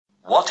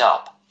What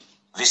up?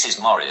 This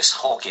is Maurice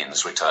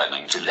Hawkins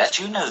returning to let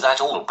you know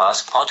that all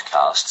past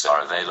podcasts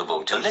are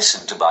available to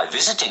listen to by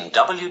visiting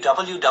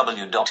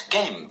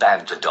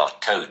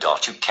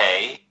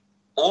www.gamebanter.co.uk.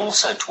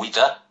 Also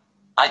Twitter,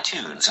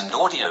 iTunes and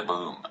Audio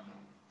Boom.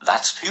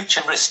 That's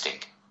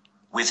futuristic.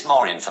 With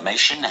more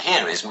information,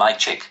 here is my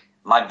chick,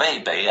 my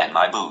baby and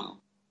my boo.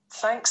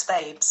 Thanks,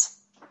 babes.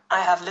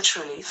 I have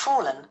literally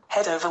fallen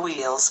head over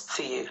wheels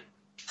for you.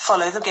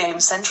 Follow the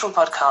Gamecentral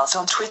podcast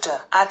on Twitter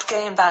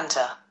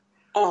 @GameBanter.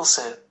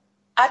 Also,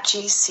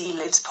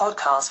 @GCLives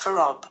Podcast for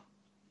Rob.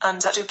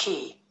 And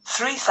 @Uki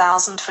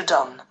 3000 for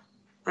Don.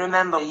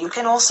 Remember, you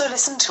can also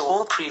listen to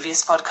all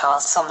previous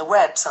podcasts on the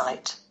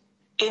website.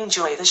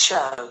 Enjoy the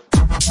show.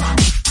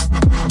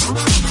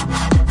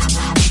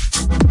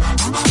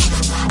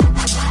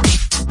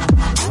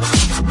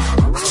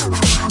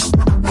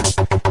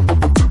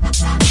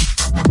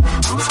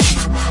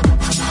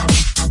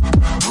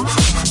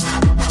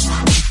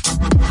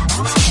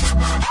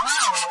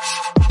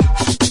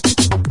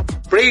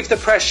 Breathe the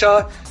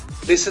pressure,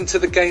 listen to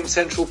the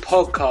Gamecentral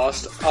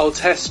podcast, I'll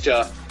test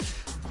ya.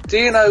 Do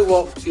you know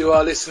what you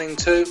are listening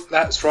to?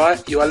 That's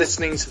right, you are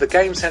listening to the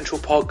Gamecentral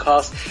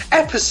podcast,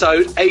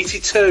 episode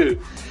 82.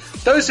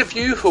 Those of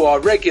you who are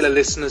regular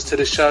listeners to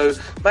the show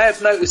may have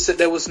noticed that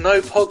there was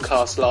no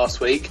podcast last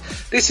week.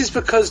 This is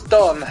because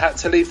Don had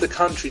to leave the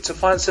country to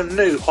find some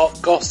new hot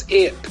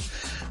gossip.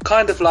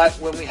 Kind of like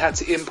when we had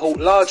to import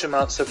large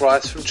amounts of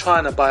rice from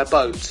China by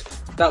boat.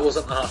 That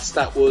wasn't us,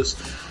 that was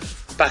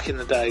back in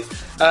the day.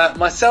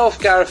 Myself,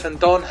 Gareth and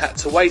Don had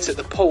to wait at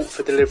the port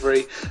for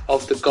delivery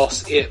of the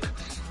gossip.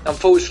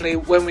 Unfortunately,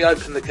 when we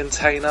opened the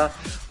container,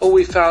 all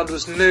we found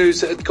was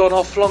news that had gone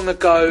off long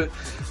ago.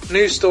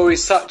 News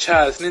stories such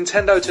as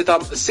Nintendo to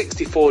dump the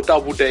 64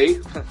 Double D.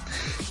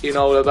 You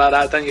know all about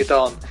that, don't you,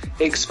 Don?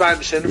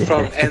 Expansion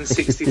from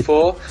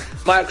N64.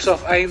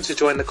 Microsoft aims to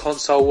join the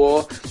console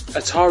war.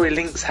 Atari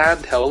Lynx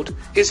handheld.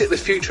 Is it the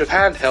future of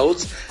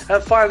handhelds?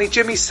 And finally,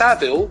 Jimmy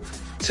Savile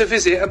to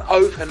visit and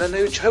open a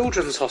new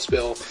children's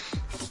hospital.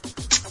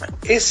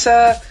 It's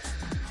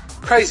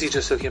crazy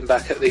just looking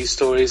back at these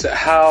stories, at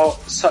how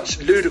such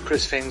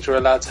ludicrous things were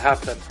allowed to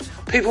happen.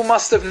 People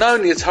must have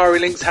known the Atari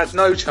Lynx had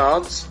no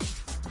chance.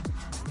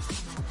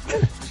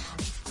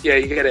 Yeah,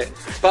 you get it.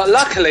 But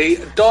luckily,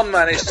 Don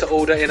managed to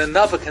order in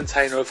another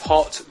container of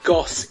hot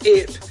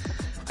gossip.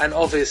 And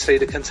obviously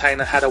the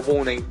container had a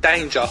warning: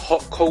 danger,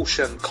 hot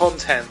caution,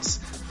 contents.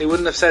 He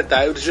wouldn't have said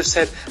that, it would have just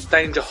said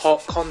danger,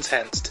 hot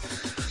contents.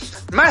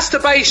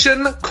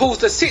 Masturbation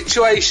caused a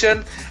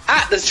situation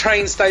at the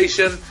train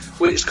station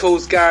which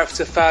caused Gareth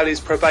to fail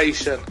his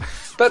probation.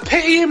 But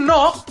pity him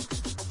not,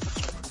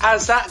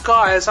 as that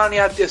guy has only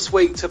had this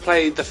week to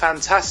play the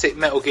fantastic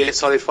Metal Gear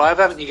Solid 5,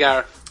 haven't you,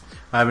 Gareth?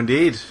 I have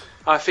indeed.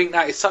 I think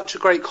that is such a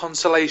great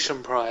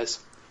consolation prize.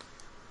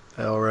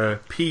 Or a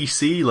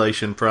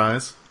PC-lation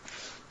prize.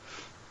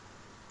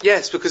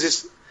 Yes,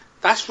 because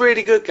that's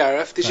really good,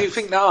 Gareth. Did you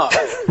think that up?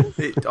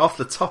 Off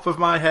the top of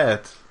my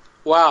head.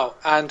 Wow,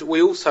 and we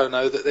also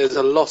know that there's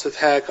a lot of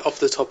hair off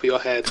the top of your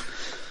head.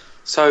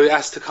 So it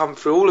has to come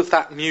through all of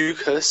that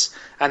mucus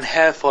and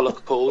hair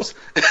follicles.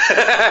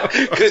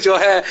 Because your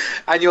hair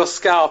and your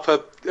scalp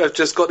have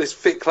just got this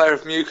thick layer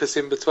of mucus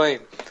in between.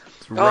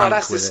 Oh,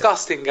 that's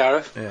disgusting,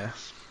 Gareth. Yeah.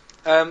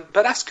 But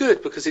that's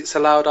good, because it's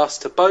allowed us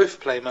to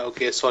both play Metal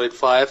Gear Solid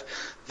 5,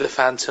 The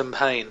Phantom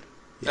Pain.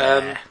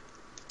 Yeah.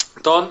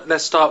 Don,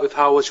 let's start with,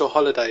 how was your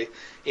holiday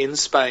in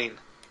Spain?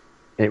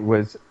 It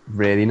was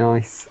really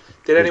nice.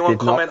 Did anyone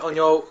comment on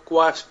your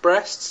wife's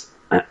breasts?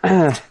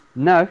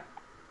 No,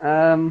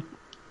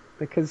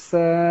 because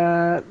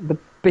the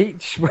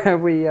beach where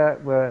we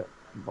were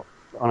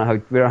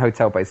on we're on a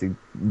hotel basically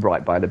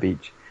right by the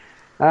beach,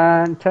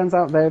 and turns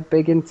out they're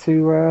big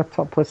into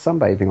topless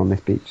sunbathing on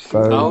this beach.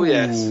 So, oh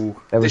yes,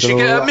 did she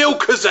get her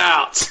milkers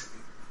out?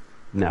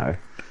 No.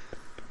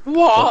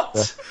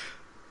 What?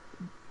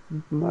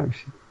 No,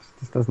 she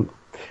just doesn't.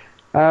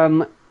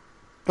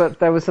 But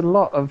there was a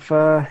lot of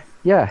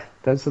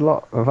there's a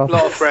lot of other... A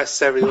lot of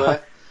breasts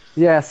everywhere.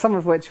 Yeah, some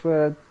of which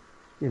were,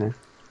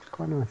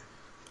 quite nice.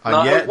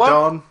 And yet,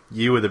 Don,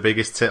 you were the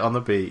biggest tit on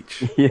the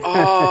beach. Yeah.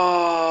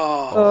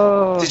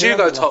 Oh. Did you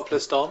go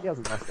topless, Don? He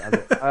hasn't lost it, has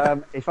it?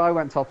 If I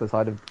went topless,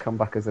 I'd have come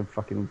back as a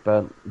fucking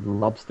burnt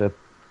lobster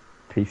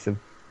piece of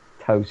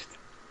toast.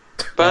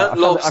 Burnt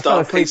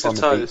lobster piece of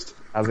toast?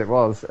 As it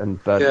was,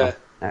 and burnt my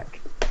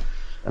neck.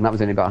 And that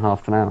was only about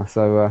half an hour.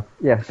 So,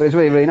 but it was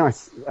really, really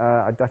nice.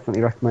 I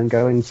definitely recommend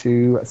going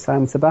to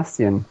San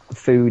Sebastian. The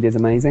food is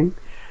amazing.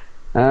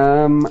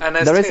 And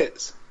there's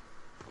tits?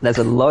 There's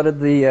a lot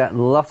of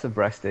lot of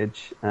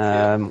breastage.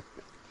 A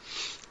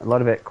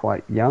lot of it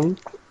quite young.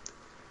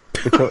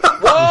 Whoa!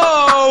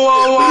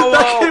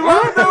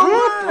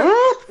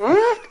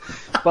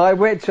 By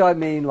which I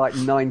mean like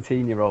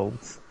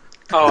 19-year-olds.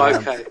 Oh,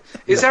 okay.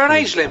 Is there an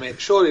age limit?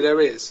 Surely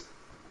there is.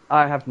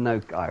 I have no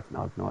idea.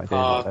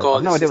 Oh, God, I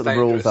have no idea what the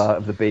rules are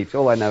of the beach.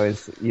 All I know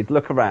is you'd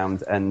look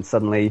around and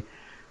suddenly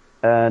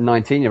a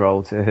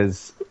 19-year-old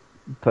has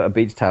put a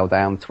beach towel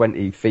down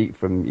 20 feet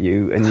from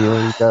you, and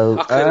you go,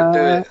 I couldn't do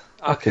it.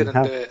 I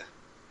couldn't do it.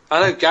 I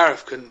know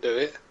Gareth couldn't do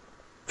it.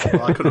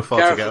 Well, I could afford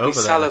to Gareth get would be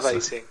over there.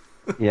 salivating.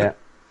 Yeah.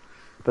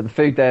 But the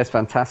food there is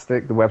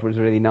fantastic. The weather was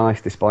really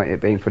nice, despite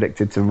it being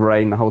predicted to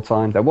rain the whole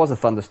time. There was a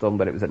thunderstorm,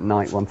 but it was at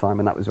night one time,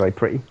 and that was very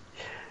pretty.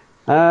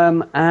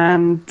 What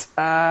else?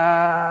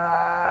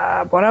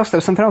 There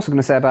was something else I was going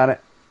to say about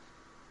it.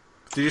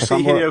 Did you see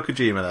Hideo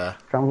Kojima there?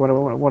 I can't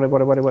remember what it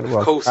was.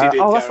 Of course he did, that's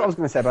Gareth. what I was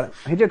going to say about it.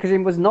 Hideo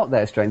Kojima was not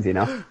there, strangely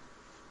enough.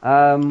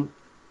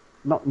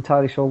 Not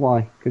entirely sure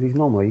why, because he's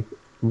normally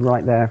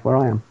right there where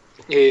I am.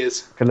 He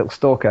is. Like a little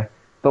stalker.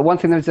 But one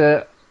thing there's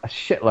a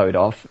shitload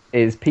of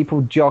is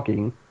people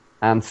jogging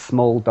and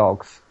small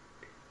dogs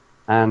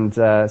and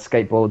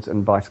skateboards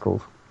and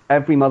bicycles.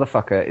 Every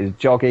motherfucker is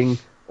jogging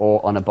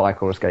or on a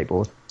bike or a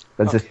skateboard.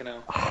 There's just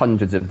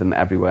hundreds of them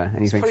everywhere.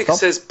 And you think, Probably because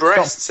there's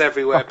breasts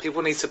everywhere.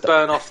 People need to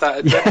burn off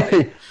that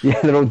adrenaline.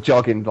 Yeah, they're all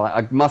jogging. Like,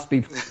 I've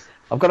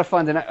got to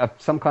find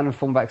some kind of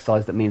form of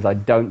exercise that means I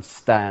don't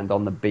stand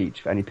on the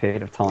beach for any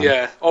period of time.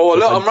 Yeah. Oh,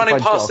 look, I'm running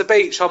past the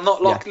beach. I'm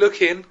not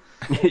looking.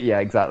 Yeah,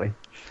 exactly.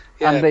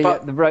 Yeah, and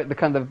the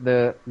kind of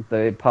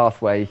the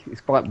pathway is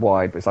quite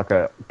wide, but it's like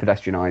a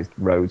pedestrianised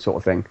road sort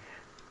of thing.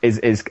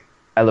 Is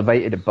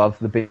elevated above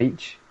the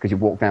beach because you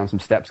walk down some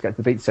steps to get to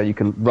the beach, so you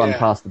can run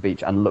past the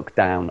beach and look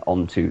down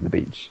onto the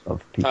beach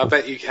of people. I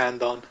bet you can,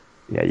 Don.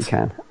 Yeah, you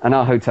can. And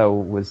our hotel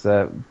was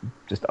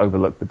just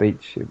overlooked the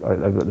beach,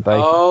 overlooked the bay.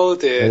 Oh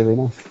dear. Really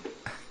nice.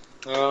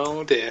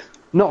 Oh dear.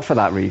 Not for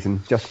that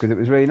reason, just because it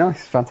was really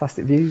nice,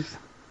 fantastic views,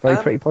 very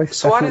pretty place.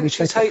 So why Definitely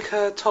didn't she take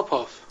her top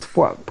off?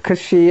 What?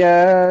 Because she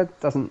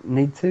doesn't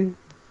need to.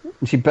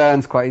 And she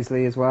burns quite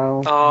easily as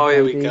well. Oh,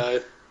 here we go.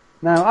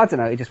 No, I don't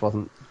know. It just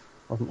wasn't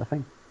a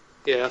thing.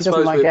 Yeah, She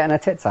doesn't like getting her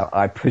tits out.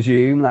 I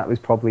presume that was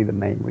probably the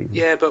main reason.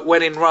 Yeah, but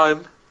when in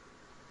Rome.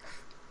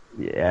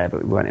 Yeah,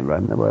 but we weren't in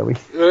Rome, though, were we?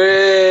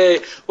 Hey.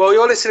 Well,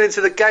 you're listening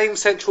to the Game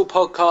Central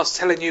podcast,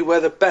 telling you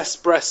where the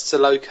best breasts are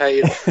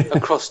located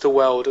across the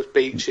world of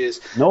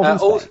beaches.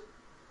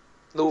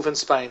 Northern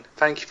Spain.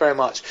 Thank you very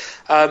much.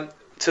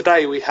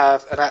 Today we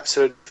have an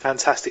absolute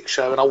fantastic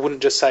show, and I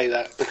wouldn't just say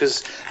that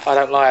because I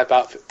don't lie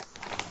about it.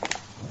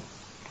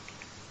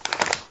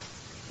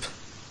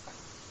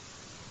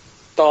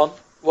 Don,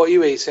 what are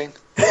you eating?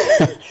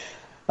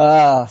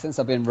 Since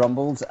I've been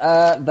rumbled,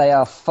 they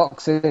are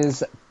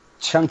Fox's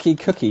Chunky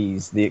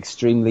Cookies, the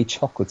extremely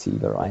chocolatey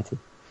variety.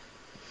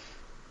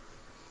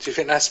 Do you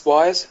think that's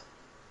wise?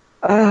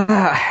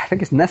 I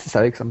think it's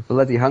necessary because I'm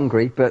bloody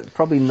hungry, but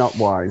probably not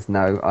wise.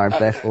 No, I've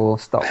therefore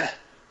stopped.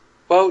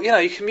 Well,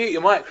 you can mute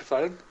your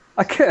microphone.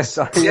 I could.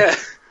 Yeah.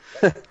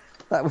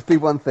 That would be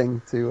one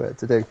thing to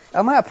do.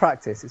 I'm out of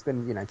practice. It's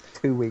been,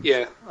 2 weeks.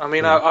 Yeah, I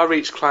mean, I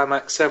reached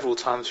climax several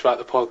times throughout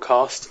the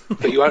podcast,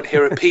 but you won't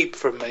hear a peep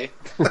from me.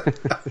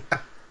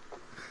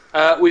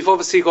 We've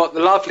obviously got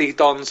the lovely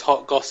Don's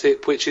Hot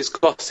Gossip, which is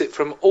gossip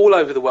from all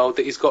over the world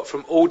that he's got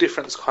from all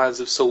different kinds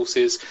of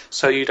sources,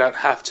 so you don't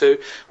have to.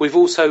 We've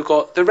also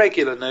got the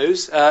regular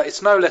news.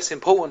 It's no less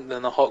important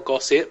than the Hot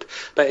Gossip,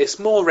 but it's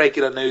more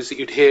regular news that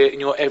you'd hear in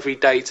your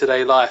everyday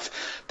to-day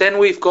life. Then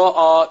we've got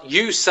our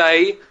You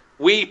Say,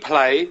 We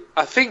Play.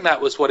 I think that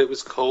was what it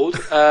was called.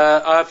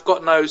 I've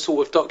got no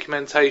sort of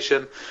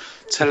documentation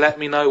to let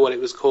me know what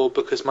it was called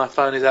because my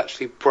phone is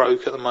actually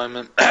broke at the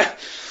moment.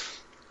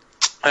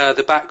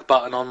 The back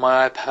button on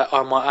my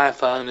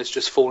iPhone has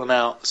just fallen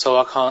out, so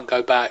I can't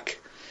go back.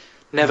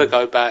 Never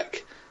go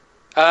back.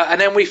 And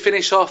then we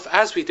finish off,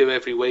 as we do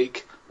every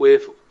week,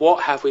 with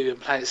what have we been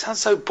playing. It sounds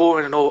so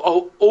boring and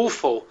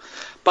awful.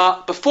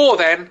 But before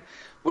then,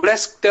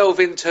 let's delve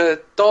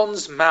into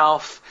Don's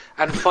mouth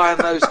and find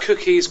those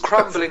cookies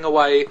crumbling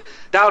away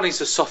down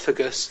his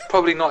esophagus.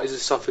 Probably not his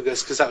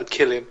esophagus, because that would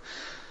kill him.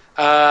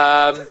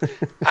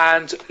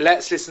 And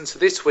let's listen to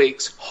this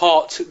week's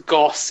Hot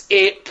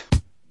Gossip.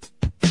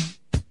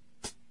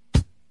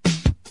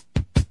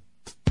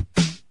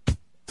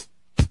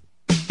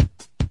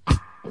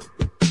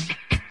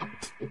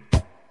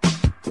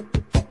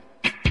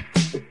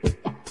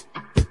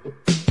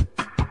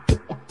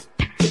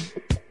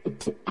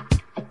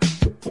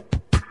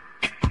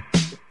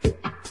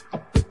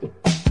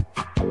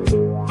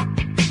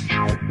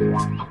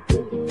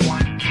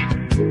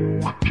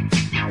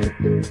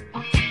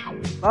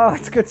 Oh,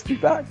 it's good to be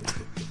back.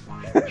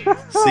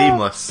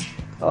 Seamless.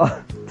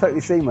 Oh,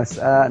 totally seamless.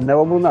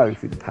 No one will know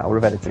through the power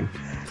of editing.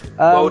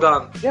 Well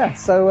done. Yeah,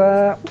 so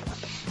I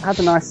had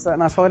a nice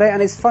holiday,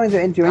 and it's funny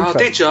that in your intro... Oh,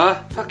 did you?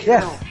 Fucking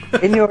hell.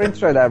 In your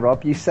intro there,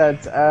 Rob, you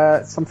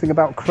said something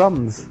about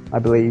crumbs, I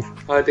believe.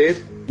 I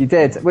did. You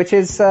did, which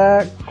is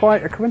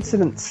quite a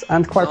coincidence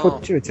and quite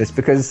fortuitous,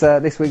 because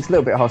this week's a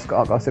little bit hot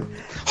gossip.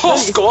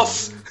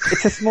 Hosgoss!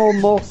 It's a small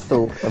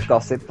morsel of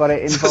gossip, but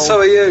it involves... So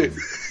are you.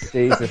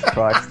 Jesus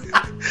Christ.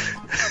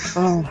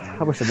 Oh,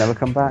 I wish I'd never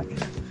come back.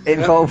 It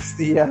involves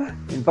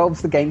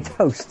the game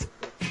Toast,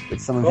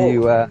 which some of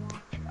you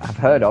have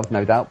heard of,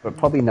 no doubt, but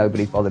probably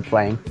nobody's bothered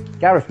playing.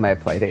 Gareth may have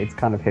played it. It's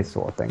kind of his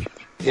sort of thing.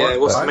 Yeah,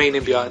 what's the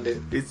meaning behind it?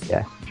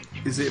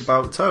 Is it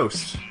about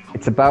toast?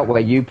 It's about where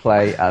you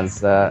play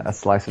as a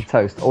slice of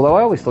toast. Although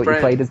I always thought you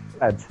played as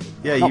bread.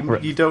 Yeah,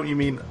 you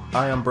mean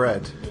I am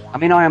bread. I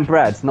mean, I am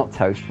bread, not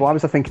toast. Why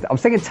was I thinking? I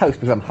was thinking toast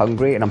because I'm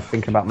hungry and I'm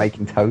thinking about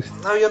making toast.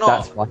 No, you're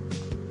not. That's why.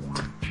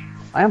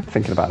 I am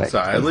thinking about it.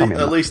 Sorry,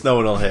 at least no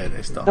one will hear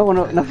this, Don. No one.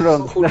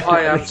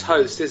 I am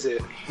toast, is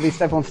it? At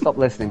least everyone stopped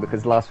listening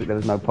because last week there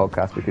was no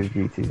podcast because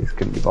you two just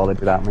couldn't be bothered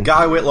without me.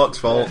 Guy Whitlock's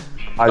fault.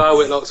 Guy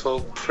Whitlock's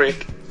fault,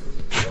 prick.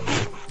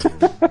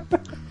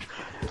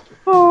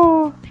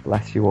 Oh,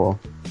 bless you all.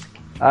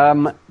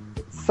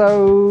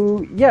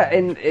 So yeah,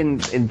 in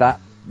that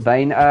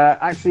vein,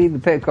 actually the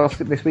bit of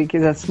gossip this week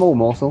is a small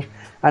morsel,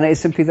 and it is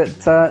simply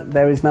that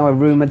there is now a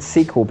rumoured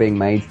sequel being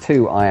made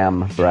to I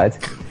Am Bread.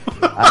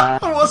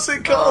 What's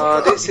it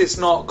called? This is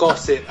not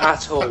gossip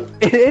at all.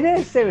 It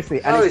is,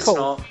 seriously. And No, it's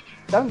not.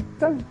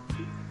 Don't.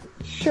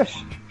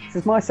 Shush. This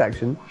is my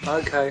section.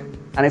 Okay.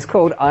 And it's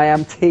called I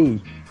Am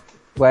Tea,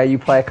 where you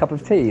play a cup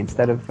of tea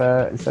instead of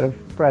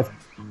bread.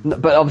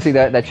 But obviously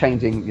they're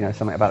changing,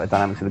 something about the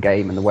dynamics of the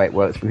game and the way it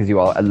works because you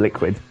are a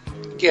liquid.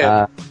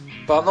 Yeah,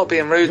 but I'm not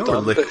being rude, You're Don, a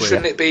liquid. but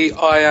shouldn't it be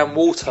I am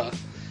water?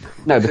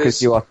 No,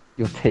 because you're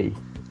tea.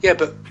 Yeah,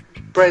 but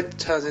bread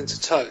turns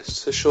into toast,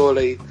 so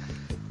surely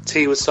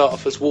tea would start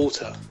off as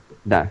water.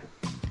 No.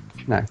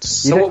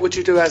 So what would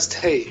you do as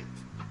tea?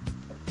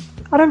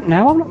 I don't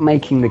know. I'm not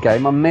making the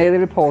game. I'm merely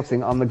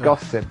reporting on the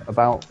gossip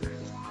about,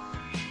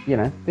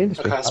 the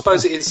industry. Okay, I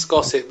suppose it is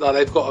gossip. Like,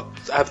 they've got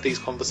to have these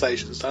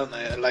conversations, don't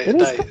they, at a later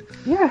It is date?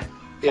 Yeah.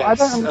 Yeah, But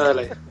it's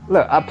early.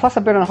 Look, plus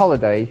I've been on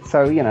holiday,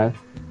 so,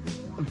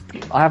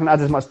 I haven't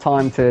had as much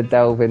time to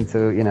delve into,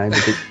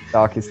 the deep,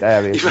 darkest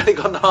areas. You've only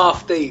gone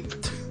half deep.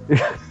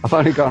 I've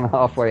only gone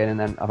halfway in and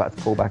then I've had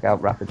to pull back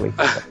out rapidly.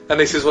 And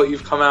this is what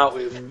you've come out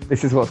with.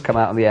 This is what's come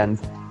out in the end.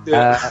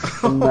 Yeah.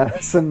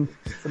 Some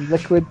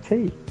liquid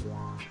tea.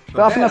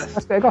 But I think that's a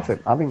nice bit of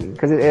gossip. I think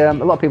because a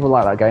lot of people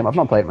like that game. I've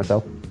not played it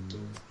myself,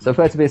 so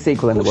for there to be a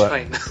sequel in the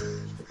works.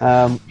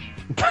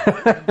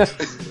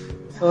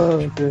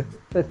 Oh dear.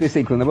 There's be a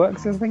sequel in the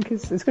works. I think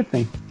it's a good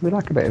thing. We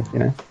like a bit of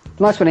It's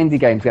nice when indie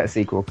games get a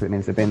sequel because it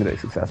means they've been a bit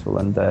successful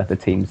and the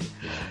teams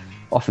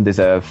often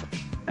deserve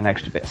an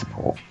extra bit of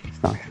support.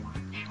 It's nice.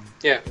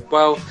 Yeah,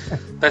 well,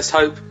 let's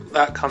hope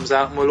that comes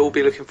out and we'll all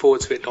be looking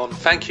forward to it, Don.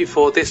 Thank you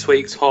for this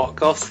week's Hot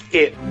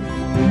Gossip.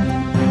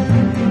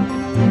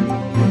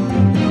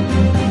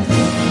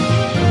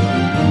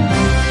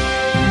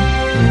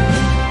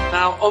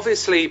 Now,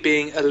 obviously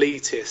being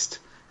elitist,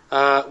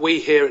 we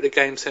here at the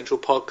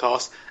Gamecentral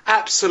podcast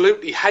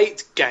absolutely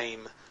hate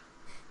Game.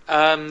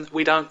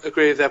 We don't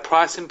agree with their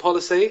pricing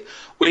policy.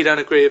 We don't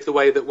agree with the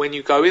way that when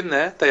you go in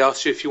there, they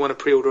ask you if you want to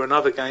pre-order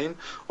another game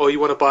or you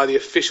want to buy the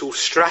official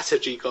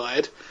strategy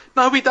guide.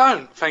 No, we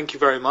don't. Thank you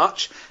very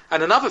much.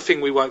 And another thing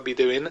we won't be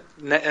doing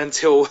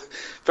until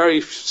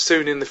very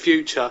soon in the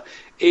future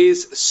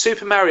is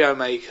Super Mario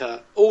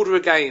Maker. Order a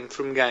game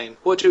from Game.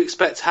 What do you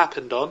expect to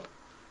happen, Don?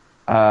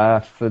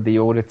 For the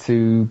order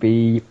to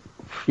be,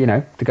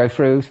 to go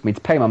through, for me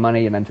to pay my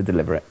money and then to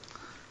deliver it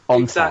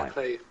on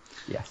Exactly. time.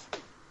 Yes.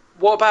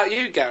 What about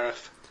you,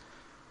 Gareth?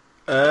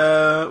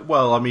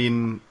 Well, I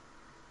mean,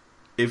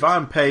 if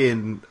I'm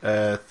paying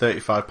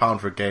 £35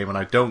 for a game and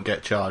I don't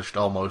get charged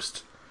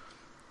almost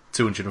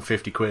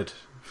 250 quid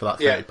for that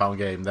 £30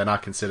 game, then I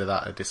consider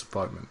that a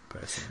disappointment,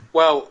 personally.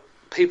 Well,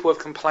 people have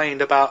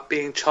complained about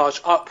being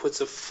charged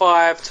upwards of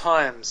 5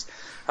 times,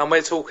 and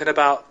we're talking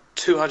about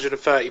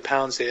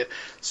 £230 here.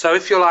 So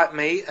if you're like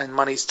me and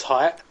money's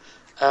tight,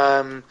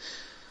 that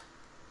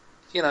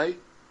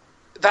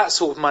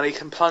sort of money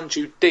can plunge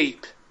you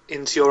deep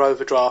into your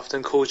overdraft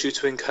and cause you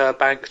to incur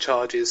bank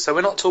charges. So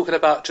we're not talking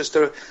about just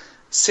a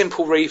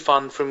simple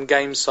refund from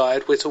game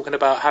side. We're talking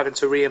about having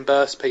to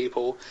reimburse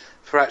people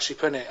for actually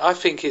putting it. I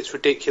think it's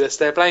ridiculous.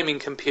 They're blaming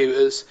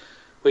computers,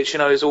 which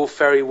is all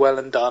very well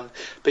and done,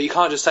 but you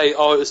can't just say,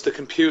 oh, it was the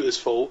computer's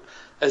fault,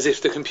 as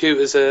if the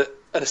computer's a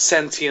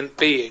sentient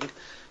being.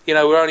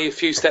 We're only a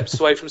few steps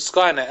away from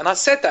Skynet. And I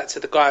said that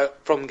to the guy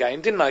from Game,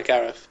 didn't I,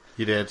 Gareth?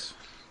 You did.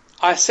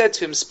 I said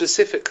to him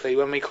specifically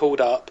when we called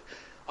up,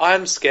 I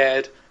am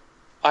scared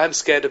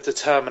of the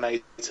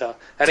Terminator.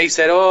 And he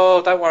said,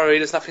 oh, don't worry,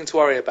 there's nothing to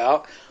worry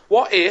about.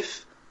 What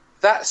if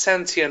that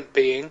sentient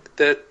being,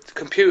 the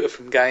computer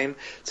from Game,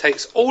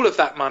 takes all of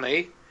that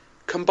money,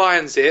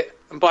 combines it,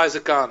 and buys a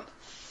gun?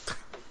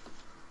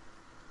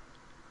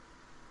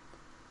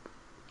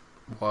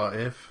 What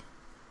if?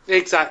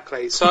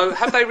 Exactly. So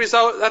have they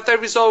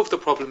resolved the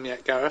problem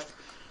yet, Gareth?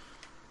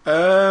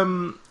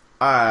 I'm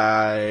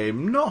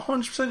not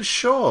 100%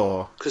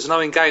 sure. Because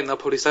knowing Game, they'll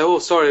probably say, oh,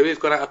 sorry, we've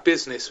gone out of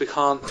business, we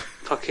can't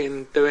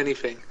fucking do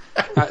anything.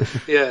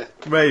 Yeah.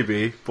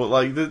 Maybe,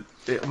 but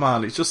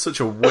it's just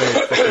such a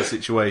weird fucking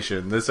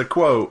situation. There's a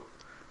quote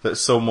that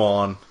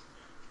someone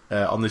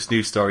on this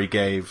news story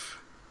gave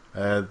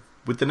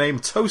with the name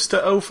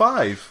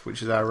Toaster05,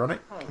 which is ironic.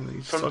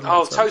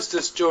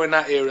 Toasters during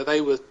that era,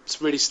 they were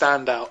really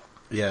standout.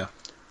 Yeah.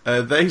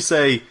 They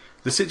say,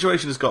 the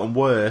situation has gotten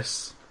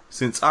worse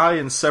since I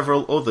and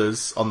several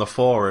others on the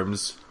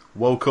forums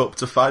woke up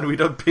to find we'd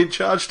been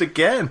charged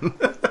again.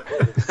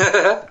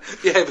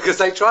 Yeah, because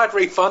they tried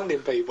refunding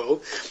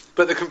people,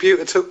 but the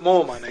computer took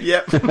more money.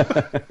 Yep.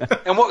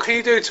 And what can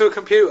you do to a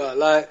computer?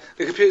 Like,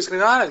 the computer's going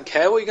to go, I don't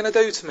care, what are you going to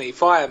do to me?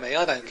 Fire me,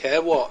 I don't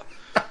care, what?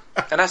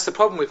 And that's the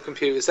problem with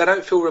computers. They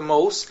don't feel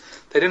remorse,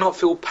 they do not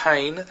feel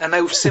pain, and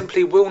they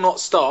simply will not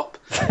stop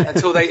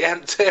until they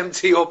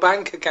empty your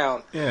bank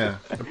account. Yeah.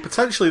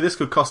 Potentially this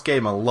could cost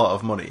Game a lot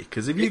of money,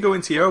 because if you go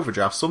into your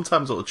overdraft,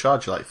 sometimes it'll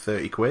charge you like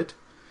 30 quid.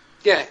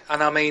 Yeah,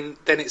 and I mean,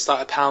 then it's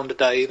like £1 a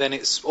day. Then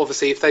it's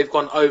obviously if they've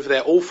gone over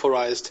their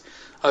authorised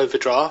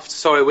overdraft.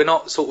 Sorry, we're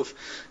not sort of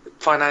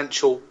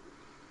financial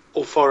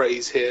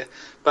authorities here,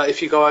 but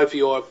if you go over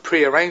your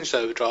pre-arranged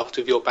overdraft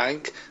with your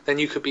bank, then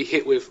you could be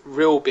hit with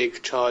real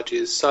big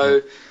charges.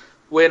 So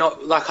we're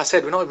not, like I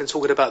said, we're not even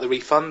talking about the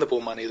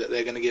refundable money that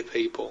they're going to give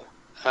people.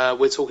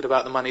 We're talking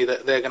about the money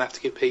that they're going to have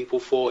to give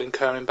people for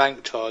incurring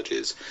bank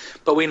charges.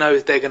 But we know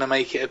they're going to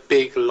make it a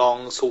big,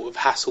 long sort of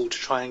hassle to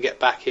try and get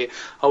back it.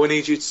 Oh, we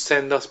need you to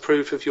send us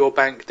proof of your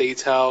bank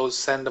details,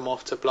 send them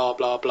off to blah,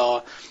 blah,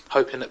 blah,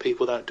 hoping that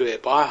people don't do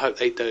it. But I hope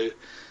they do.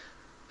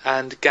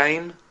 And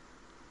Game,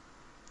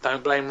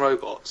 don't blame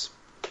robots.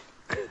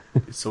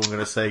 Is someone going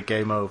to say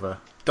game over?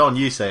 Don,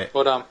 you say it.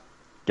 Well done.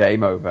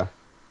 Game over.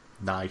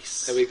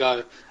 Nice. There we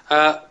go.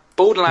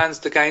 Borderlands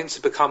the game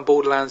to become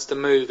Borderlands the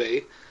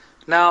movie.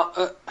 Now,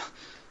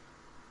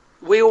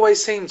 we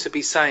always seem to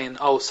be saying,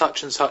 oh,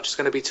 such and such is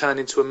going to be turned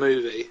into a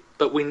movie,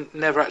 but we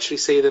never actually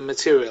see them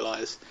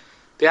materialise.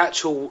 The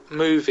actual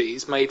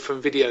movies made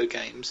from video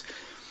games,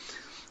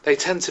 they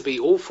tend to be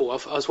awful.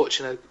 I was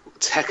watching a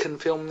Tekken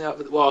film the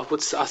other, well,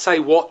 I say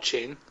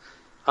watching,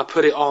 I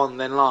put it on,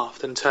 then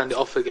laughed and turned it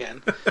off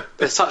again.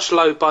 They're such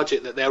low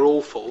budget that they're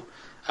awful.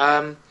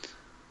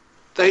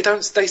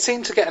 They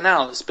seem to get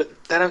announced,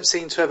 but they don't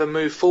seem to ever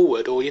move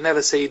forward, or you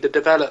never see the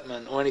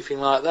development or anything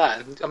like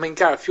that. I mean,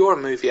 Gareth, you're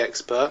a movie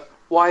expert.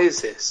 Why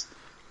is this?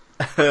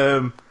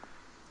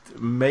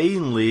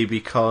 Mainly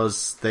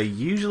because they're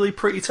usually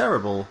pretty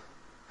terrible.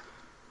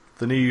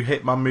 The new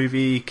Hitman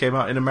movie came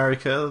out in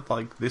America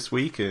like this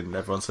week, and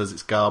everyone says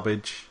it's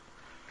garbage.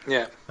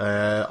 Yeah.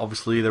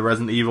 Obviously, the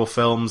Resident Evil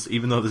films,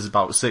 even though there's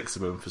about 6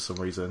 of them for some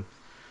reason,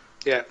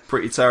 Yeah.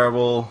 pretty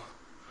terrible.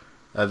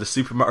 The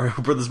Super Mario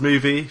Brothers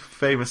movie,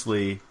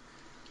 famously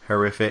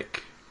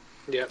horrific.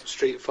 Yep,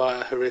 Street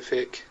Fighter,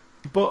 horrific.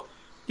 But,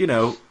 you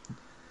know,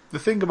 the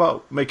thing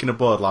about making a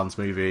Borderlands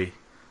movie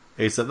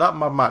is that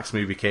Mad Max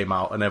movie came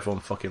out and everyone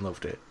fucking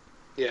loved it.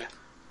 Yeah.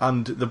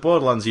 And the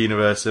Borderlands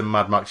universe and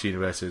Mad Max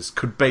universes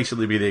could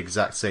basically be the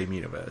exact same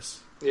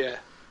universe. Yeah.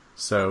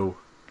 So...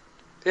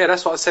 Yeah,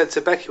 that's what I said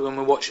to Becky when we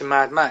were watching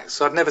Mad Max.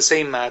 So I'd never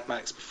seen Mad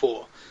Max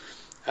before.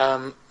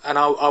 And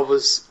I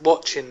was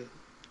watching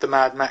the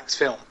Mad Max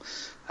film,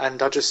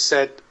 and I just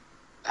said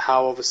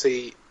how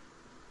obviously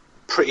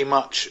pretty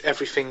much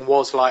everything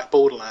was like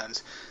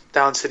Borderlands,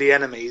 down to the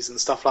enemies and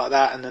stuff like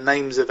that, and the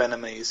names of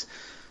enemies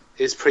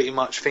is pretty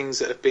much things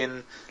that have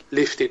been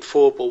lifted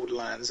for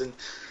Borderlands. And,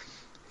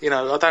 you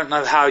know, I don't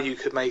know how you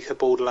could make a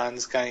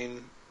Borderlands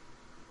game.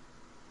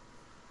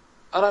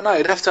 I don't know,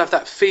 it'd have to have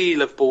that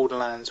feel of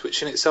Borderlands,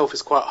 which in itself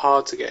is quite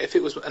hard to get. If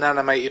it was an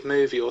animated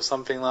movie or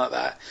something like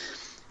that,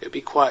 it'd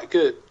be quite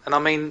good. And I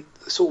mean,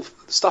 sort of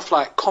stuff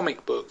like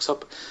comic books,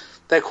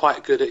 they're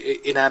quite good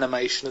in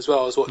animation as well.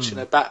 I was watching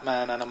a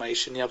Batman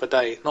animation the other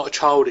day, not a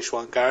childish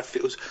one, Gareth,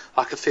 it was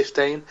like a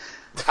 15,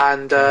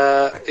 and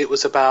it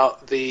was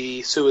about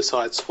the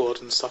Suicide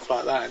Squad and stuff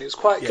like that, and it was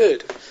quite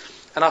good.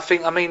 And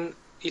I mean,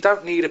 you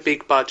don't need a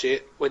big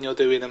budget when you're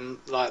doing them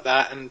like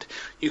that, and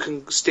you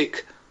can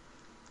stick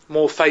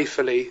more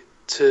faithfully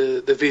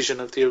to the vision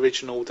of the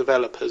original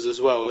developers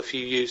as well. If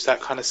you use that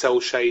kind of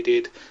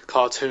cel-shaded,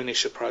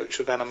 cartoonish approach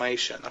with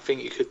animation, I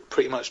think you could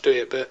pretty much do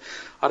it. But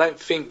I don't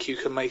think you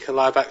can make a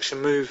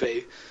live-action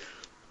movie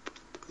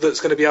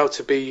that's going to be able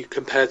to be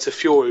compared to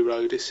Fury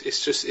Road.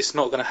 It's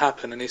not going to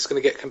happen, and it's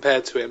going to get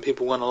compared to it, and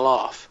people want to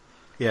laugh.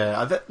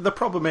 Yeah, the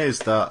problem is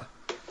that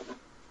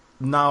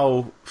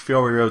now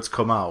Fury Road's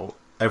come out,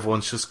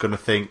 everyone's just going to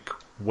think,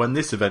 when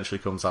this eventually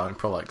comes out in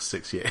probably like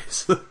 6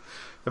 years...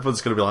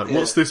 Everyone's going to be like,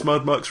 what's this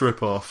Mad Max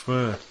rip-off?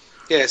 Yeah,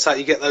 it's like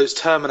you get those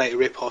Terminator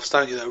rip-offs,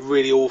 don't you? They're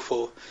really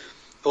awful.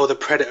 Or the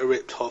Predator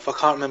rip-off. I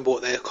can't remember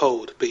what they're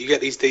called. But you get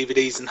these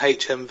DVDs in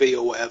HMV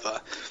or whatever.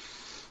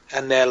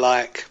 And they're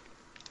like...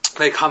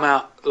 They come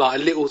out like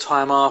a little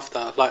time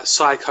after. Like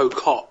Psycho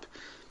Cop.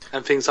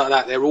 And things like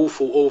that. They're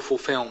awful, awful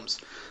films.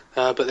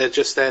 But they're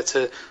just there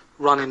to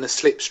run in the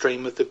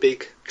slipstream of the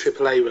big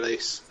AAA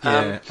release.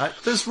 Yeah,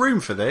 there's room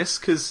for this,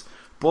 because...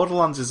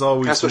 Borderlands is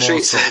always that's what more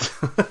she said.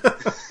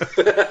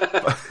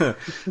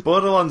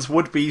 Borderlands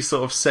would be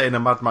sort of set in a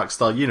Mad Max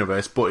style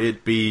universe, but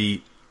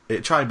it'd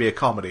try and be a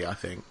comedy, I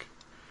think.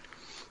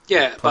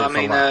 Yeah, but I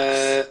mean,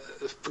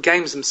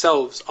 games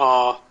themselves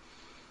are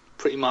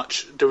pretty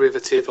much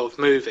derivative of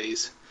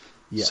movies.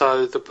 Yeah.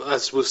 So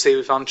as we'll see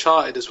with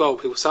Uncharted as well,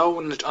 people say, "Oh,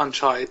 wouldn't an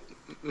Uncharted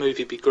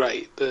movie be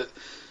great?" But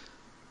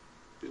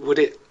would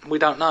it? We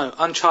don't know.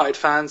 Uncharted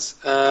fans,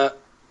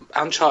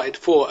 Uncharted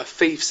 4: A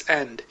Thief's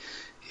End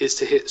is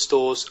to hit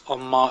stores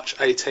on March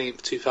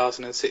 18th,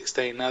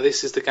 2016. Now,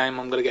 this is the game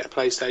I'm going to get a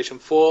PlayStation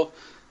 4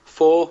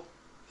 4.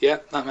 Yeah,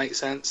 that makes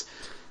sense.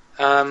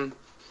 I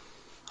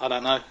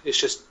don't know. It's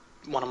just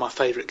one of my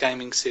favourite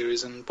gaming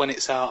series, and when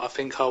it's out, I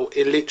think I'll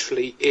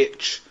literally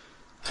itch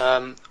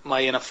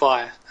my inner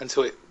thigh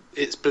until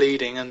it's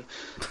bleeding, and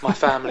my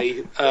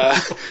family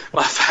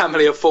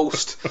are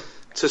forced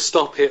to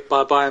stop it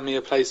by buying me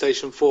a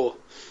PlayStation 4.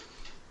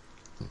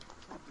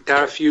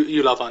 Gareth,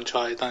 you love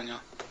Uncharted, don't you?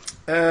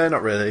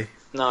 Not really.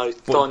 No,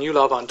 Don, you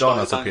love Uncharted. Don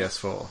has a don't you?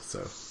 PS4,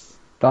 so.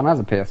 Don has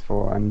a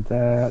PS4,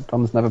 and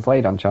Don's never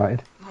played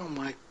Uncharted. Oh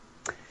my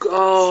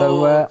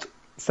god!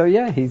 So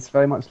yeah, he's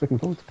very much looking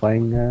forward to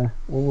playing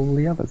all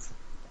the others.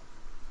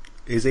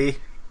 Is he?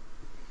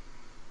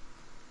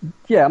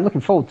 Yeah, I'm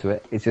looking forward to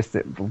it. It's just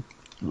it will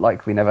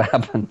likely never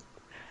happen.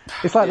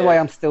 It's like the way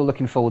I'm still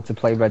looking forward to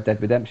play Red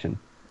Dead Redemption,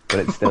 but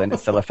it's still in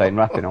its cellophane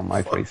wrapping on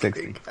my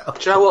 360. Do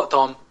you know what,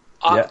 Don?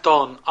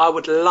 Don, I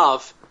would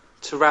love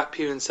to wrap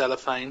you in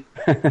cellophane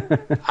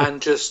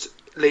and just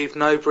leave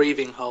no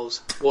breathing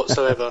holes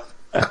whatsoever.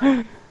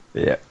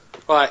 Yeah.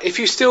 Right, if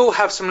you still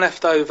have some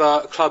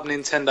leftover Club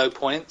Nintendo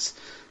points,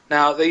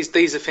 now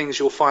these are things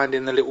you'll find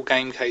in the little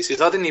game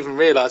cases. I didn't even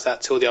realise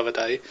that till the other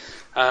day,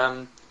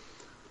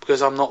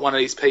 because I'm not one of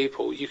these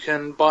people. You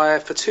can buy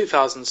for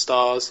 2,000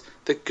 stars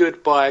the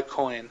Goodbye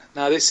coin.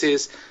 Now this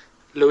is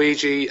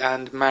Luigi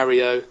and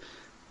Mario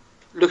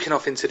looking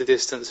off into the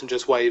distance and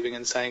just waving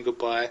and saying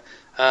goodbye.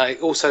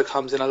 It also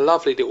comes in a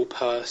lovely little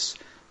purse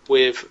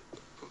with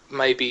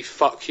maybe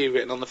 "fuck you"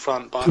 written on the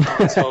front, but I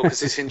can't tell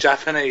because it's in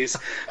Japanese.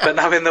 But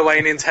knowing the way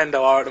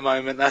Nintendo are at the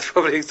moment, that's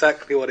probably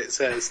exactly what it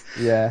says.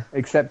 Yeah,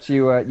 except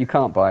you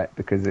can't buy it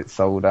because it's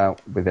sold out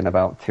within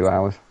about 2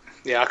 hours.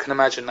 Yeah, I can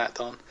imagine that,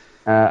 Don.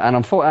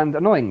 And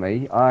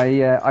annoyingly,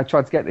 I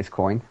tried to get this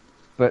coin,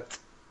 but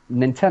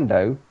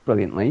Nintendo,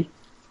 brilliantly,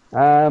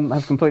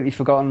 have completely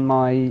forgotten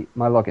my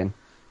login.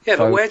 Yeah,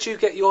 but where do you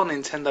get your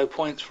Nintendo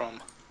points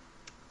from?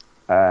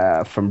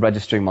 From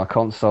registering my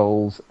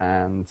consoles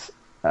and...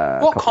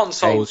 what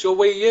consoles? Your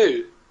Wii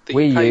U that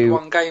Wii you played U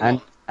one game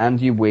on? And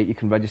your Wii. You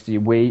can register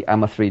your Wii and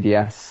my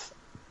 3DS.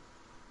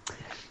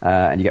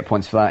 And you get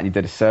points for that. And you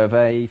did a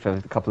survey for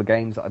a couple of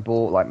games that I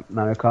bought, like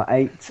Mario Kart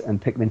 8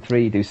 and Pikmin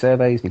 3. You do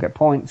surveys and you get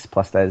points.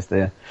 Plus there's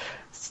the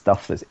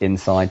stuff that's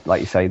inside,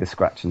 like you say, the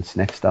scratch and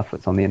sniff stuff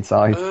that's on the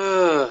inside.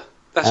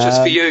 That's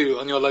just for you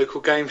on your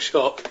local game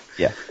shop.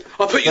 Yeah.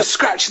 I'll put your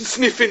scratch and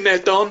sniff in there,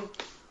 Don.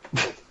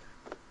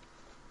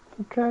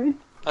 Okay.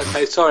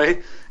 Okay,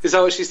 sorry. Is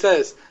that what she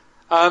says?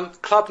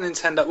 Club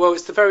Nintendo, well,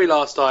 it's the very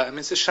last item.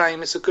 It's a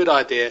shame. It's a good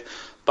idea.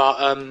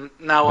 But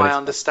now I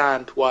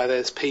understand why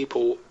there's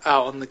people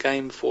out on the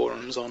game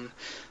forums on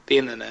the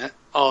internet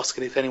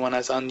asking if anyone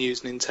has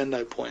unused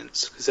Nintendo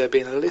points, because they're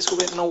being a little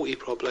bit naughty,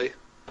 probably.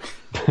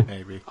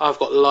 Maybe. I've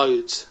got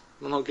loads.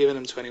 I'm not giving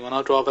them to anyone.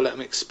 I'd rather let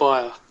them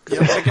expire. You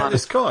want to get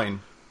this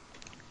coin?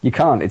 You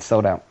can't. It's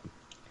sold out.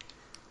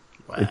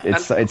 Wow.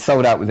 It's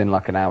sold out within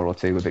like an hour or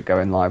two with it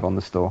going live on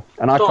the store.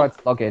 And I tried to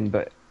log in,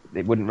 but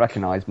it wouldn't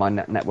recognise my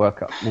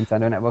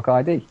Nintendo Network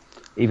ID,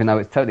 even though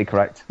it's totally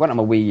correct. Went on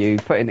my Wii U,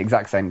 put in the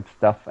exact same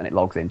stuff, and it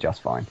logs in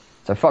just fine.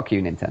 So fuck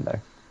you, Nintendo.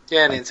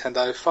 Yeah,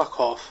 Nintendo, fuck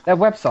off. Their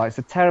websites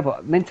are terrible.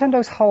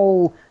 Nintendo's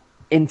whole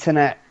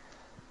internet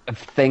of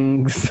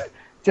things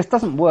just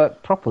doesn't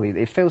work properly.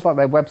 It feels like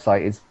their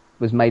website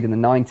was made in the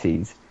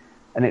 90s,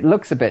 and it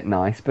looks a bit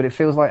nice, but it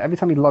feels like every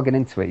time you're logging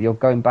into it, you're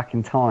going back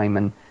in time,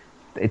 and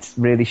it's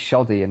really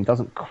shoddy and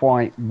doesn't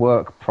quite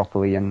work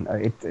properly. And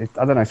I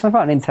don't know, something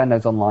about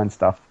Nintendo's online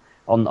stuff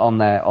on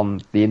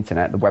the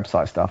internet, the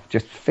website stuff,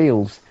 just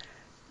feels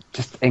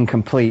just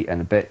incomplete and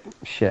a bit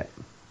shit.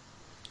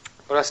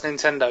 Well, that's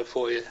Nintendo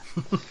for you.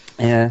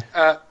 Yeah.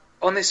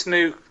 On this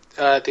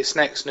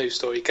next news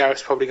story,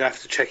 Gareth's probably going to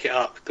have to check it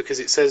up, because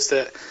it says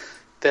that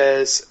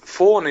there's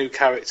 4 new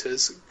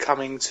characters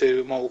coming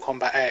to Mortal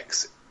Kombat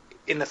X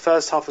in the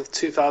first half of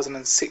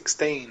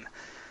 2016.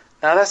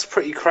 Now that's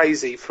pretty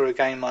crazy for a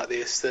game like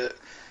this. That,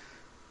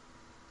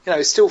 you know,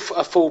 it's still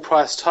a full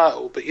price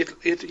title, but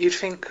you'd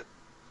think,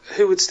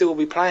 who would still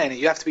be playing it?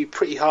 You have to be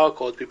pretty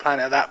hardcore to be playing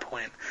it at that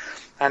point.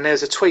 And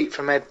there's a tweet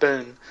from Ed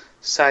Boon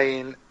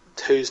saying,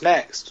 "Who's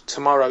next?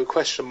 Tomorrow?"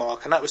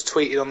 And that was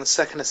tweeted on the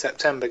 2nd of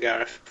September,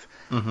 Gareth.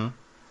 Mm-hmm.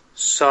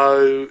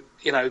 So,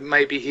 you know,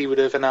 maybe he would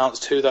have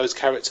announced who those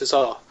characters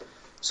are.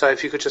 So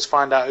if you could just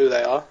find out who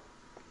they are.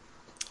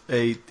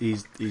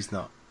 He's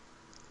not.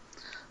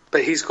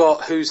 But he's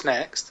got "Who's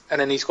next?"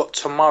 and then he's got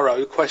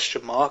 "Tomorrow?"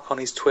 on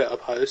his Twitter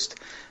post,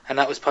 and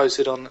that was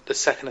posted on the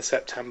 2nd of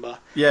September.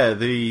 Yeah,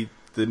 the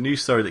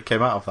news story that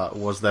came out of that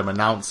was them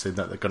announcing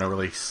that they're going to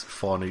release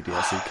 4 new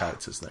DLC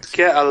characters next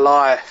year. Get a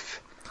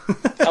life.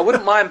 I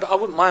wouldn't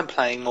mind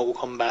playing Mortal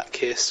Kombat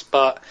Kiss,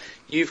 but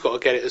you've got to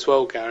get it as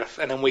well, Gareth,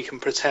 and then we can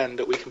pretend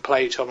that we can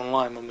play each other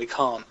online when we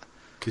can't.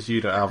 Because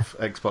you don't have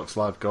Xbox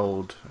Live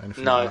Gold,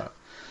 anything No. like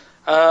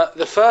that.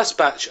 The first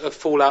batch of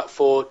Fallout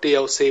 4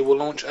 DLC will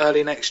launch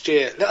early next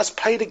year. Let us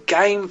play the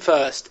game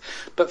first,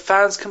 but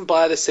fans can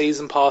buy the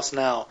season pass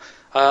now.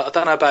 I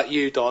don't know about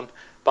you, Don,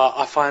 but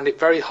I find it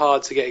very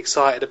hard to get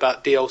excited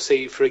about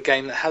DLC for a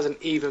game that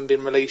hasn't even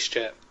been released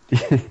yet.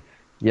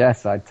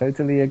 Yes, I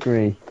totally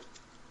agree.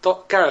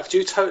 Gareth, do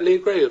you totally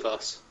agree with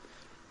us?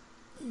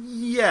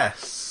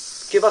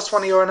 Yes. Give us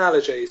one of your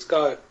analogies.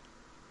 Go.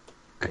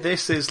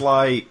 This is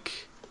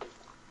like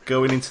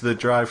going into the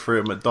drive-thru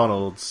at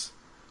McDonald's.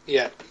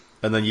 Yeah.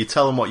 And then you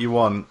tell them what you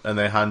want, and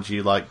they hand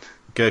you, like,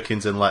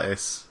 gherkins and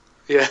lettuce.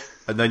 Yeah.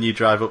 And then you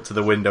drive up to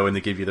the window and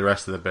they give you the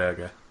rest of the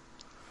burger.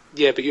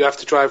 Yeah, but you have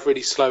to drive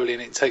really slowly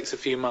and it takes a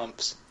few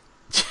months.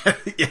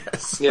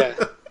 Yes. Yeah.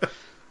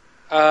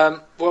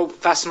 Well,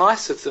 that's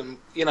nice of them.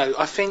 You know,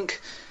 I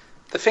think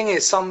the thing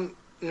is, some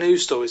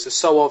news stories are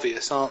so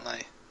obvious, aren't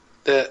they?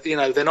 That, you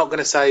know, they're not going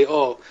to say,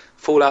 oh,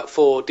 Fallout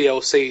 4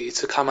 DLC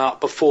to come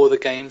out before the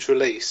game's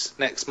release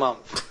next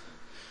month.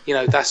 You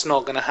know, that's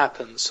not going to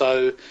happen.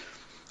 So,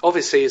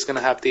 obviously it's going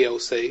to have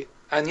DLC.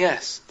 And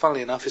yes,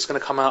 funnily enough, it's going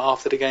to come out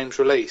after the game's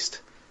released.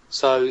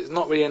 So, it's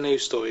not really a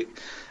news story.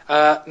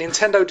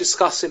 Nintendo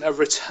discussing a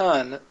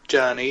return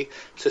journey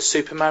to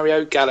Super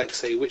Mario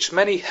Galaxy, which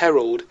many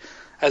herald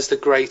as the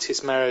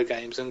greatest Mario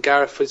games, and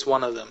Gareth is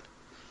one of them.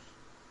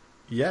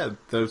 Yeah,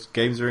 those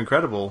games are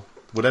incredible.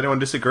 Would anyone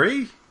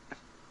disagree?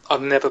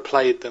 I've never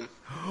played them.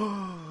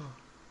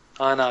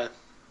 I know.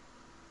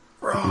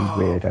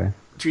 Weirdo.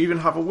 Do you even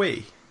have a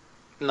Wii?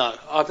 No,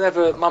 I've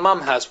never. My mum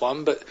has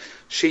one, but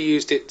she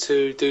used it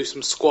to do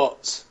some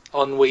squats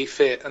on Wii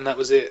Fit, and that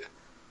was it.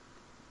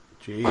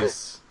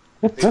 Jeez.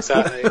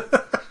 Exactly.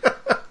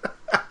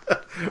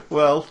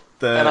 Well,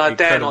 they're And I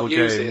dare incredible not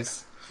use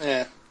games. it.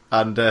 Yeah.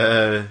 And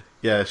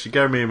yeah,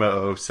 Shigeru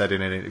Miyamoto said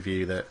in an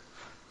interview that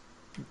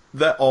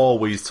they're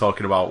always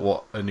talking about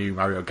what a new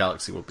Mario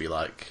Galaxy would be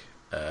like.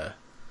 They're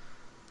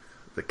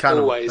kind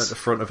Always. of at the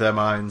front of their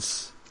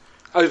minds.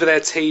 Over their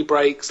tea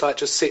breaks, like,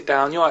 just sit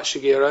down. You alright,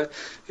 Shigeru?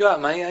 You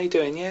alright, mate? How you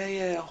doing?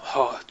 Yeah.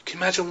 Oh, can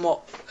you imagine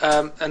what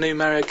a new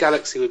Mario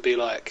Galaxy would be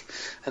like?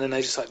 And then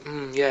they just like,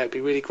 yeah, it'd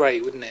be really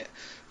great, wouldn't it?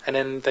 And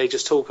then they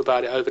just talk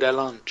about it over their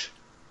lunch.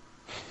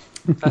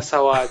 That's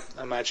how I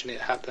imagine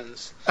it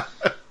happens.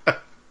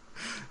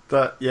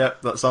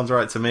 That sounds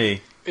right to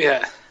me.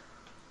 Yeah.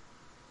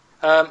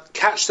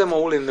 Catch them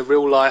all in the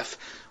real life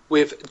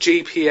with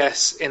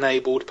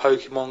GPS-enabled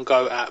Pokemon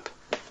Go app.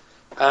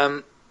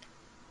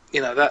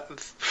 You know, that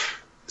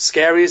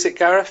scary, is it,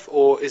 Gareth,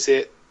 or is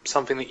it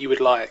something that you would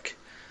like?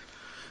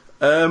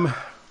 I'm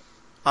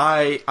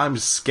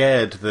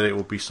scared that it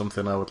will be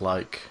something I would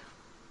like.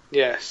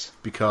 Yes.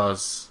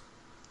 Because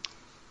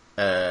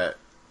I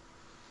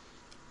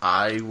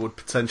would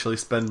potentially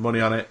spend money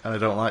on it, and I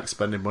don't like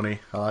spending money.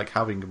 I like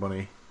having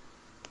money.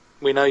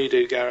 We know you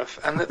do, Gareth.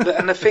 And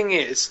the thing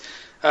is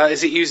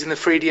it using the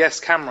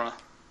 3DS camera?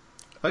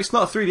 It's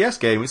not a 3DS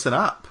game, it's an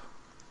app.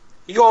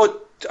 You're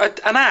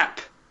an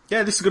app?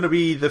 Yeah, this is going to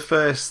be the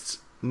first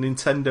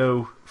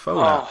Nintendo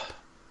phone app. Oh,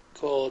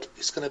 God,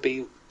 it's going to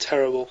be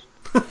terrible.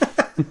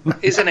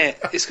 Isn't it?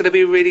 It's going to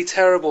be really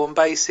terrible and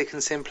basic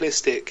and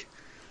simplistic.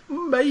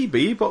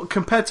 Maybe, but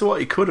compared to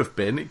what it could have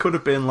been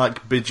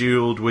like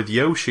Bejeweled with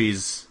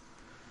Yoshis.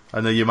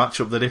 And then you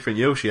match up the different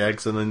Yoshi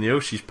eggs and then the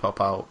Yoshis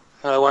pop out.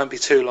 Oh, it won't be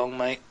too long,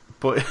 mate.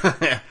 But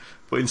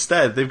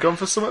instead, they've gone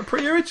for something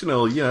pretty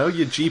original. You know,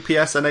 your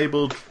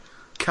GPS-enabled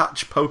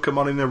catch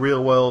Pokemon in the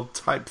real world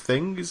type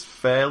thing is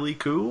fairly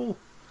cool.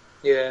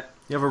 Yeah.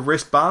 You have a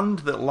wristband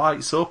that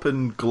lights up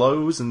and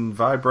glows and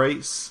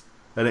vibrates,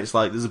 and it's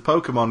like, there's a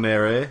Pokemon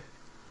near here.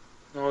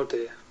 Oh,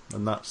 dear.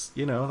 And that's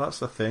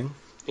the thing.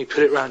 You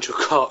put it round your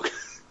cock.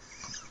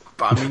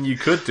 But I mean, you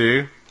could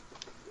do.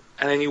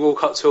 And then you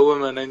walk up to a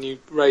woman and you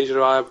raise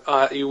your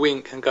eye, you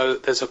wink and go,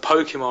 there's a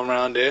Pokemon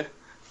round here.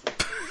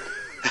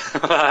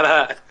 Like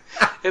that.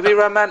 It'd be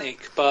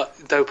romantic, but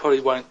they probably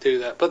won't do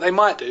that. But they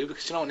might do,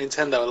 because you know what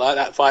Nintendo are like,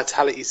 that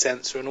vitality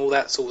sensor and all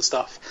that sort of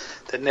stuff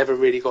that never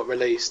really got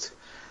released.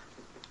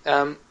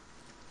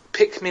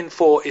 Pikmin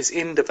 4 is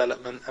in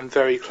development and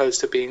very close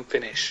to being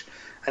finished.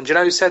 And do you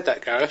know who said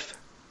that, Gareth?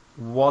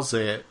 Was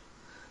it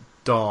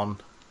Don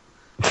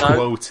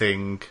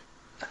quoting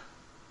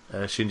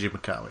Shinji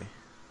Mikami?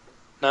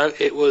 No,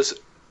 it was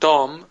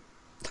Dom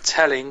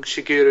telling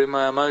Shigeru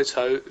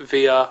Miyamoto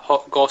via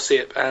hot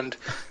gossip, and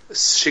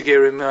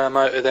Shigeru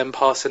Miyamoto then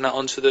passing that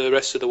on to the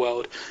rest of the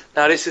world.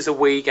 Now, this is a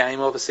Wii game.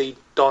 Obviously,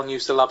 Don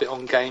used to love it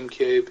on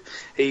GameCube.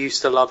 He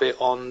used to love it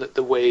on the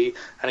Wii,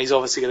 and he's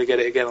obviously going to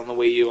get it again on the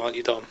Wii U, aren't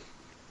you, Dom?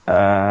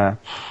 No.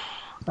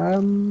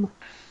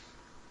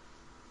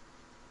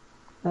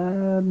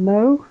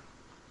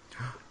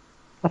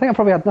 I think I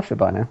probably had enough of it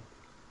by now.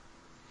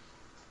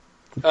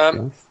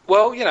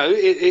 Well, you know,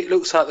 it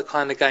looks like the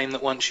kind of game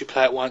that once you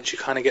play it once, you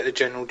kind of get the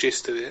general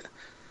gist of it.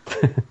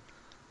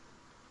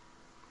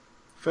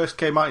 First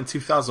came out in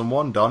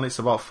 2001, Don. It's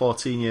about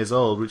 14 years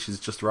old, which is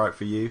just right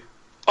for you.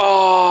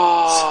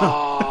 Oh!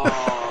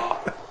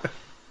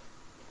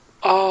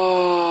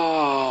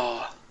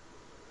 Oh!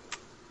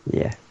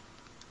 Yeah.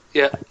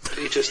 Yeah,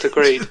 you just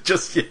agreed.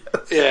 Just yes.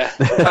 Yeah.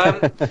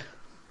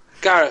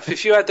 Gareth,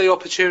 if you had the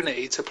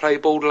opportunity to play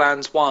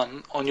Borderlands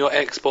 1 on your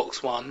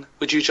Xbox One,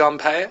 would you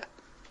jump at it?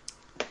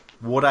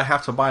 Would I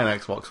have to buy an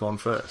Xbox One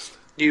first?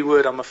 You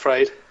would, I'm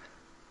afraid.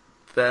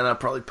 Then I'd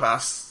probably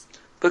pass.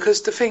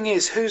 Because the thing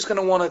is, who's going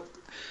to want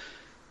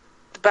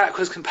to...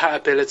 backwards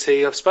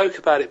compatibility. I've spoke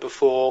about it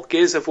before.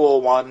 Gears of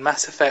War 1,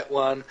 Mass Effect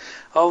 1.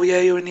 Oh yeah,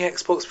 you're in the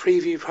Xbox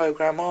preview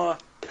program. Oh,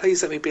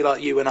 please let me be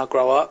like you when I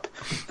grow up.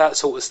 That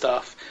sort of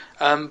stuff.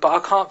 But I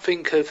can't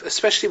think of,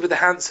 especially with the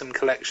Handsome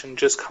collection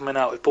just coming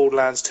out with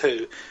Borderlands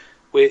 2,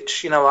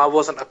 which, I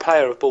wasn't a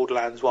player of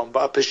Borderlands 1,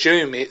 but I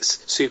presume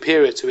it's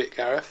superior to it,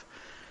 Gareth.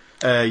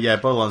 Yeah,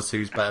 Borderlands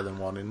 2 is better than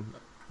 1 in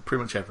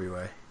pretty much every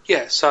way.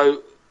 Yeah,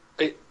 so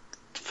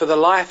for the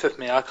life of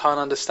me, I can't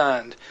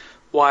understand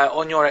why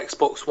on your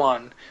Xbox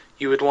One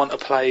you would want to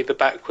play the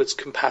backwards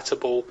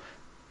compatible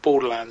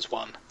Borderlands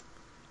 1.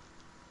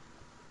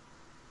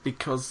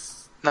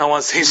 Because no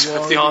one seems to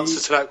have the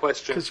answer to that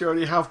question. Because you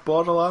already have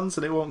Borderlands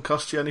and it won't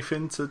cost you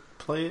anything to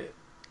play it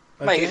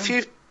again. Mate, if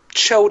you've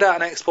shelled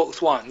out an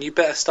Xbox One, you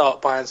better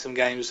start buying some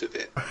games with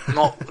it.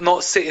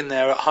 Not sitting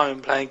there at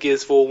home playing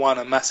Gears of War 1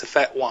 and Mass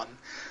Effect 1,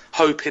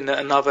 hoping that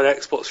another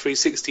Xbox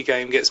 360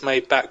 game gets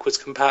made backwards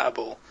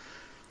compatible.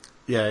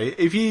 Yeah,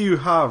 if you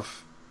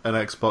have an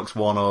Xbox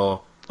One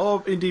or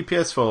indeed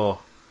PS4,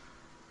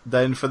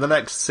 then for the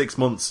next 6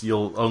 months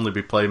you'll only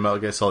be playing Metal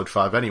Gear Solid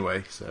 5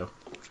 anyway, so...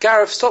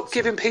 Gareth, stop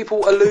giving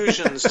people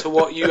illusions to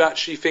what you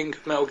actually think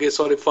of Metal Gear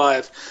Solid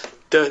 5,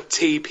 the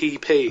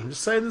TPP. I'm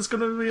just saying there's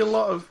going to be a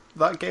lot of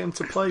that game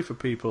to play for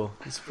people.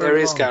 There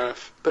is,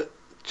 Gareth, but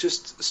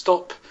just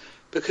stop,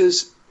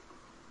 because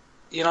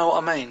you know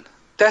what I mean.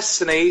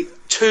 Destiny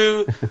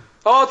 2...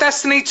 Oh,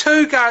 Destiny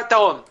 2,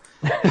 Don!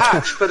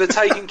 Patch for the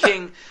Taken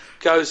King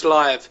goes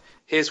live.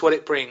 Here's what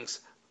it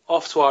brings.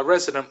 Off to our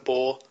resident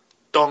bore,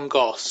 Don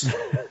Goss.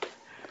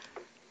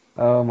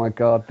 Oh my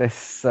god,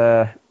 this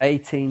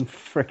 18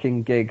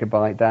 freaking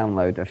gigabyte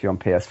download if you're on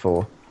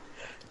PS4.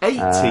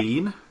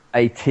 18?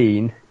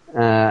 18,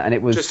 and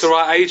it was... Just the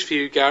right age for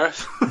you,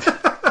 Gareth.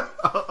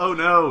 Oh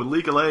no,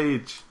 legal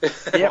age.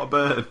 What a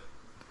burn.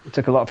 It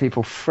took a lot of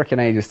people freaking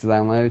ages to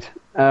download,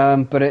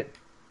 but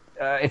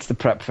it's the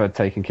prep for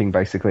Taken King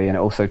basically, and it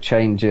also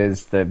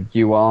changes the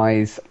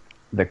UIs,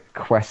 the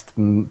quest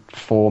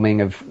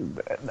forming of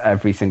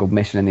every single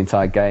mission in the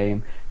entire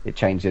game. It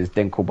changes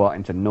Dinklebot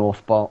into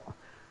Northbot.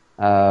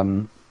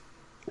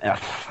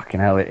 Fucking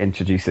hell, it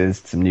introduces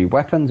some new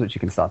weapons, which you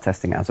can start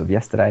testing as of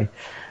yesterday.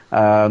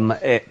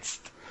 It's...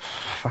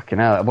 Fucking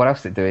hell, what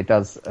else did it do? It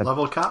does...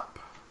 Level cap?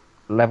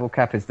 Level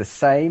cap is the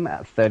same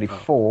at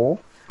 34.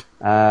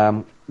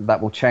 That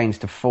will change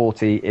to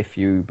 40 if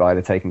you buy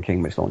the Taken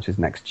King, which launches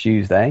next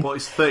Tuesday. But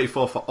it's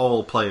 34 for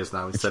all players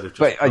now instead of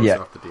just those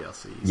after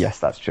DLCs. Yes,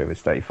 that's true.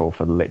 It's 34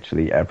 for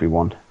literally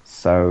everyone.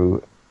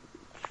 So,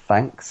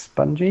 thanks,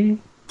 Bungie.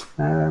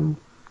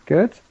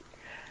 Good.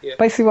 Yeah.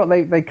 Basically, what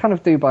they kind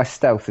of do by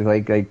stealth is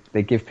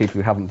they give people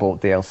who haven't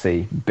bought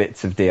DLC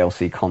bits of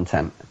DLC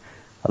content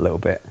a little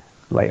bit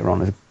later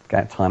on as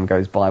time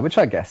goes by, which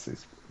I guess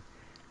is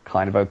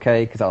kind of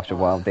okay, because after a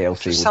while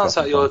DLC will... Sounds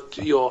like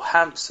your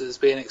hamsters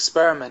being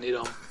experimented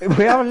on.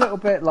 We are a little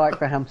bit like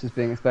the hamsters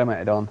being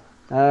experimented on.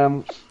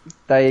 What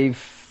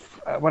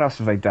else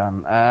have they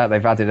done?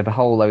 They've added a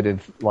whole load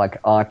of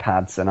like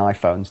iPads and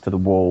iPhones to the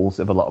walls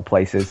of a lot of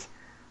places.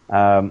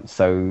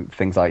 So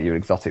things like your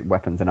exotic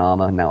weapons and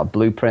armor now are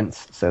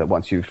blueprints, so that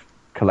once you've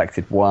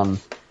collected one,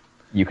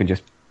 you can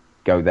just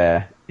go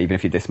there, even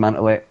if you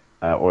dismantle it,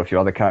 or if your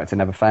other character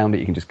never found it,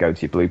 you can just go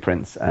to your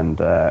blueprints and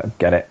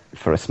get it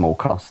for a small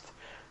cost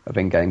of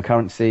in-game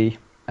currency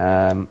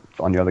on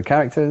your other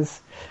characters.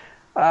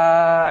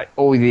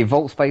 All the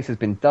vault space has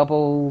been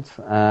doubled,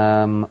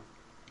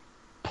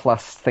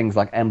 plus things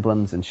like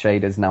emblems and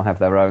shaders now have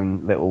their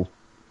own little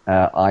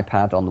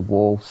iPad on the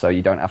wall, so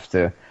you don't have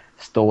to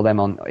store them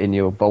in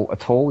your vault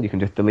at all. You can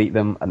just delete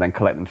them and then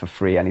collect them for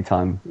free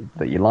anytime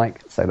that you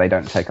like, so they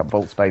don't take up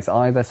vault space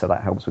either, so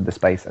that helps with the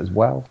space as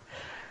well.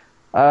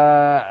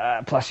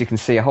 Plus you can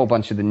see a whole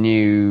bunch of the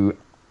new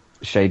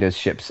shaders,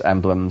 ships,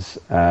 emblems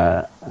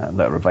that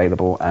are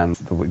available, and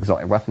the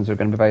exotic weapons are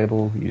going to be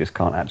available. You just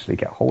can't actually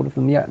get hold of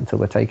them yet until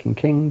the Taken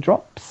King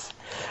drops.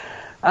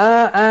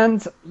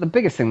 And the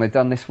biggest thing they've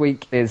done this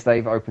week is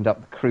they've opened up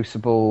the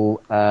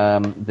Crucible,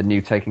 the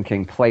new Taken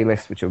King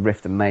playlist, which are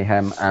Rift and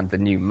Mayhem, and the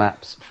new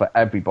maps for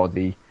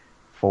everybody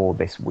for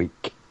this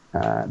week.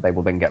 They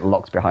will then get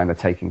locked behind the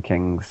Taken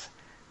King's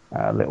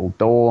little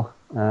door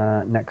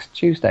next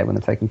Tuesday when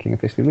the Taken King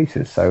officially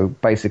releases. So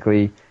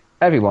basically,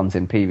 everyone's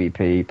in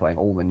PvP playing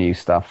all the new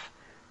stuff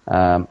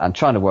and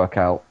trying to work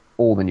out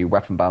all the new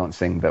weapon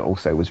balancing that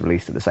also was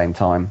released at the same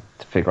time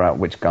to figure out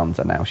which guns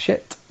are now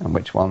shit and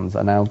which ones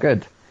are now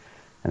good.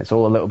 And it's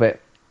all a little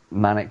bit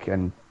manic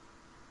and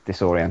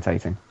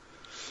disorientating.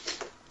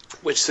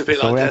 Which is a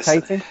bit like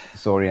Destiny.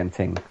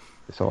 Disorienting.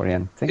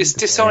 It's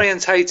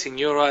disorientating.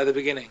 You're right at the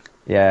beginning.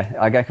 Yeah,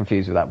 I get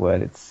confused with that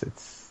word. It's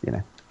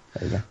there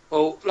you go.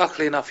 Well,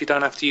 luckily enough, you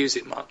don't have to use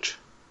it much.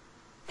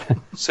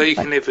 So you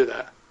can live with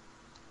that.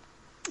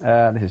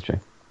 This is true.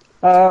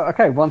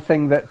 Okay, one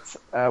thing that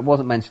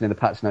wasn't mentioned in the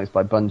patch notes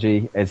by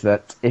Bungie is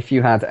that if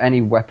you had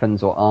any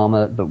weapons or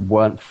armor that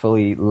weren't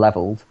fully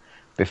leveled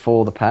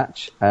before the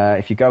patch,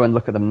 if you go and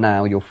look at them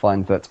now, you'll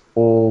find that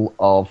all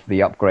of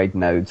the upgrade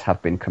nodes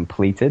have been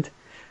completed.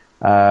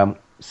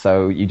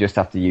 So you just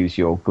have to use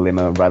your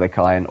Glimmer, Relic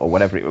Iron, or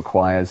whatever it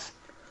requires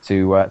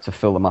to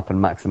fill them up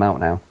and max them out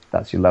now.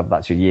 That's your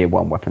That's your year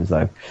 1 weapons,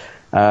 though.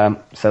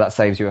 So that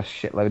saves you a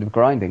shitload of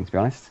grinding, to be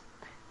honest.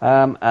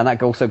 And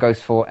that also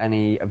goes for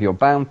any of your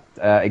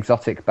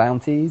exotic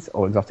bounties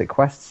or exotic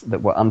quests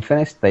that were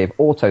unfinished. They've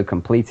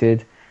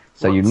auto-completed,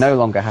 so you no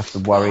longer have to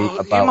worry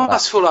about You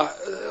must feel like...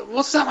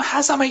 how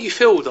does that make you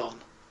feel, Don?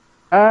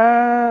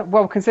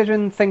 Well,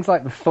 considering things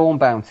like the Thorn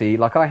bounty,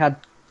 like it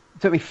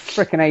took me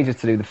frickin' ages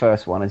to do the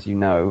first one, as you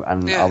know,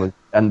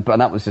 and but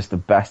that was just the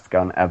best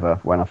gun ever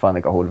when I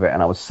finally got hold of it,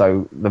 and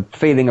the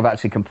feeling of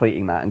actually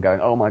completing that and going,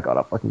 oh my god,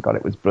 I fucking got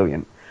it, was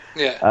brilliant.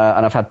 Yeah.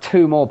 And I've had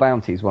 2 more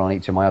bounties, one on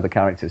each of my other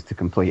characters to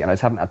complete, and I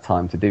just haven't had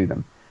time to do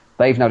them.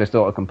 They've now just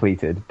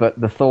auto-completed, but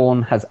the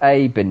Thorn has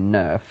A, been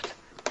nerfed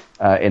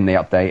in the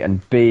update,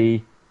 and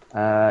B,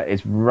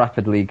 is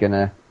rapidly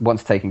gonna,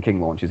 once taking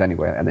King launches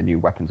anyway, and the new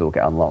weapons all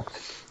get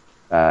unlocked,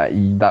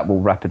 that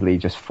will rapidly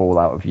just fall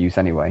out of use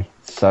anyway.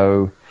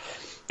 So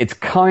it's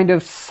kind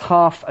of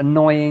half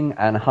annoying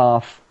and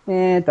half,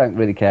 don't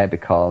really care,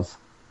 because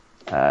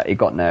it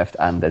got nerfed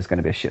and there's going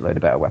to be a shitload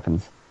of better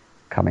weapons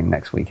coming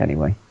next week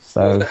anyway.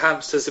 So the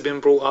hamsters have been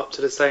brought up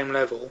to the same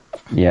level.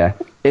 Yeah.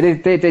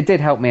 It did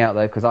help me out,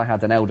 though, because I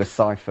had an Elder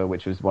Cipher,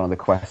 which was one of the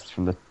quests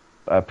from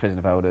the Prison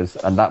of Elders,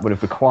 and that would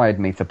have required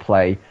me to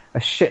play a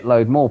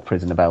shitload more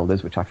Prison of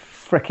Elders, which I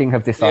fricking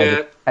have decided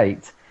to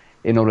hate,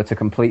 in order to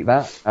complete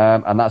that.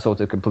 And that's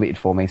auto-completed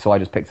for me, so I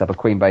just picked up a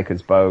Queen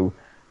Baker's Bow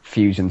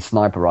Fusion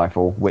Sniper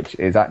Rifle, which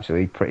is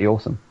actually pretty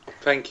awesome.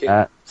 Thank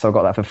you. So I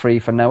got that for free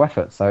for no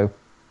effort, so,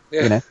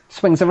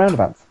 swings and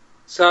roundabouts.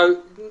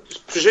 So,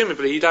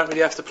 presumably, you don't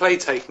really have to play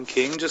Taken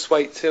King, just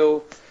wait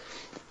till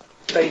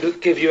they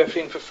give you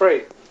everything for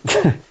free.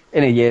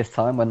 In a year's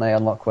time, when they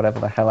unlock whatever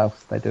the hell else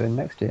they're doing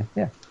next year,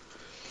 yeah.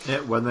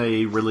 Yeah, when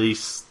they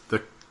release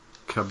the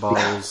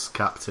Cabal's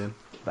captain.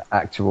 The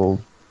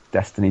actual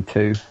Destiny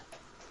 2.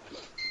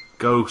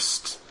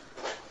 Ghost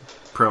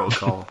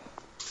Protocol.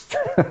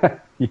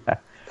 Yeah.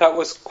 That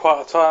was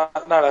quite a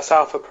time... No, that's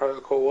Alpha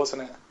Protocol,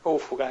 wasn't it?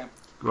 Awful game.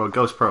 Well,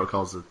 Ghost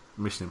Protocol's a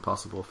Mission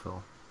Impossible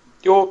film.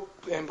 You're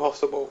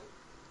impossible.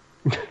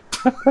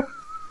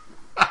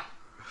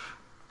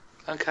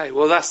 Okay,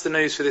 well, that's the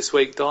news for this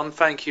week, Don.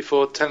 Thank you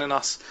for telling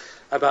us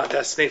about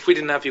Destiny. If we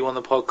didn't have you on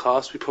the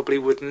podcast, we probably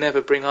would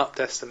never bring up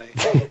Destiny.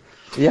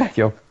 Yeah,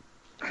 you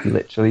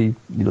literally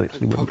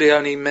We'd probably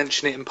only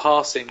mention it in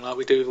passing, like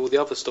we do with all the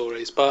other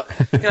stories. But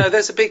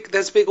there's a big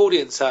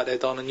audience out there,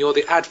 Don, and you're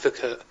the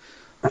advocate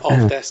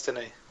of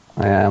Destiny.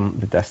 I am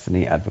the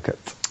Destiny advocate.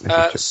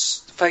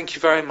 Thank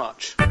you very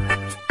much.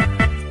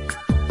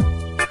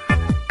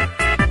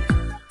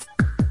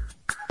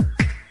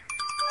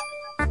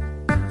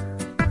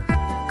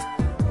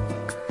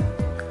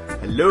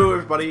 Hello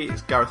everybody,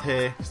 it's Gareth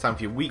here. It's time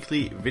for your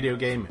weekly video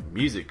game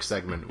music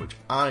segment, which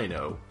I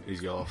know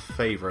is your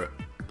favourite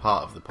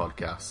part of the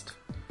podcast.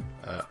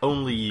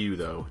 Only you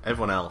though,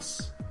 everyone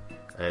else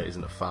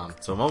isn't a fan,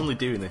 so I'm only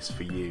doing this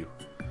for you.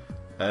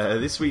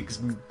 This week's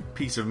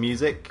piece of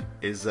music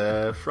is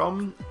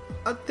from,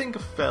 I think, a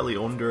fairly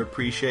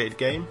underappreciated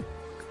game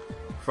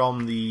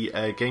from the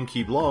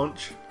GameCube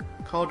launch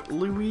called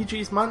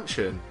Luigi's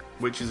Mansion,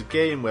 which is a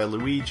game where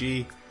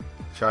Luigi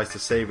tries to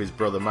save his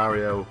brother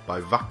Mario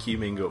by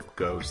vacuuming up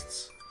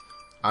ghosts,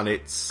 and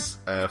it's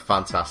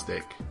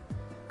fantastic.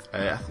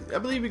 I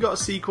believe we got a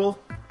sequel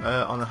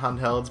on the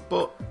handhelds,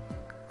 but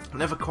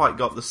never quite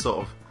got the sort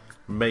of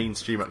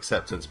mainstream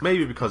acceptance.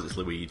 Maybe because it's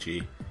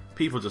Luigi.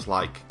 People just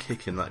like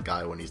kicking that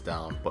guy when he's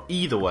down. But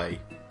either way,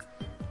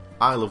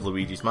 I love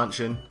Luigi's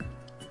Mansion,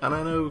 and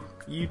I know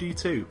you do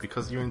too,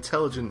 because you're an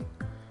intelligent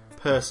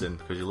person,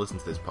 because you listen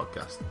to this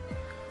podcast.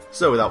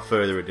 So without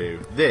further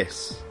ado,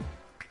 this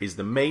is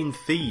the main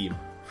theme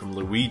from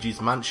Luigi's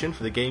Mansion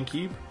for the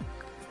GameCube,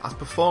 as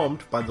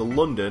performed by the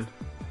London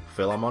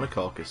Philharmonic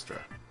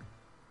Orchestra.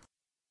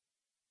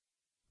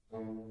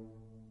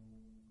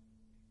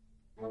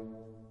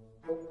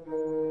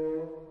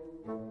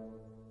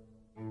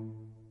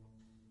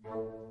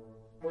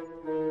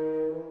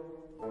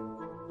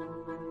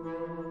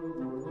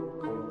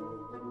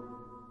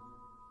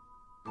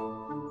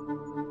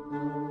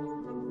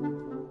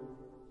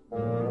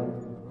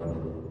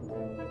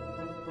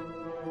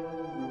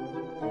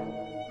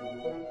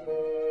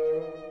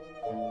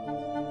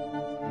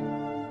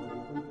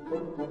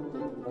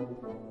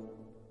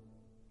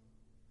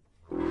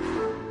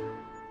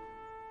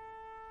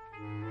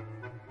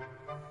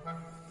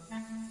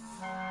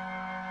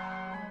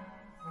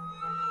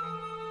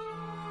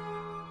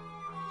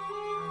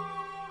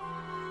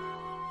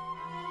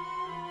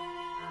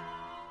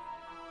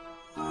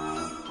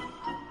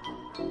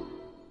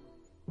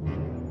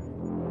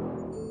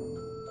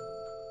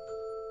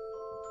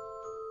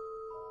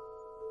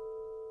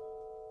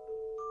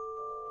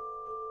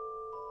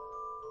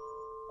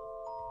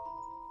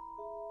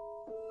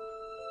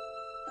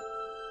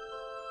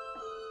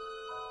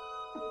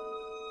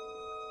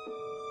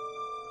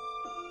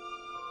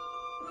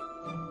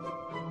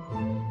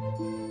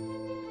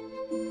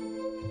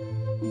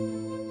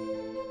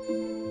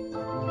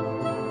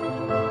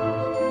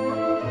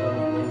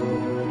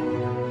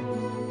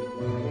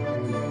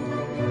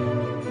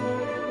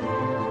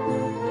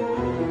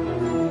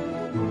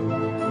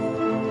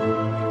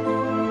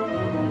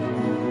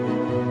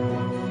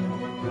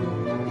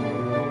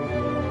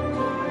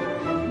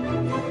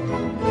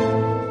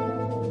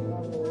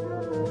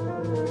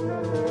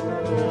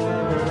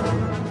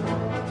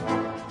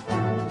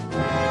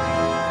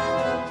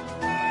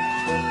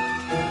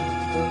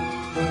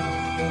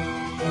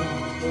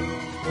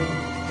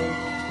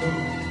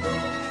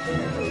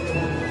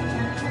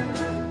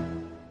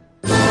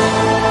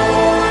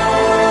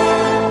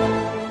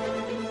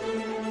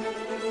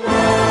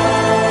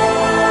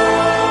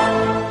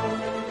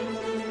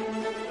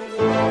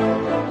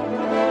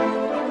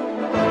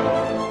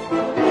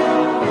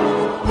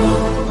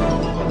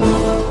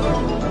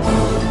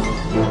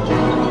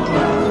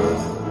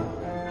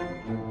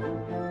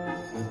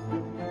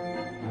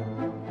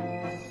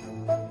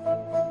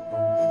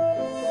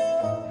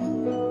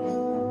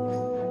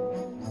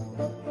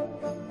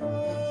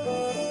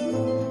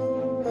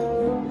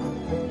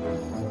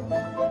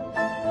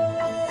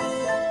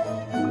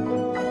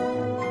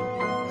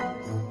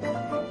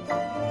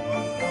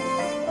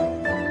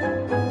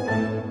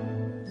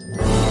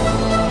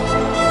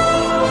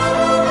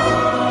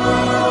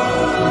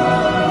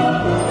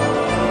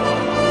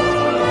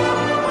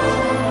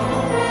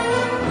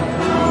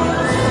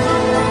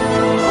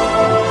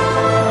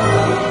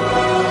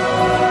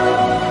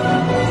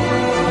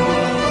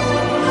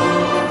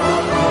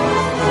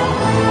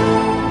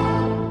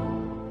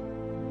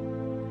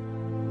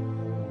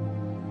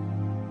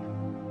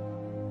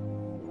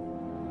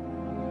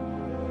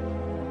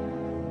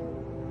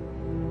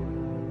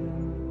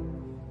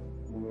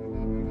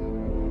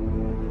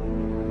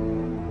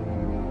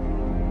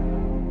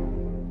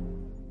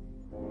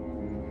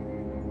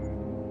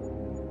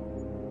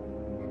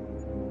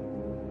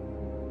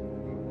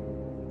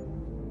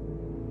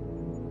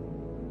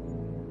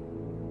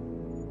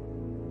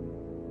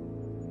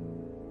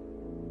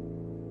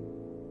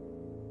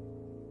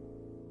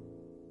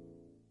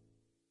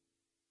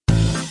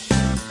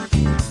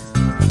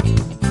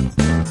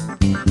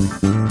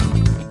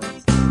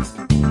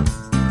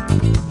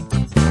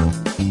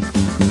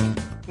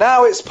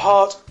 Now it's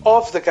part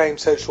of the Game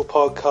Central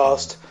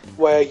podcast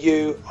where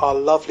you, our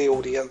lovely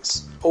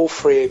audience, all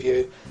three of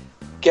you,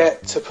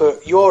 get to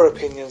put your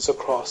opinions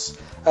across.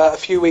 A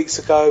few weeks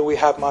ago we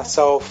had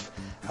myself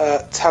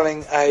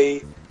telling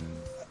I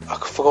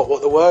forgot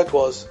what the word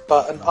was,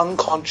 but an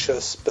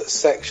unconscious but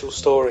sexual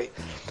story.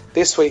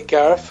 This week,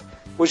 Gareth,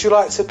 would you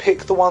like to pick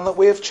the one that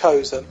we have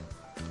chosen?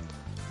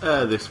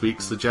 This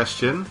week's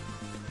suggestion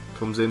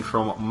comes in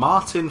from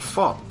Martin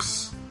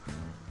Fox.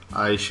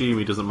 I assume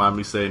he doesn't mind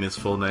me saying his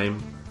full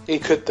name. He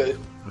could do.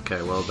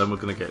 Okay, well then we're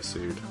going to get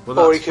sued. Well,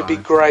 or that's he could be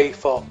fine. Grey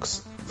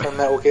Fox from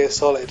Metal Gear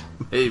Solid.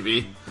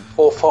 Maybe.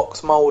 Or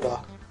Fox Mulder.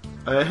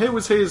 Here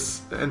was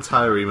his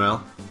entire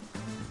email.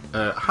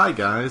 Hi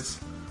guys.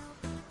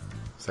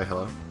 Say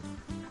hello.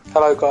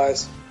 Hello,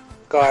 guys.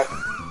 Guy.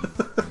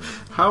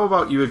 How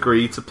about you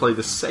agree to play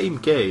the same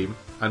game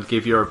and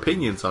give your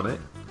opinions on it?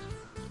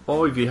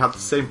 Or if you have the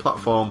same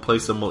platform, play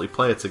some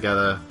multiplayer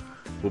together.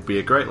 Would be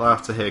a great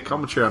laugh to hear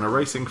commentary on a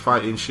racing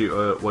fighting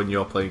shooter when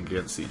you're playing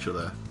against each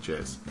other.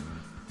 Cheers.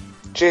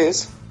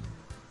 Jizz?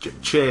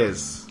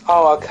 Cheers.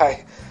 Oh,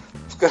 okay.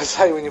 I was going to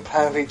say when you're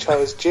playing with each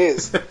other's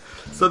jizz.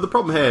 So the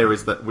problem here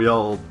is that we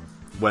all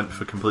went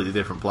for completely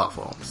different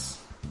platforms.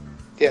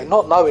 Yeah,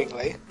 not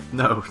knowingly.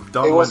 No,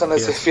 Don It wasn't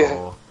went as if,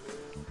 PS4,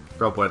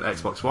 Rob went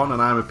Xbox One,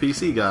 and I'm a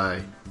PC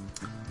guy.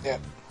 Yeah.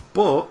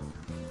 But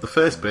the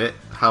first bit,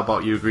 how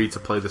about you agree to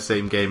play the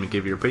same game and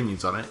give your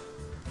opinions on it?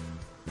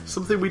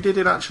 Something we did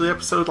in actually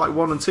episode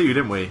 1 and 2,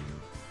 didn't we?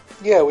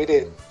 Yeah, we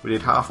did. We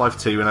did Half-Life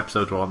 2 in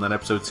episode 1, then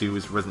episode 2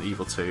 was Resident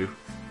Evil 2.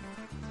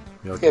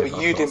 Yeah,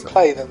 but you didn't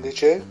play them,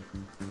 did you?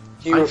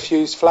 You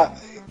refused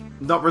flatly.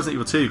 Not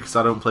Resident Evil 2, because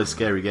I don't play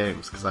scary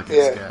games, because I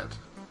get scared.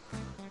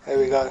 There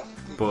we go.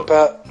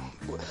 But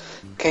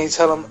can you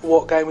tell them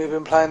what game we've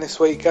been playing this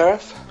week,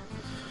 Gareth?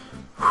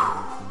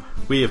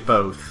 we have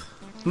both.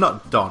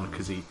 Not Don,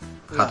 because he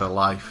had a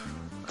life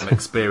and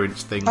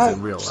experienced things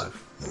in real life.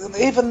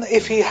 Even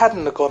if he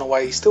hadn't have gone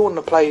away, he still wouldn't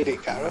have played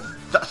it, Gareth.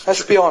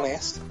 Let's be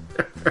honest.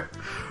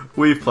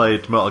 We've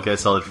played Metal Gear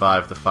Solid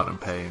 5, The Phantom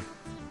Pain.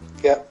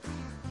 Yep.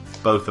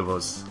 Both of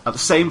us. At the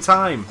same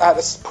time.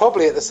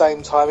 Probably at the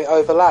same time. It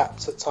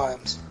overlapped at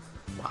times.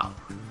 Wow.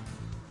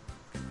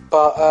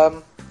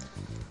 But,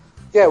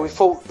 yeah, we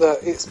thought that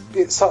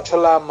it's such a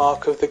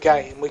landmark of the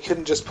game, we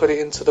couldn't just put it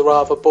into the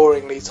rather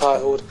boringly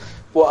titled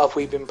What Have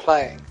We Been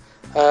Playing?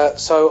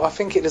 So I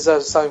think it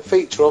deserves its own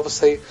feature.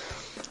 Obviously,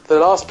 the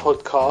last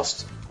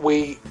podcast,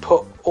 we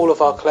put all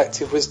of our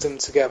collective wisdom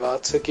together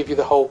to give you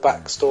the whole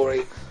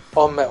backstory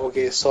on Metal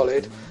Gear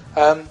Solid.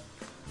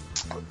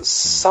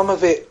 Some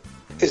of it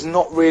is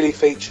not really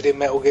featured in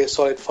Metal Gear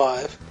Solid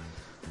 5,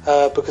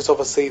 because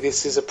obviously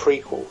this is a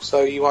prequel,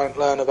 so you won't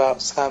learn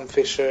about Sam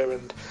Fisher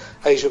and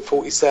Agent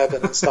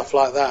 47 and stuff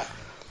like that.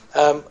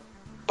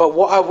 But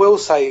what I will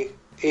say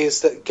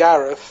is that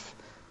Gareth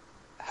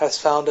has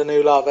found a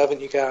new love, haven't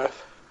you, Gareth?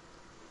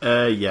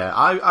 Yeah,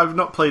 I've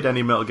not played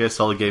any Metal Gear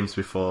Solid games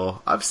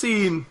before. I've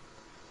seen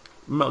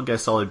Metal Gear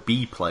Solid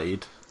be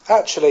played.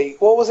 Actually,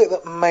 what was it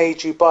that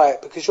made you buy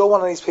it? Because you're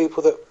one of these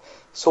people that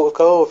sort of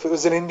go, oh, if it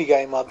was an indie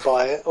game, I'd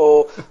buy it.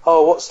 Or,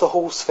 oh, what's the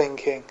horse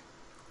thinking?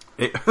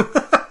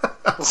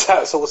 It's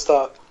that sort of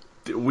stuff.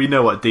 We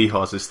know what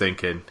D-Horse is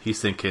thinking. He's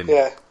thinking,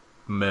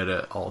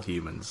 murder all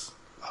humans.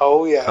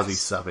 Oh, yeah. Because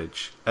he's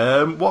savage.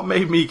 What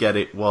made me get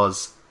it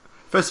was,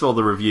 first of all,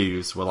 the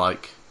reviews were,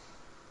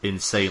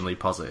 insanely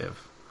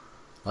positive.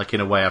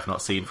 In a way I've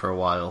not seen for a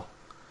while.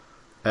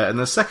 And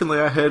then secondly,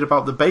 I heard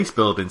about the base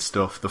building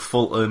stuff. The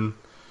Fulton,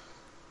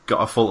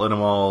 got a Fulton 'em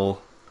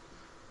all.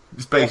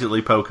 It's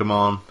basically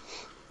Pokemon.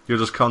 You're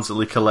just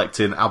constantly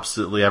collecting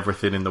absolutely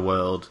everything in the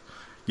world.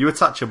 You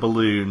attach a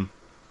balloon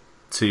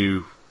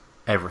to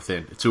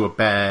everything. To a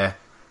bear,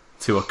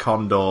 to a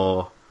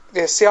condor.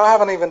 Yeah, see, I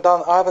haven't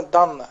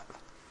done that.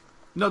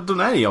 Not done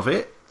any of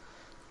it.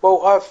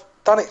 Well, I've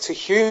done it to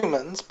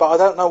humans, but I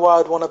don't know why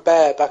I'd want a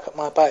bear back at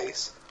my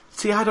base.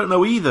 See, I don't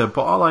know either,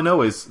 but all I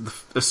know is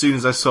as soon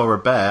as I saw a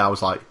bear, I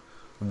was like,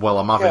 well,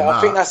 I'm having that.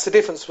 I think that's the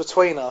difference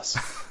between us.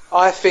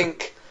 I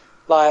think,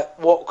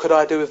 what could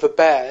I do with a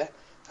bear?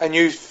 And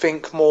you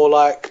think more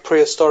like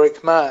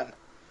prehistoric man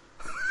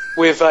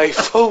with a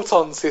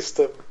Fulton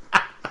system.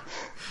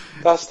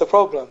 That's the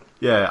problem.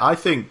 Yeah, I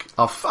think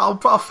I'll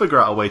figure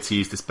out a way to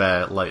use this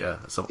bear later.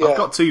 So I've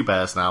got 2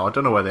 bears now. I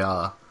don't know where they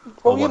are.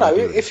 Well,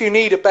 if you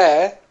need a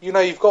bear,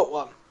 you've got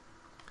one.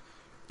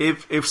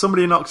 If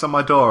somebody knocks on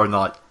my door and they're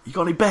like, you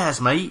got any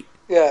bears, mate?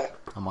 Yeah.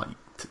 I'm like,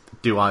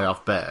 do I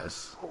have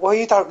bears? Well,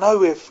 you don't know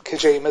with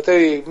Kojima, do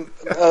you?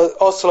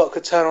 Ocelot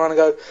could turn around and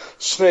go,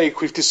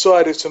 Snake, we've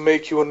decided to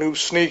make you a new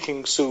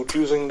sneaking suit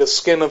using the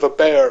skin of a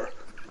bear.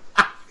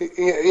 I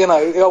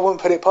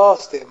wouldn't put it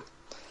past him.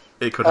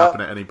 It could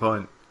happen at any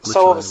point.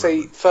 So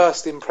obviously,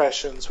 first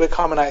impressions, we're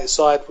coming at it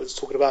sideways,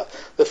 talking about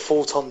the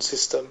Fulton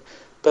system.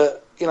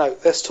 But,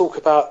 let's talk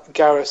about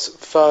Gareth's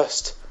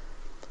first...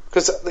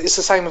 Because it's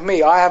the same with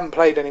me. I haven't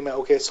played any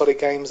Metal Gear Solid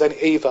games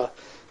either.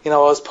 I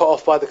was put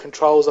off by the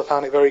controls. I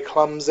found it very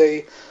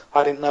clumsy.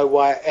 I didn't know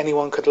why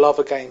anyone could love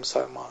a game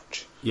so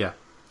much. Yeah.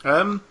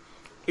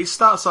 It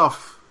starts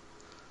off...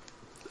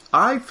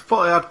 I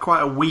thought it had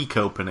quite a weak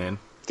opening.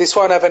 This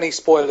won't have any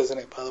spoilers in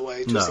it, by the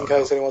way, just No, in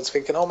case anyone's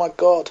thinking, oh my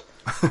god.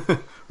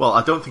 Well,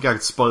 I don't think I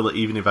could spoil it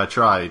even if I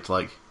tried.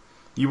 Like,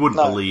 you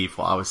wouldn't believe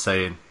what I was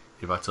saying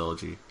if I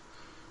told you.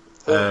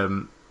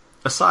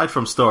 Aside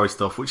from story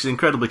stuff, which is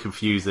incredibly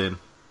confusing,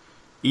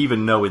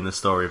 even knowing the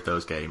story of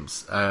those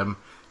games.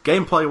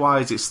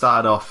 Gameplay-wise, it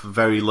started off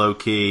very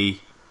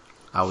low-key.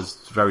 I was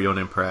very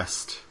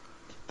unimpressed.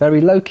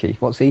 Very low-key?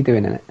 What's he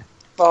doing in it?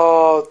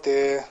 Oh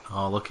dear.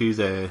 Oh, look who's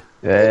here.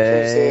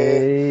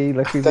 Hey,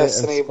 look who's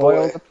Destiny here. boy.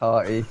 Spoiled the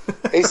party.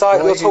 He's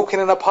like, you're talking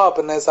in a pub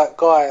and there's that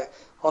guy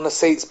on the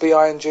seats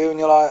behind you and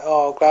you're like,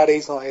 oh, glad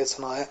he's not here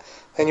tonight.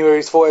 Then you hear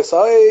his voice,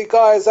 hey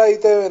guys, how you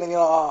doing? And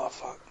you're like, oh,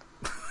 fuck.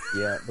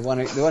 Yeah, the one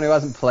who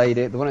hasn't played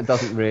it, the one that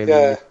doesn't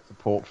really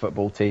support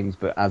football teams,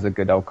 but has a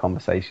good old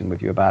conversation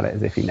with you about it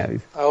as if he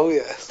knows. Oh,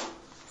 yes.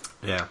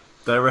 Yeah.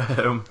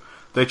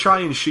 They try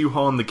and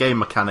shoehorn the game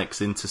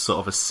mechanics into sort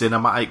of a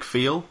cinematic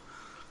feel,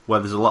 where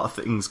there's a lot of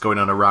things going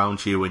on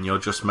around you and you're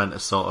just meant to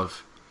sort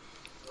of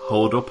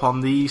hold up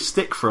on the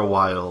stick for a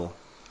while.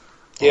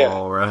 Yeah.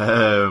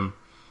 Or,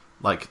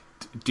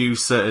 do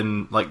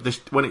certain...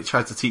 when it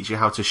tries to teach you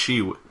how to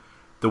shoot,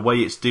 the way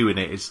it's doing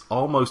it is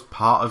almost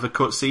part of a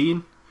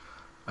cutscene,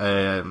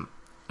 and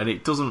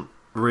it doesn't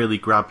really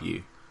grab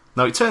you.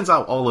 Now, it turns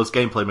out all those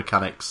gameplay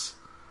mechanics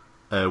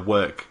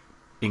work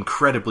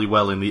incredibly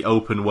well in the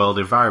open world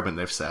environment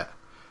they've set.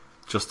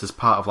 Just as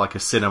part of like a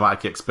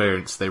cinematic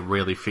experience, they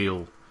really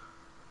feel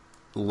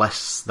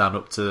less than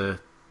up to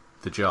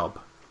the job.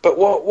 But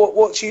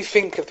what do you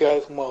think of the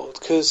open world?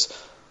 Because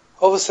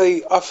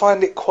obviously I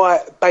find it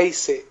quite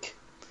basic.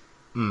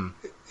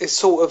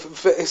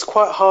 It's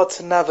quite hard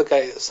to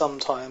navigate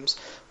sometimes.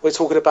 We're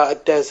talking about a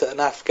desert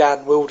and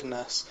Afghan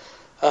wilderness,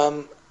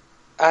 and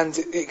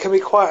it can be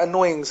quite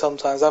annoying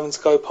sometimes having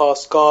to go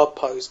past guard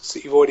posts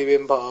that you've already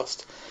been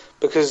past,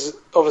 because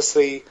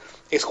obviously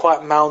it's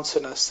quite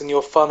mountainous and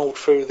you're funneled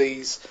through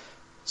these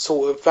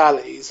sort of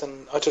valleys,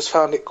 and I just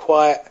found it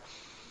quite,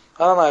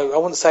 I don't know, I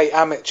wouldn't say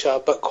amateur,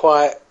 but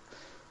quite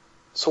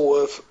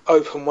sort of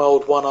open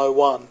world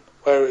 101,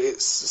 where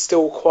it's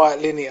still quite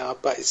linear,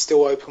 but it's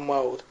still open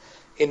world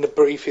in the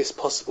briefest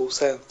possible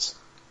sense.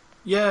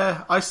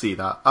 Yeah, I see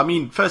that. I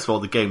mean, first of all,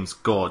 the game's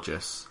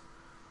gorgeous.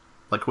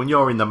 Like, when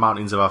you're in the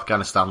mountains of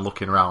Afghanistan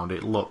looking around,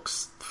 it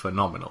looks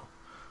phenomenal.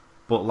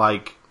 But,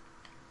 like,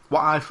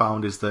 what I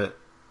found is that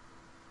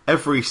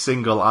every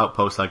single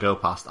outpost I go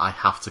past, I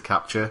have to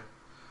capture.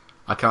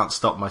 I can't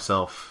stop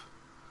myself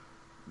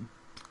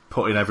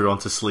putting everyone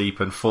to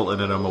sleep and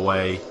fultoning them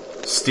away,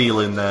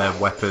 stealing their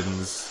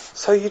weapons.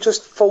 So you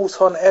just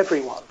fault on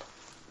everyone?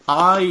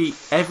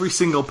 Every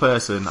single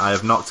person I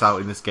have knocked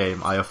out in this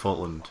game, I have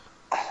fultoned.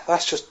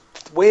 That's just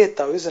weird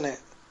though, isn't it?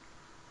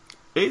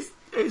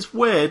 It's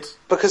weird.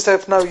 Because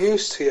they've no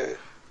use to you.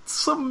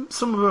 Some of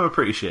them are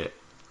pretty shit.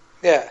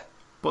 Yeah.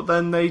 But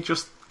then they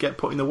just get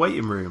put in the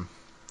waiting room.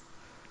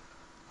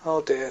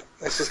 Oh dear.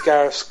 This is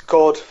Gareth's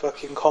God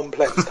fucking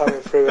complex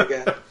coming through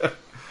again.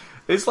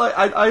 It's like,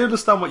 I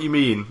understand what you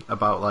mean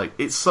about, like,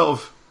 it's sort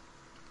of,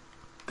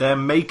 they're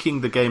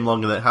making the game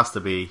longer than it has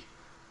to be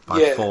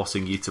by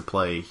forcing you to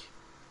play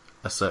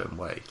a certain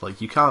way.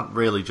 Like, you can't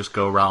really just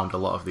go around a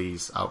lot of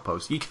these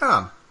outposts. You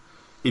can,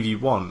 if you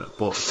want,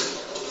 but...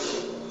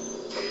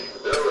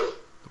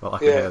 Well, I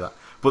can hear that.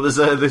 But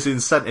there's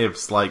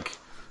incentives, like,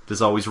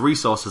 there's always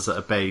resources at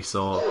a base,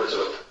 or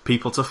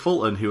people to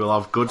Fulton who will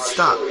have good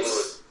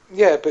stats.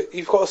 Yeah, but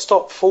you've got to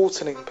stop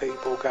Fultoning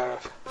people,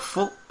 Gareth.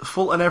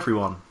 Fulton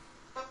everyone.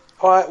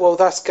 Alright, well,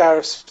 that's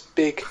Gareth's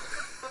big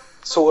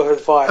sort of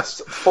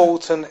advice.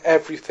 Fulton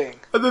everything.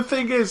 And the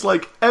thing is,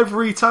 like,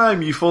 every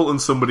time you Fulton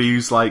somebody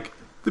who's like,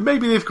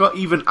 maybe they've got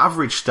even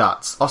average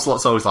stats,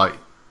 Ocelot's always like,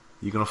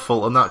 you're gonna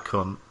Fulton that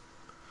cunt?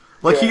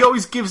 Like, he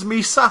always gives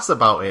me sass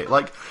about it.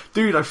 Like,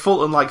 dude, I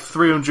Fulton like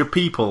 300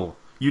 people.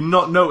 You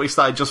not noticed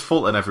that I just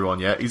Fulton everyone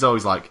yet? He's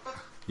always like,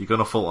 you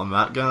gonna Fulton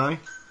that guy?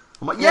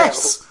 I'm like,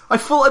 yes! I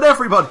Fulton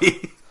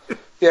everybody!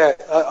 Yeah,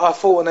 I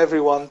Fulton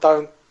everyone.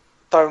 Don't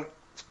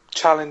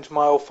challenge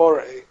my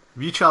authority.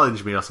 If you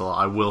challenge me, Ocelot,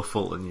 I will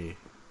Fulton you.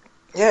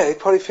 Yeah, he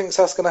probably thinks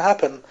that's going to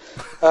happen.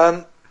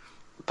 But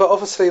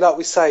obviously, like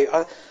we say,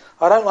 I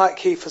don't like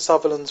Kiefer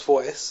Sutherland's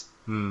voice.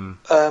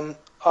 I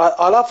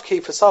love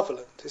Kiefer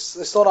Sutherland.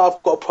 It's not that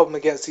I've got a problem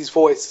against his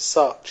voice as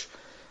such.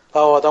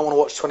 Oh, I don't want to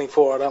watch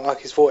 24, I don't like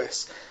his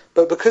voice.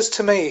 But because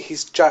to me,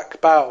 he's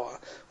Jack Bauer,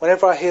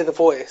 whenever I hear the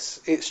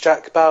voice, it's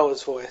Jack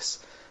Bauer's voice.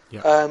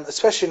 Yeah.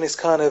 Especially in this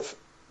kind of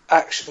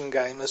action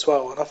game as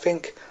well. And I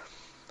think,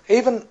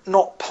 even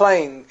not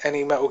playing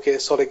any Metal Gear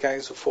Solid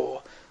games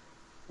before,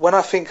 when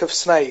I think of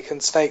Snake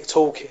and Snake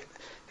talking,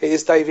 it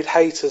is David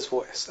Hayter's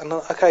voice. And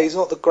okay, he's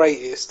not the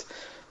greatest,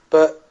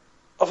 but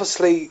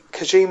obviously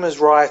Kojima's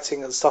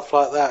writing and stuff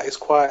like that is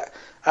quite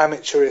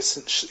amateurish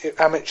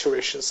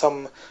in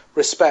some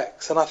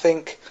respects. And I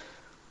think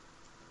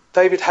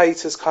David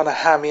Hayter's kind of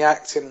hammy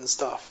acting and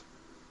stuff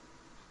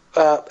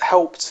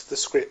helped the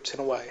script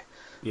in a way,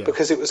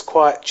 because it was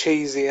quite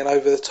cheesy and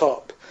over the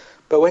top.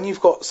 But when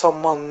you've got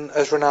someone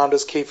as renowned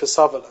as Kiefer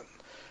Sutherland,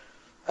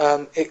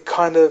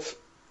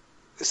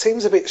 it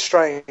seems a bit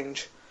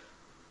strange.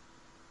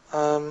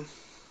 It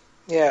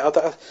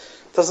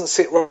doesn't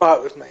sit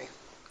right with me.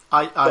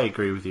 I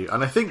agree with you,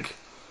 and I think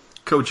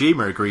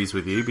Kojima agrees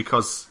with you,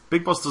 because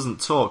Big Boss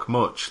doesn't talk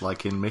much,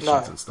 like in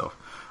missions and stuff.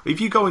 If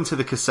you go into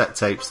the cassette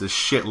tapes, there's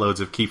shitloads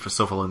of Kiefer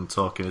Sutherland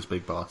talking as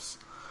Big Boss.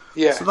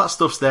 Yeah. So that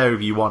stuff's there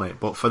if you want it,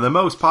 but for the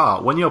most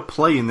part, when you're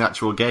playing the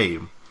actual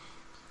game,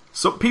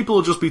 some people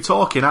will just be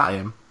talking at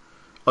him,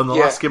 and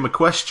they'll ask him a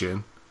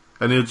question,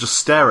 and he'll just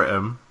stare at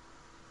him,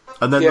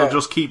 and then they'll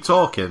just keep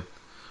talking.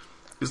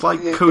 It's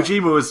like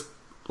Kojima was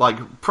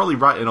like probably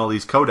writing all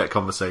these codec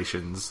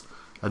conversations,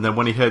 and then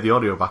when he heard the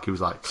audio back, he was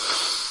like,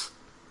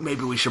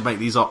 maybe we should make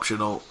these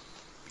optional,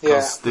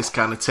 because this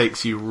kind of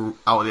takes you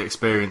out of the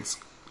experience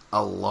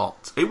a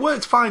lot. It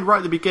worked fine right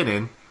at the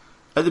beginning.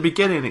 At the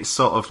beginning, it's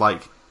sort of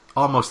like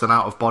almost an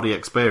out-of-body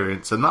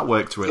experience, and that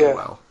worked really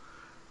well.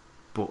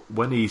 But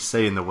when he's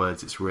saying the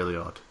words, it's really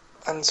odd.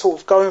 And sort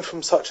of going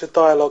from such a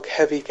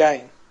dialogue-heavy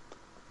game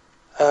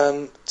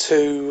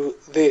to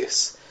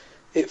this,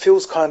 it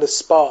feels kind of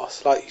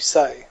sparse, like you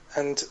say.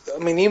 And, I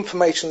mean, the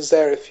information's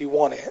there if you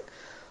want it,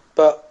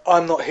 but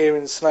I'm not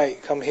hearing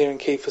Snake, I'm hearing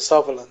Kiefer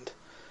Sutherland.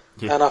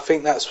 Yeah. And I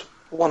think that's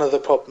one of the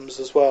problems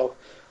as well.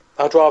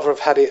 I'd rather have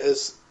had it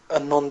as a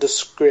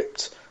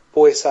nondescript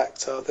voice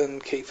actor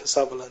than Kiefer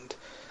Sutherland.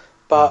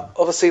 But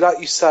obviously, like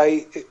you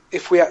say,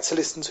 if we had to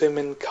listen to him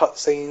in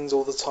cutscenes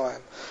all the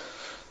time,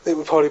 it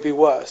would probably be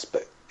worse.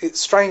 But it's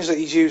strange that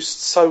he's used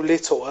so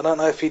little. I don't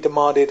know if he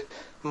demanded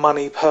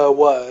money per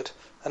word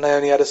and they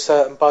only had a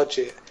certain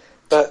budget.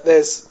 But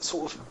there's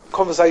sort of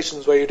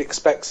conversations where you'd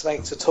expect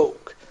Snake to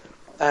talk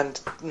and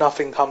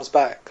nothing comes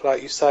back,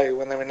 like you say,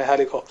 when they're in the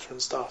helicopter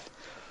and stuff,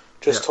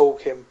 just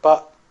talking.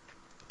 But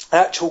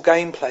actual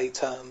gameplay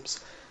terms,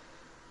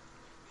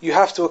 you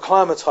have to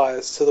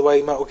acclimatise to the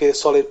way Metal Gear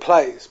Solid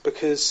plays,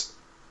 because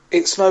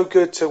it's no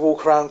good to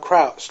walk around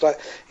crouched. Like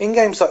in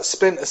games like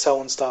Splinter Cell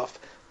and stuff,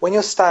 when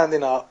you're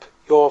standing up,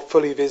 you're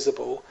fully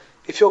visible.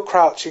 If you're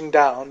crouching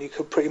down, you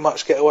could pretty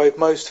much get away with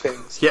most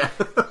things. Yeah.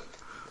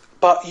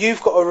 But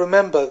you've got to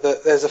remember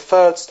that there's a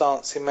third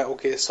stance in Metal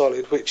Gear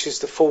Solid, which is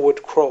the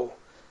forward crawl.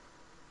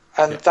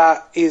 And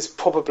that is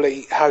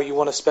probably how you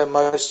want to spend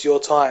most of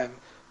your time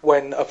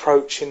when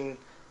approaching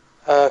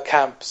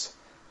camps.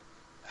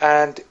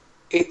 And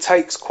it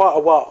takes quite a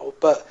while,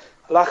 but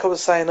like I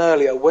was saying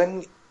earlier,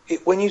 when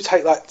you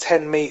take like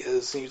 10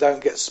 metres and you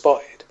don't get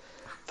spotted,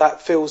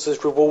 that feels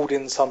as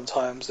rewarding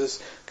sometimes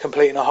as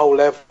completing a whole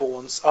level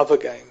on other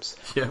games.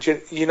 Yeah.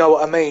 You know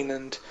what I mean?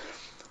 And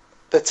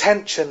the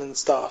tension and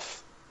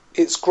stuff,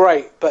 it's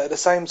great, but at the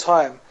same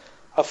time,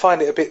 I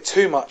find it a bit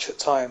too much at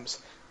times.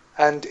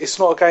 And it's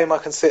not a game I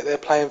can sit there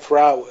playing for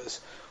hours,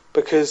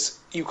 because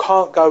you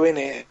can't go in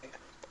it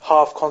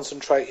half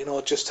concentrating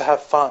or just to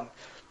have fun.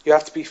 You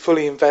have to be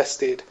fully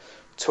invested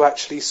to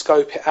actually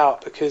scope it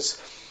out,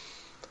 because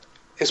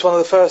it's one of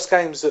the first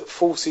games that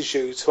forces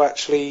you to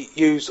actually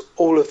use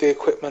all of the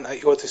equipment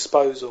at your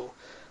disposal.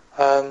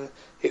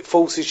 It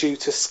forces you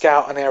to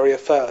scout an area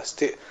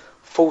first. It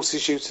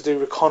forces you to do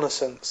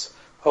reconnaissance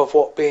of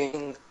what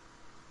being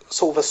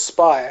sort of a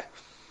spy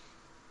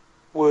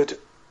would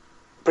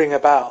bring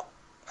about.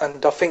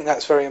 And I think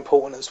that's very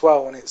important as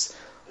well, and it's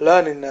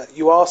learning that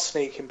you are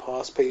sneaking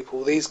past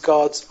people. These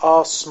guards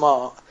are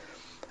smart,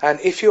 and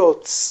if you're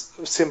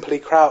simply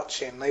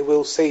crouching, they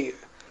will see you.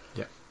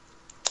 Yeah.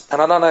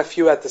 And I don't know if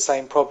you had the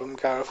same problem,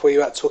 Gareth, where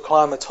you had to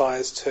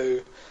acclimatise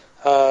to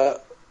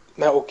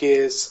Metal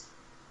Gear's,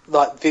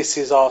 like, this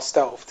is our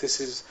stealth, this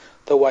is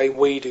the way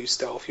we do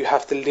stealth. You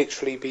have to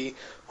literally be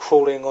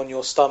crawling on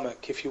your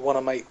stomach if you want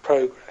to make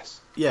progress.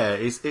 Yeah,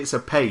 it's a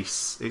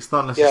pace. It's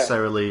not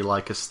necessarily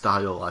like a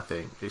style, I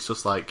think. It's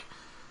just like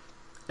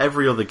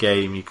every other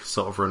game you can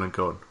sort of run and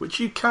gun,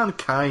 which you can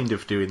kind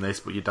of do in this,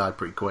 but you die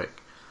pretty quick.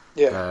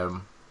 Yeah.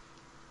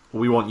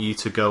 We want you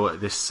to go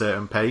at this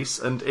certain pace,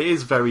 and it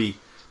is very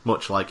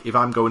much like if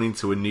I'm going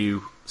into a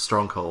new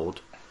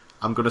stronghold,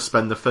 I'm going to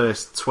spend the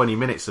first 20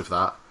 minutes of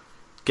that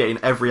getting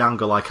every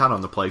angle I can on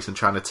the place and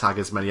trying to tag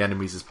as many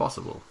enemies as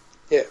possible.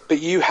 Yeah,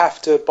 but you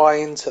have to buy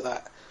into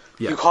that.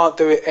 Yeah. You can't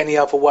do it any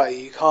other way.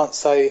 You can't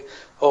say,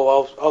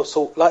 "Oh, I'll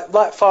sort,"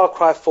 like Far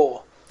Cry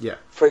 4. Yeah.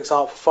 For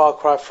example, Far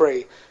Cry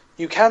 3,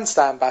 you can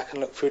stand back and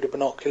look through the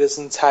binoculars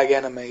and tag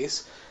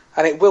enemies,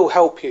 and it will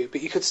help you.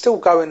 But you could still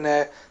go in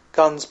there,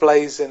 guns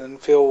blazing, and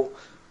feel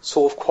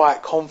sort of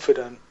quite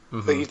confident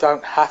that you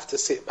don't have to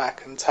sit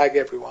back and tag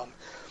everyone.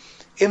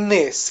 In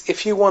this,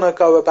 if you want to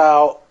go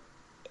about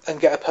and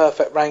get a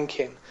perfect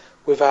ranking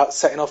without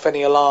setting off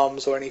any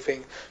alarms or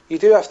anything, you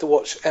do have to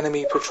watch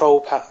enemy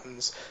patrol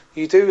patterns.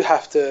 You do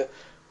have to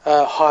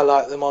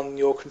highlight them on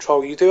your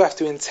control. You do have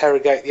to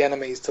interrogate the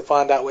enemies to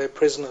find out where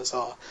prisoners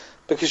are,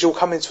 because you'll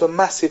come into a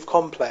massive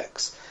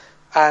complex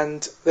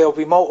and there'll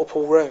be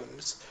multiple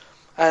rooms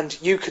and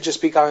you could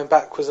just be going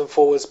backwards and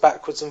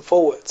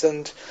forwards.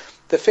 And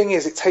the thing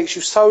is, it takes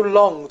you so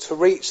long to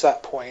reach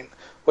that point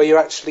where you're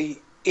actually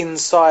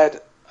inside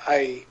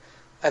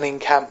an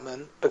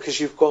encampment, because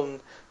you've gone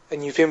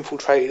and you've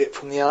infiltrated it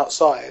from the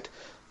outside,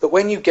 that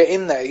when you get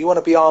in there, you want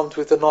to be armed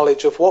with the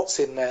knowledge of what's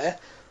in there,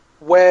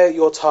 where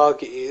your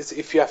target is,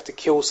 if you have to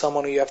kill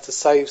someone or you have to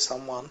save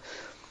someone,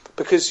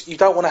 because you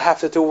don't want to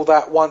have to do all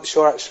that once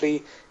you're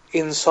actually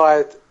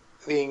inside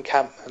the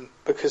encampment,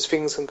 because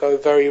things can go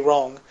very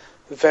wrong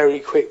very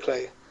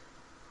quickly.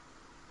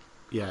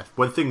 Yeah,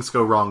 when things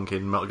go wrong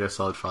in Metal Gear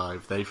Solid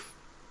 5,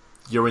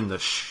 you're in the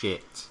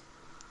shit.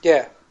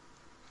 Yeah.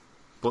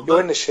 But you're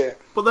in the shit.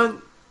 But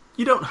then,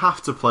 you don't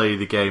have to play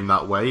the game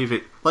that way.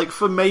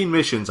 For main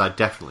missions, I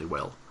definitely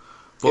will.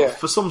 But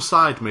for some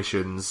side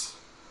missions,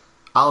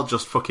 I'll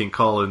just fucking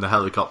call in the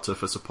helicopter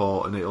for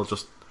support and it'll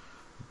just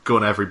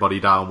gun everybody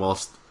down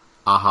whilst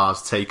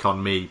Aha's Take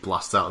On Me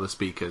blasts out of the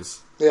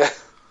speakers. Yeah.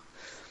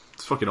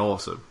 It's fucking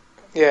awesome.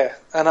 Yeah,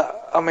 and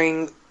I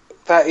mean,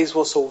 that is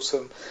what's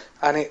awesome.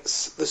 And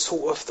it's the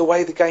sort of the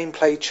way the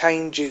gameplay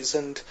changes,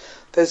 and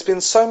there's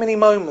been so many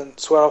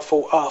moments where I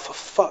thought, for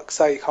fuck's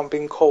sake, I'm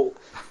being caught.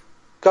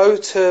 Go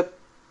to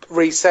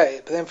reset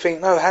it, but then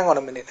think, no, hang on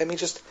a minute, let me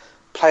just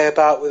play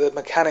about with the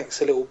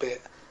mechanics a little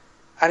bit.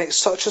 And it's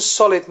such a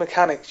solid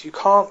mechanics, you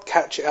can't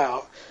catch it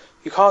out.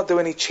 You can't do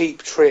any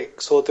cheap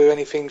tricks or do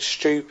anything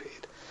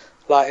stupid,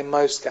 like in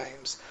most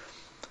games.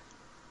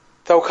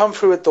 They'll come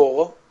through a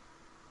door.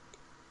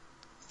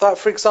 Like,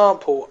 for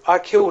example, I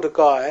killed a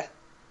guy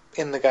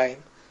in the game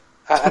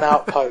at an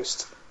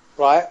outpost,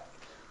 right?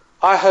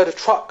 I heard a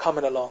truck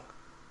coming along.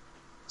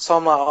 So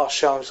I'm like, oh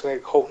shit, I'm just going to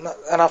get caught.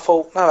 And I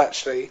thought, no,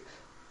 actually,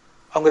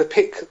 I'm going to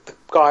pick the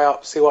guy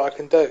up, see what I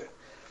can do.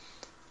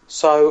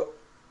 So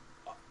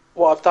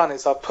what I've done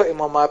is I've put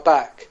him on my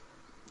back.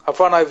 I've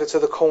run over to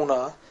the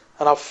corner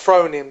and I've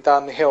thrown him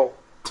down the hill.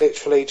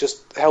 Literally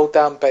just held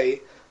down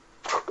B.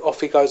 Off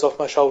he goes off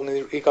my shoulder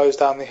and he goes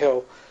down the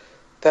hill.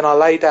 Then I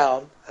lay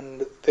down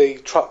and the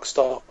truck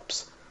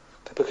stops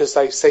because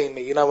they've seen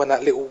me. You know when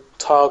that little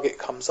target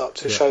comes up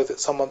to show that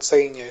someone's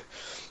seen you.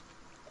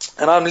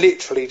 And I'm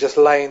literally just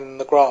laying in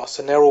the grass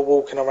and they're all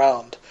walking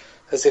around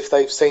as if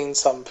they've seen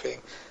something.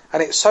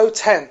 And it's so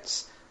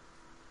tense.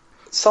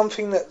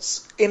 Something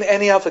that's in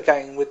any other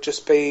game would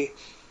just be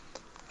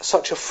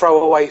such a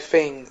throwaway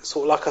thing.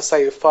 Sort of like I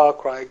say with Far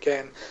Cry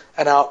again,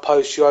 an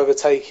outpost, you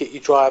overtake it, you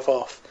drive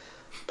off.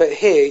 But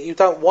here, you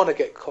don't want to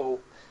get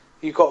caught.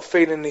 You've got a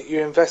feeling that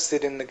you're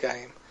invested in the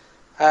game.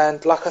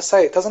 And like I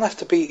say, it doesn't have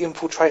to be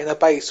infiltrating a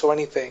base or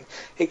anything.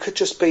 It could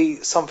just be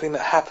something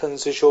that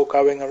happens as you're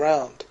going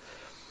around.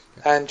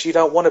 And you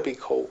don't want to be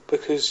caught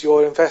because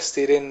you're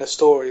invested in the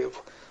story of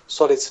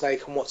Solid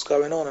Snake and what's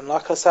going on. And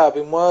like I say, I've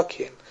been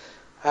working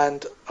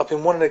and I've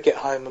been wanting to get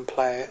home and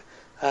play it.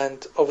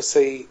 And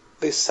obviously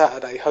this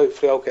Saturday,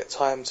 hopefully I'll get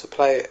time to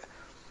play it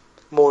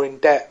more in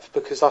depth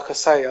because like I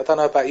say, I don't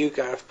know about you,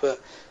 Gareth,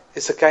 but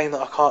it's a game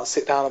that I can't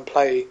sit down and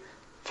play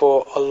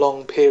for a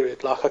long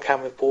period like I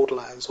can with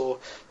Borderlands or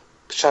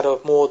Shadow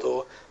of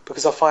Mordor,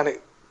 because I find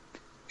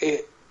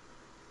it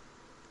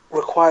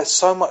requires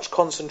so much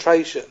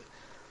concentration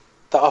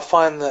that I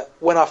find that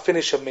when I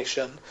finish a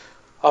mission,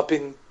 I've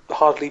been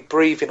hardly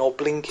breathing or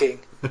blinking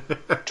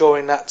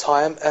during that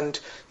time. And,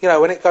 you know,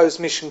 when it goes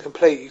mission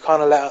complete, you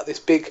kind of let out this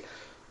big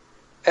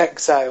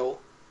exhale,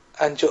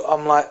 and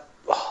I'm like,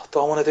 oh, do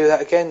I want to do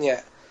that again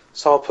yet?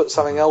 So I'll put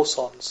something else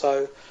on.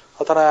 So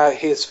I don't know how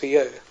it is for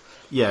you.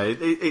 Yeah,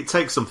 it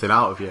takes something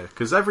out of you,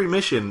 because every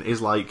mission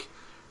is like,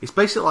 it's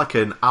basically like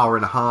an hour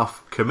and a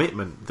half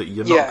commitment that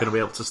you're not going to be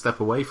able to step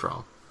away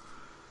from.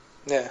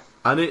 Yeah.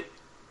 And it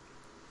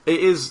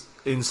is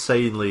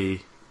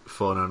insanely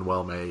fun and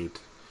well made,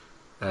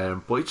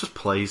 but it just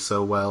plays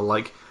so well.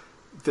 Like,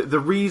 the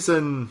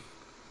reason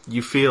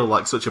you feel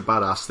like such a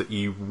badass that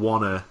you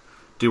want to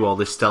do all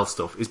this stealth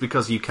stuff is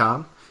because you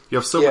can. You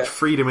have so much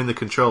freedom in the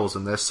controls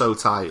and they're so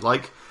tight.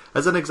 Like,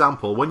 as an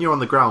example, when you're on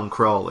the ground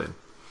crawling,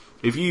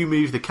 if you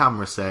move the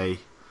camera, say,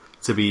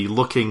 to be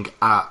looking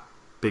at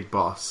Big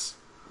Boss,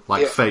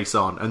 like face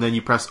on, and then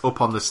you press up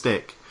on the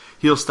stick,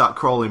 he'll start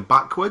crawling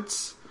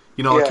backwards.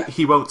 You know, like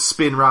he won't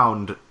spin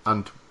round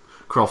and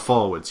crawl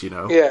forwards, you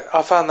know? Yeah,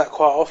 I found that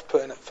quite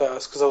off-putting at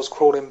first, because I was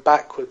crawling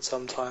backwards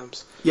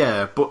sometimes.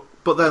 Yeah,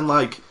 but then,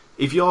 like,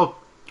 if you're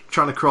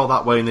trying to crawl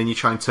that way and then you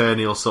try and turn,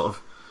 he'll sort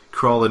of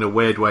crawl in a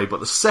weird way,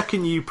 but the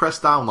second you press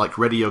down, like,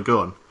 ready your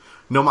gun,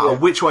 no matter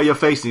which way you're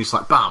facing, it's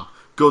like, bam,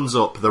 gun's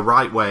up the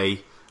right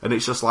way, and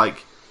it's just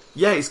like,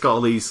 yeah, it's got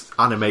all these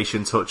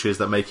animation touches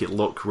that make it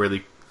look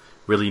really,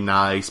 really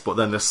nice, but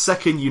then the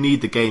second you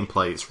need the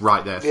gameplay, it's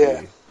right there for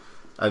you.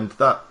 And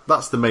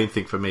that's the main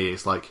thing for me.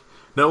 It's like,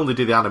 not only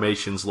do the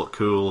animations look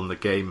cool and the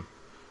game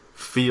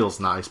feels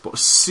nice, but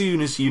as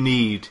soon as you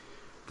need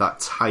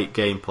that tight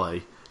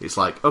gameplay, it's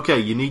like, okay,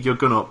 you need your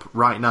gun up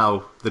right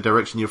now, the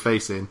direction you're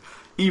facing.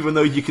 Even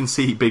though you can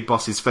see Big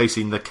Boss is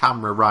facing the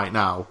camera right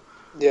now,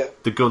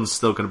 the gun's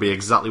still going to be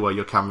exactly where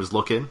your camera's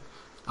looking.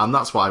 And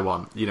that's what I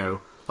want, you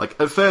know. Like,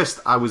 at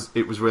first,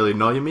 it was really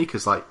annoying me,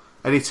 because, like,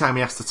 anytime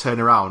he has to turn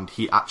around,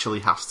 he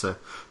actually has to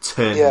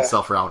turn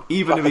himself around.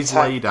 Even if he's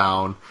laid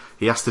down,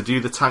 he has to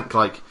do the tank,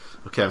 like,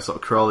 okay, I'm sort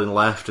of crawling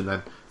left, and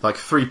then, like,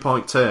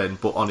 3-point turn,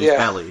 but on his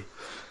belly.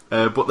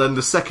 But then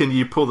the second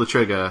you pull the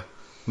trigger,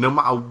 no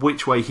matter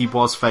which way he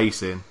was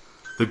facing,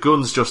 the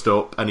gun's just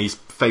up, and he's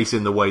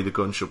facing the way the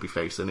gun should be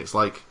facing. It's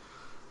like,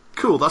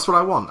 cool. That's what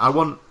I want.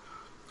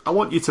 I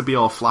want you to be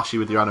all flashy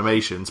with your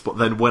animations, but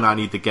then when I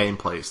need the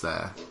gameplay, it's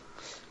there.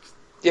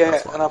 Yeah,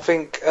 and I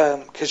think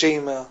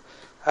Kojima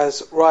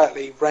has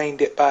rightly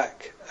reined it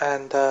back,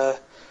 and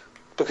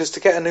because to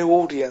get a new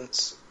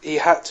audience, he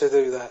had to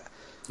do that.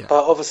 Yeah.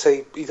 But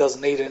obviously, he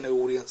doesn't need a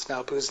new audience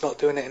now because he's not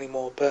doing it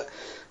anymore. But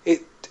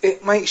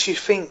it makes you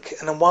think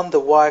and wonder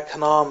why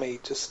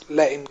Konami just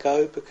let him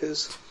go,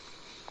 because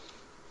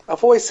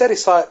I've always said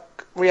it's like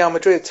Real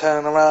Madrid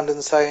turning around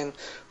and saying,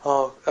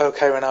 "Oh,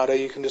 okay, Ronaldo,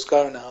 you can just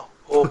go now,"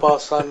 or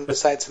Barcelona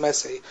saying to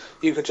Messi,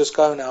 "You can just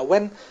go now."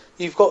 When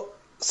you've got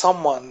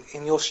someone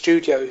in your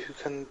studio who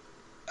can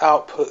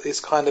output this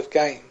kind of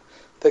game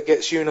that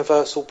gets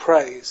universal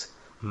praise,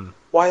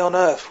 why on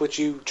earth would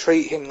you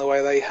treat him the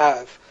way they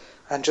have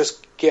and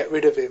just get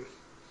rid of him?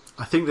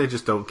 I think they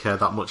just don't care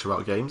that much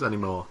about games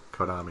anymore,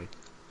 Konami.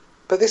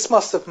 But this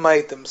must have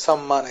made them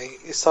some money.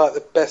 It's like the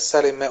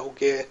best-selling Metal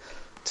Gear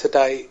to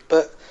date.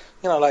 But,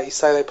 you know, like you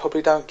say, they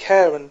probably don't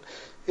care. And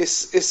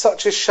it's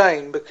such a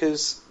shame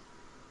because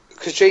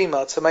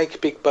Kojima, to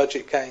make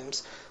big-budget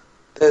games,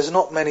 there's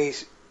not many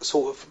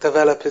sort of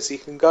developers he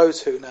can go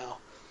to now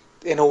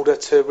in order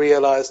to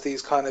realise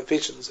these kind of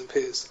visions of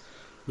his.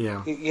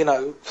 Yeah. You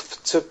know,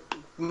 to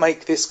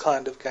make this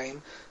kind of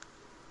game,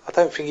 I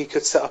don't think he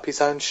could set up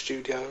his own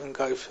studio and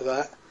go for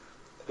that,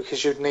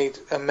 because you'd need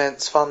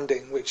immense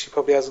funding, which he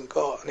probably hasn't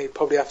got, and he'd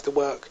probably have to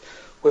work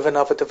with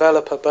another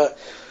developer. But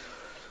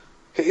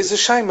it is a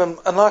shame,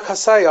 and like I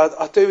say,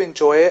 I do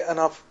enjoy it, and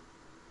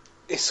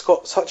it's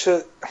got such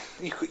a...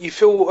 You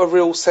feel a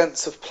real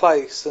sense of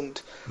place, and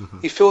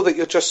you feel that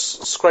you're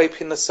just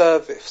scraping the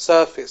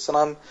surface, and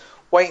I'm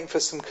waiting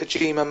for some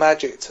Kojima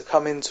magic to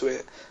come into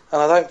it,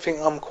 and I don't think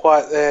I'm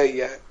quite there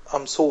yet.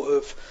 I'm sort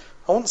of...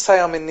 I wouldn't say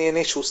I'm in the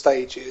initial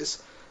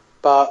stages,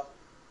 but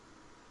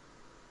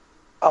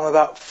I'm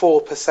about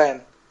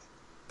 4%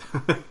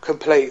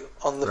 complete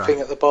on the thing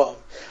at the bottom.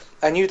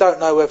 And you don't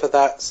know whether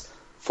that's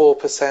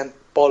 4%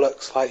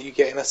 bollocks like you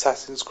get in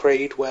Assassin's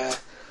Creed, where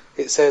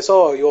it says,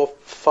 "Oh, you're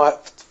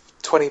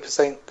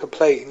 20%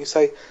 complete," and you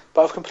say,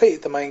 "But I've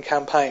completed the main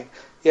campaign."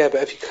 Yeah, but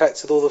have you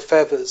collected all the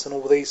feathers and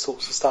all these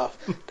sorts of stuff?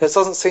 There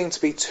doesn't seem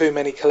to be too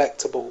many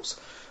collectibles.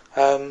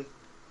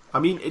 I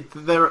mean,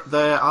 there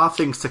are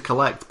things to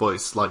collect, but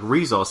it's like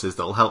resources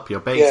that'll help your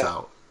base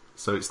out.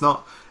 So it's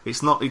not.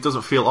 It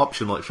doesn't feel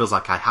optional. It feels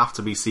like I have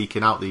to be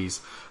seeking out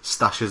these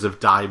stashes of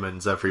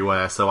diamonds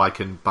everywhere so I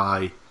can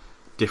buy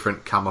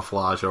different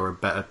camouflage or a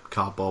better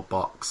cardboard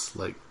box.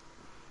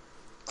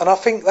 And I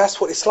think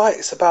that's what it's like.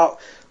 It's about,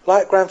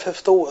 like Grand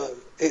Theft Auto,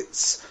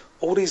 it's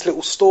all these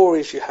little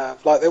stories you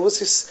have. Like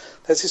there's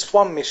this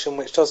one mission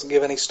which doesn't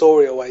give any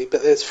story away,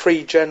 but there's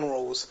 3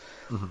 generals,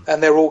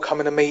 and they're all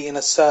coming to meet in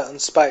a certain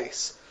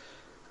space.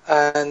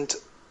 And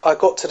I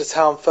got to the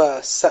town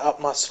first, set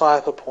up my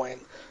sniper point,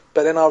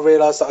 but then I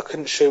realised that I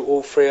couldn't shoot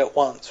all 3 at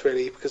once,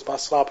 really, because my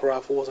sniper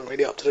rifle wasn't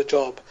really up to the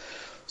job.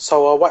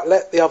 So I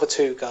let the other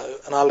 2 go,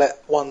 and I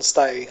let one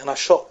stay, and I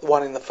shot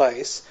one in the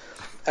face,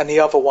 and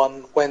the other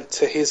one went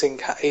to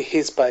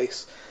his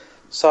base.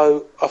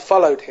 So I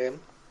followed him,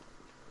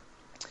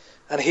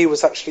 and he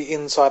was actually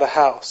inside a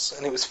house,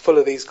 and it was full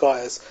of these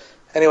guys.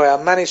 Anyway,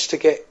 I managed to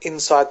get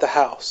inside the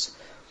house,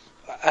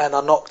 and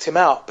I knocked him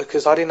out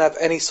because I didn't have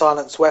any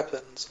silenced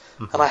weapons,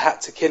 and I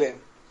had to kill him,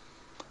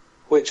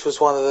 which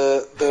was one of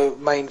the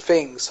main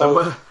things.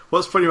 So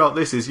what's funny about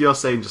this is you're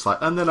saying just like,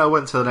 and then I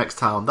went to the next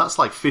town. That's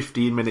like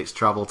 15 minutes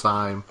travel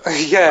time.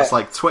 Yeah. That's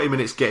like 20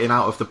 minutes getting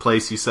out of the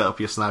place you set up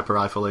your sniper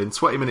rifle in,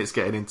 20 minutes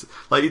getting into...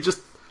 Like,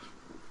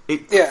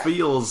 it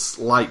feels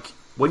like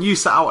when you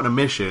set out on a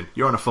mission,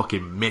 you're on a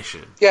fucking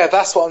mission. Yeah,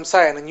 that's what I'm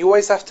saying, and you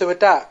always have to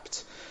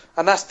adapt.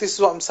 And this is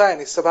what I'm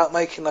saying. It's about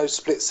making those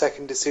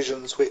split-second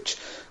decisions which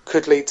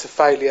could lead to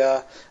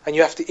failure, and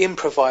you have to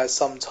improvise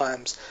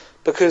sometimes.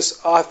 Because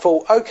I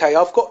thought, okay,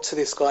 I've got to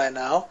this guy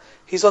now.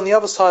 He's on the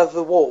other side of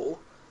the wall,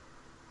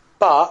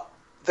 but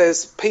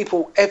there's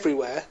people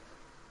everywhere,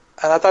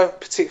 and I don't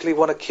particularly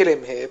want to kill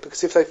him here,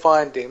 because if they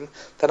find him,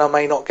 then I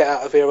may not get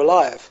out of here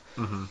alive.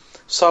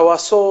 So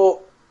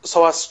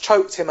I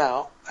choked him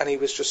out, and he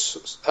was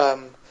just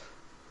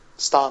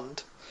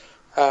stunned.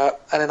 And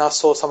then I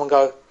saw someone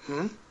go,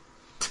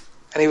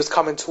 and he was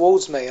coming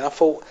towards me, and I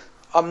thought,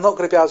 I'm not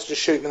going to be able to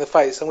just shoot him in the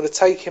face. I'm going to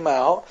take him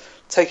out,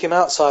 take him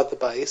outside the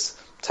base,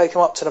 take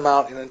him up to the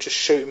mountain and just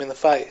shoot him in the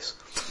face.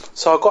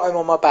 So I got him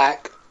on my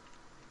back,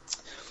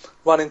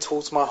 running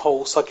towards my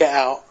horse. I get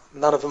out,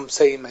 none of them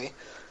see me.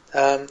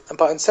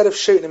 But instead of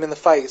shooting him in the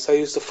face, I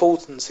used the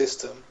Fulton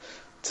system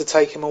to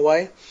take him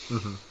away.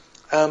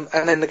 And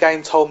then the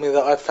game told me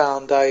that I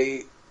found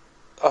I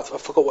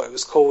forgot what it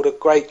was called, a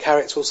great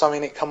character or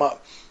something. It come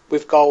up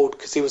with gold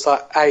because he was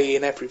like A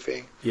in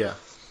everything. Yeah.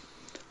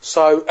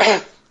 So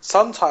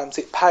sometimes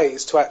it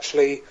pays to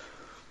actually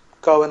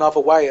go another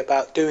way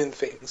about doing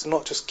things,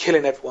 not just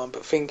killing everyone,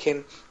 but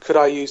thinking, could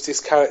I use this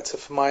character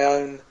for my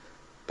own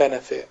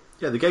benefit?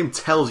 Yeah, the game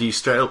tells you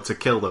straight up to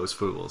kill those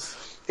fools.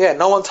 Yeah,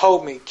 no one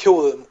told me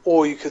kill them,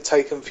 or you could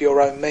take them for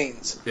your own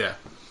means. Yeah.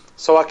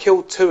 So I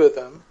killed 2 of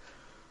them,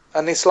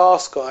 and this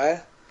last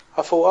guy,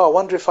 I thought, I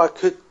wonder if I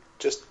could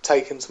just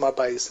take him to my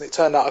base, and it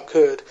turned out I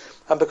could.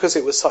 And because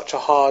it was such a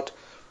hard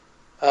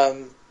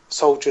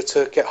soldier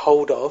to get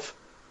hold of,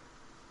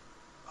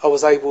 I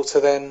was able to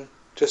then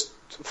just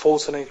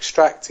fortunately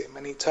extract him,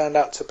 and he turned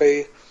out to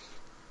be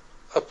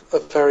a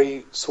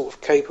very sort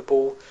of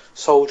capable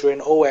soldier in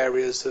all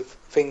areas of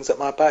things at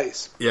my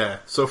base. Yeah,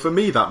 so for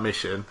me, that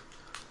mission,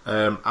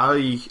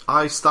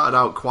 I started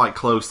out quite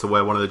close to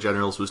where one of the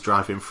generals was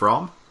driving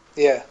from.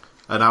 Yeah.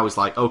 And I was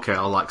like, okay,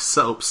 I'll like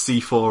set up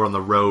C4 on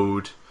the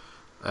road,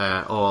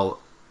 or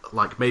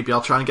like maybe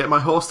I'll try and get my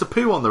horse to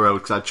poo on the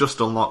road, because I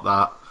just unlocked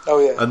that. Oh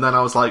yeah. And then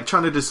I was like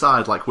trying to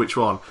decide like which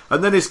one.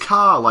 And then his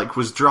car like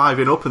was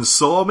driving up and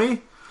saw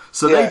me.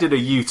 So they did a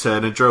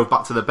U-turn and drove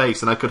back to the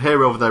base, and I could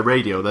hear over their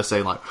radio, they're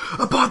saying like,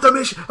 abort the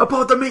mission,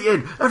 abort the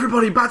meeting,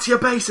 everybody back to your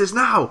bases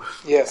now!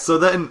 Yeah. So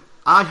then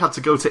I had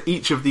to go to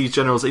each of these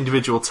generals'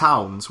 individual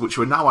towns, which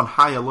were now on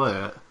high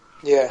alert,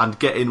 and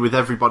get in with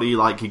everybody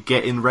like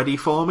getting ready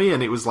for me,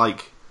 and it was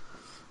like,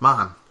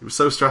 man, it was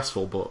so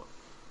stressful, but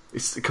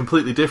it's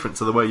completely different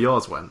to the way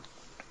yours went.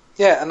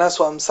 Yeah, and that's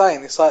what I'm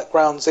saying, it's like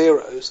Ground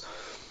Zeroes.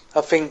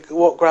 I think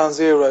what Ground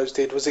Zeroes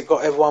did was it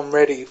got everyone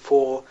ready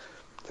for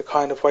the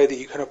kind of way that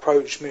you can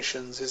approach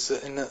missions, is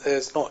that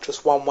there's not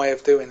just one way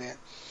of doing it,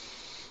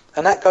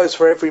 and that goes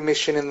for every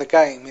mission in the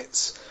game.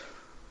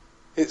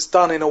 It's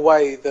done in a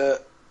way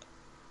that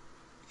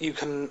you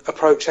can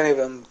approach any of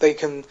them. They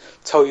can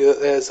tell you that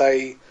there's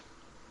a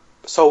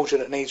soldier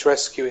that needs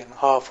rescuing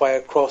halfway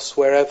across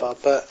wherever,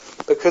 but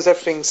because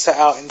everything's set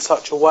out in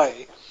such a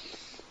way,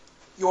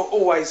 you're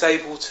always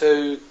able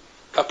to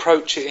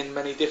approach it in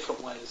many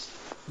different ways.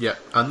 Yeah,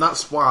 and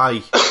that's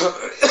why,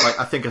 like,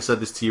 I think I said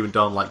this to you and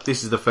Don, like,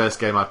 this is the first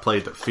game I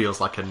played that feels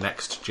like a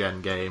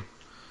next-gen game.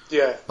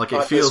 Yeah, like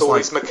it feels there's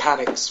always like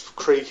mechanics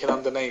creaking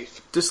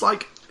underneath. There's,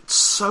 like,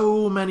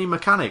 so many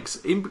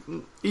mechanics,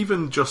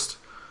 even just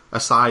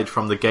aside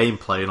from the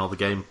gameplay and all the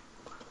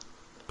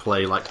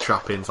gameplay, like,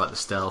 trappings, like the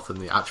stealth and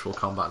the actual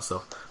combat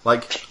stuff.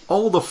 Like,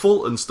 all the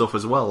Fulton stuff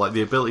as well, like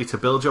the ability to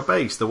build your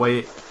base, the way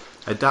it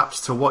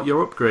adapts to what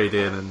you're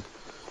upgrading, and,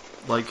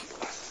 like,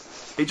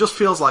 it just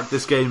feels like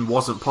this game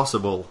wasn't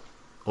possible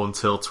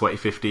until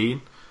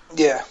 2015.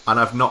 Yeah. And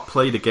I've not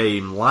played a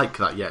game like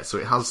that yet, so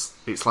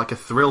it's like a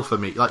thrill for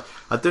me. Like,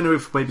 I don't know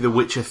if maybe The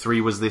Witcher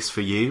 3 was this for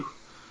you.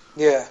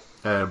 Yeah.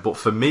 But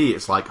for me,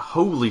 it's like,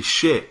 holy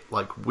shit,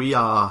 like,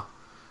 we're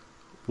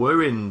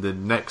in the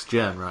next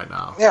gen right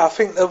now. Yeah, I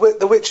think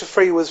The Witcher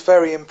 3 was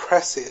very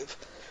impressive,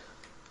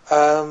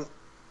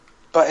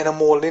 but in a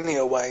more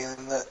linear way,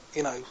 in that,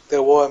 you know,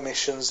 there were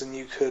missions and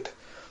you could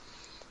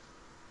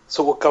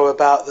sort of go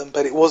about them,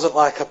 but it wasn't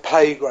like a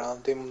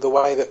playground in the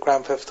way that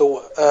Grand Theft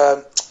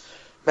Auto,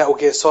 Metal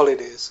Gear Solid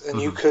is. And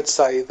you could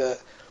say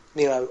that,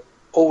 you know,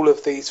 all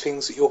of these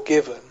things that you're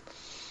given,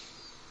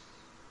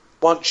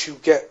 once you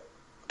get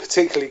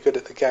particularly good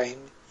at the game,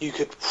 you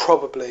could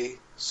probably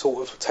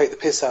sort of take the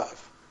piss out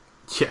of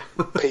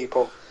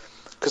people.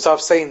 Because I've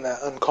seen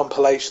that on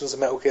compilations of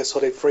Metal Gear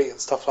Solid 3 and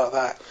stuff like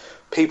that.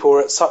 People are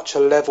at such a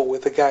level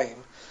with the game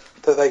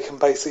that they can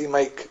basically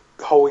make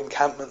whole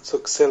encampments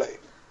look silly.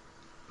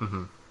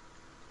 Mm-hmm.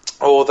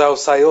 Or they'll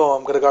say, oh,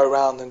 I'm going to go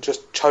around and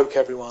just choke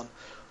everyone.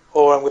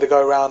 Or I'm going to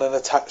go around and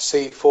attach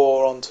C4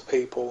 onto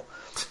people.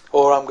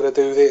 Or I'm going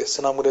to do this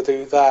and I'm going to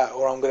do that.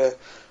 Or I'm going to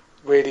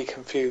really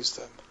confuse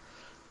them.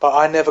 But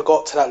I never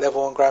got to that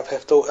level on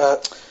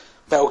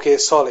Metal Gear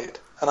Solid.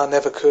 And I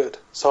never could.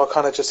 So I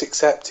kind of just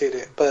accepted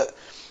it. But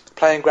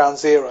playing Ground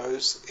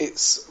Zeroes,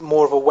 it's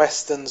more of a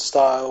Western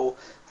style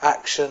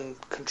action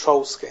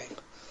control scheme.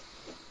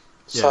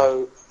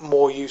 So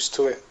more used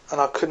to it.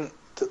 And I couldn't,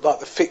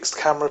 like the fixed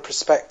camera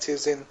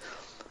perspectives in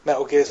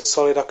Metal Gear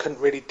Solid, I couldn't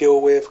really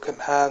deal with,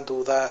 couldn't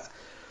handle that.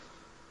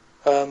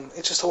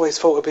 It just always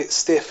felt a bit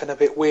stiff and a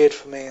bit weird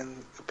for me,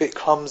 and a bit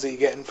clumsy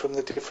getting from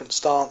the different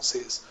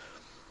stances.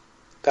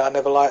 That I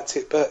never liked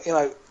it. But, you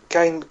know,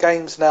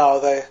 games now,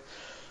 they,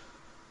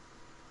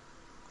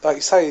 like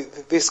you say,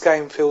 this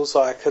game feels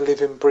like a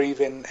living,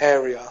 breathing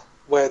area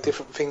where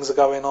different things are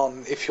going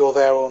on if you're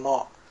there or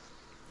not.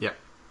 Yeah.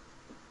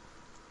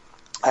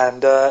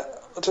 And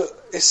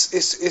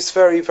it's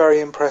very, very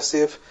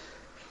impressive.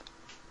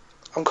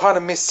 I'm kind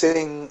of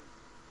missing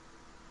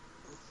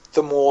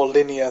the more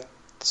linear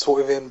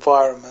sort of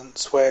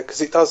environments where,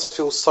 because it does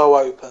feel so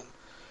open.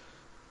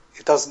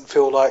 It doesn't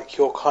feel like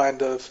you're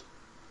kind of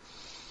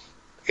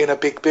in a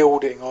big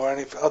building or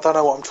anything. I don't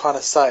know what I'm trying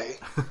to say.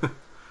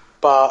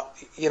 But,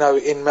 you know,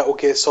 in Metal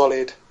Gear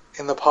Solid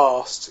in the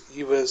past,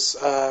 you was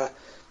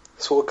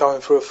sort of going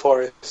through a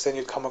forest, then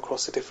you'd come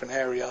across a different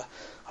area.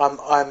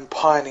 I'm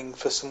pining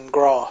for some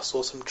grass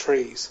or some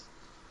trees.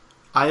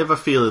 I have a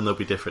feeling there'll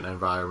be different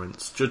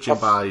environments, judging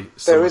by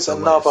some there of is the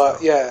another,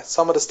 stuff.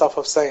 some of the stuff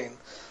I've seen,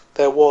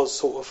 there was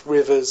sort of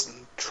rivers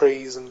and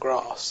trees and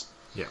grass.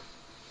 Yeah.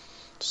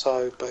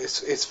 So, but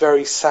it's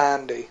very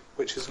sandy,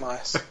 which is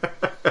nice.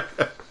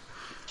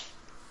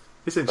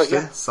 It's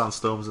interesting,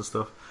 sandstorms and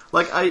stuff.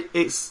 Like,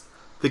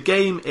 the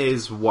game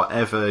is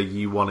whatever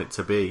you want it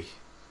to be.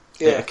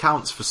 Yeah. It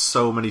accounts for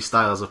so many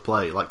styles of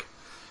play. Like,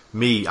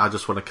 me, I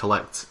just want to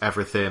collect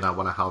everything. I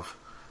want to have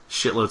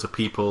shitloads of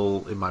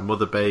people in my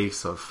mother base,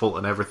 so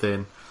Fulton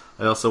everything.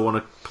 I also want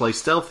to play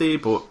stealthy,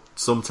 but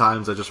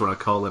sometimes I just want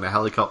to call in a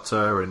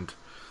helicopter and,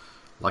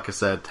 like I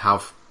said,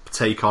 have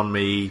Take On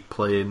Me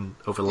playing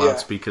over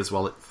loudspeakers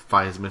while it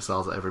fires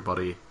missiles at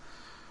everybody.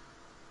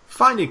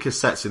 Finding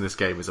cassettes in this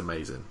game is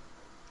amazing.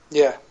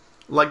 Yeah.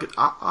 Like,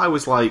 I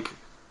was like,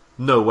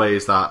 no way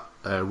is that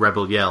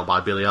Rebel Yell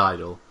by Billy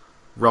Idol.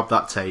 Rob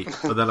that tape.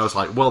 And then I was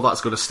like, well,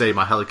 that's going to stay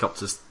my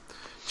helicopter's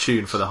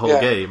tune for the whole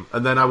game.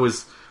 And then I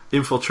was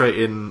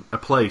infiltrating a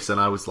place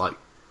and I was like,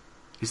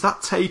 is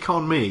that Take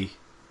On Me?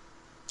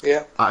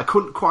 Yeah. I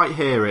couldn't quite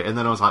hear it, and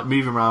then I was like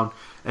moving around,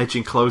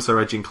 edging closer,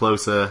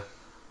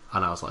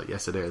 and I was like,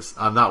 yes it is.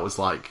 And that was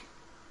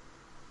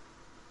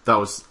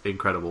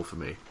incredible for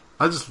me.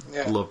 I just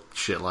love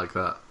shit like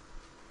that.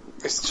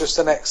 It's just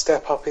the next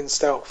step up in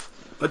stealth.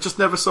 I just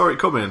never saw it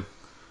coming.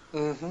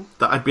 Mm-hmm.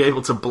 That I'd be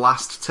able to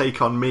blast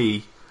Take On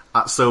Me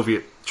at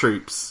Soviet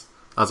troops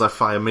as I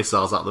fire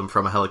missiles at them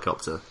from a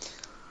helicopter.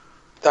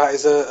 That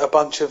is a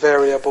bunch of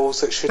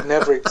variables that should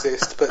never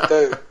exist, but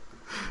do.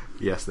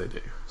 Yes, they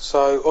do.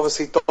 So,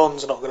 obviously,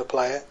 Don's not going to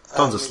play it.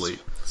 Don's asleep.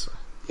 So.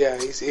 Yeah,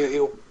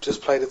 he'll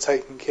just play the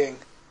Taken King.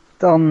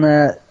 Don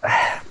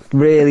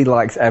really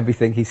likes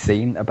everything he's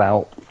seen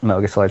about Metal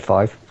Gear Solid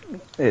 5.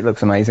 It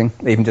looks amazing.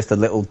 Even just the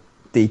little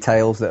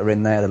details that are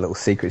in there, the little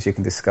secrets you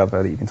can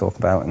discover that you can talk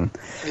about. And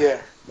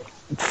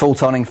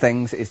full-toning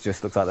things, it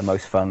just looks like the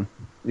most fun.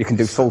 You can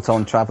do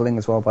full-ton travelling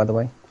as well, by the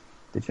way.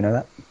 Did you know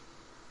that?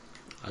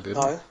 I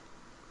didn't.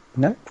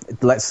 No?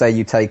 Let's say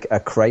you take a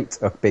crate,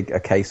 a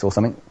case or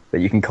something that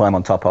you can climb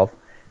on top of,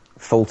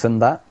 Fulton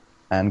that,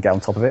 and get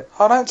on top of it.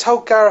 I don't tell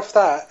Gareth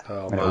that.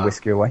 Oh, and it'll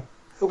whisk you away.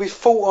 He'll be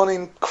full on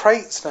in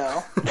crates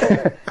now.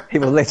 He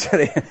will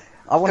literally...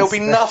 There'll be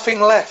nothing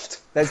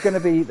left. There's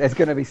going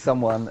to be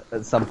someone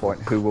at some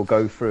point who will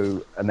go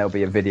through, and there'll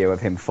be a video of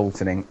him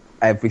Fultoning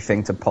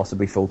everything to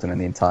possibly Fulton in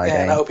the entire game.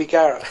 Yeah, that'll be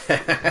Gareth.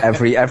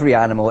 every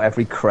animal,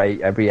 every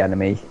crate, every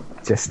enemy,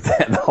 just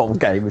the whole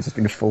game has just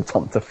been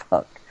Fulton to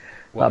fuck.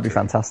 That'd be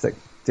fantastic.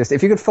 Just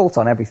if you could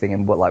Fulton everything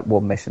in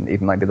one mission,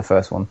 even maybe the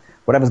first one,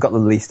 whatever's got the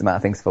least amount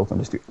of things to Fulton,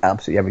 just do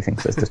absolutely everything.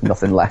 So there's just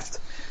nothing left.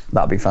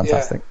 That'd be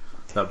fantastic.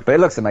 Yeah. But it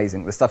looks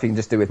amazing. The stuff you can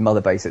just do with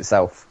Mother Base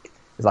itself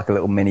is like a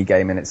little mini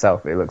game in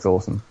itself. It looks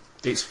awesome.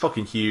 It's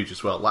fucking huge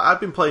as well. Like I've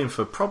been playing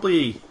for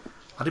probably,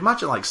 I'd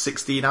imagine like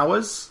 16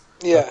 hours.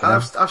 Yeah.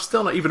 And I've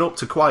still not even up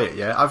to Quiet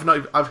yet. I've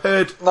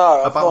heard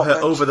about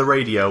her over the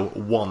radio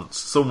once.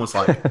 Someone's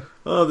like,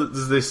 oh,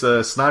 there's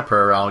this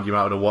sniper around you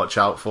might want to watch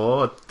out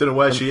for. I don't know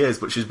where she is,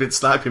 but she's been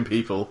sniping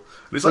people.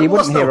 And it's like, you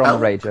wouldn't hear her on help.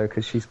 the radio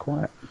because she's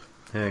quiet.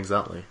 Yeah,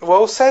 exactly.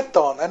 Well said,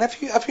 Don. And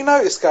have you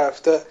noticed,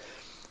 Gareth, that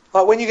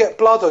like when you get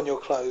blood on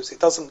your clothes, it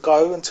doesn't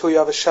go until you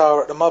have a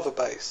shower at the Mother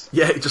Base?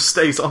 Yeah, it just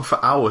stays on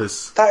for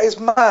hours. That is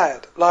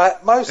mad.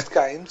 Like most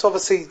games,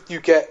 obviously you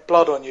get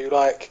blood on you,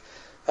 like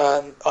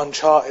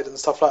Uncharted and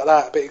stuff like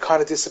that, but it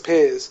kind of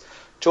disappears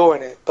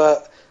during it.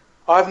 But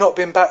I've not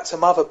been back to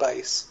Mother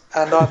Base,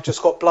 and I've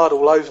just got blood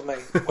all over me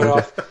where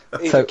I've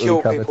either Totally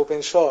killed covered. people,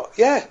 been shot.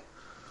 Yeah.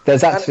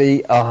 There's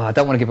actually, I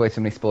don't want to give away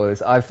too many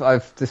spoilers.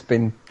 I've just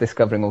been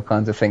discovering all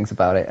kinds of things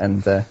about it,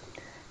 and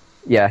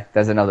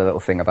there's another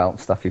little thing about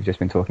stuff you've just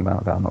been talking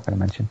about that I'm not going to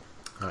mention.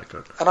 Alright,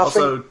 good. And I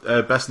also,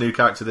 best new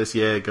character this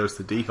year goes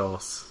to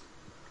D-Horse.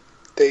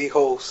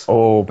 D-Horse.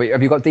 Oh, but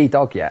have you got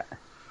D-Dog yet?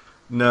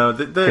 No,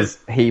 because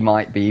he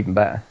might be even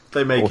better.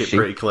 They make it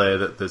pretty clear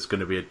that there's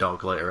going to be a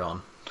dog later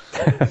on.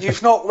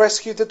 You've not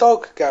rescued the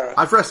dog, Gareth?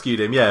 I've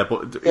rescued him,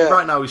 but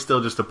right now he's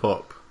still just a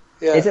pup.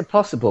 Yeah. Is it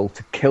possible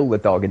to kill the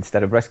dog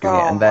instead of rescuing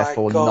it, and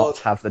therefore not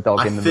have the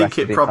dog in the rest of the I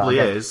think it probably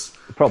is.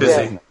 Probably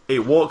is.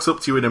 It walks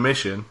up to you in a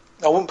mission.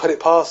 I wouldn't put it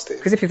past it.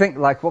 Because if you think,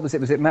 like, what was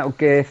it? Was it Metal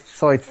Gear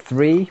Solid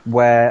 3,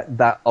 where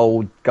that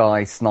old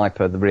guy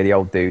sniper, the really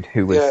old dude,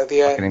 who was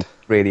fucking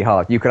really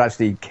hard, you could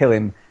actually kill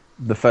him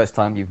the first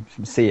time you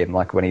see him,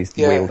 like when he's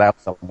wheeled out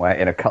somewhere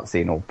in a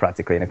cutscene, or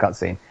practically in a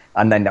cutscene,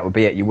 and then that would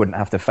be it. You wouldn't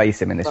have to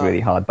face him in this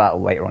really hard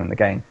battle later on in the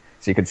game.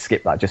 So you could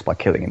skip that just by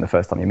killing him the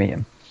first time you meet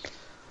him.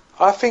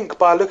 I think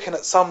by looking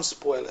at some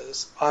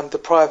spoilers, I'm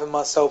depriving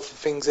myself of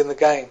things in the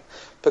game,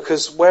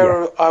 because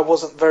where I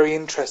wasn't very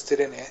interested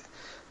in it,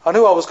 I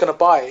knew I was going to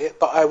buy it,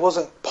 but I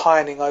wasn't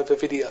pining over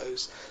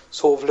videos,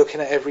 sort of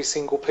looking at every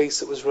single piece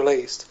that was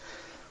released.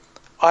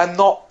 I'm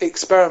not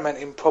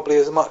experimenting probably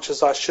as much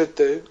as I should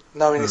do,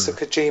 knowing it's a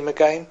Kojima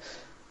game,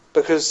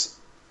 because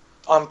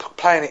I'm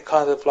playing it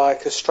kind of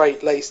like a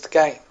straight-laced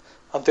game.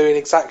 I'm doing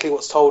exactly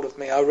what's told of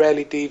me. I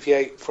rarely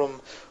deviate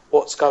from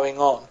what's going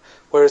on,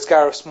 whereas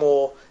Gareth's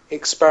more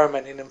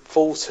experimenting and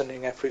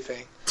Fultoning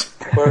everything,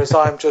 whereas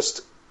I'm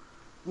just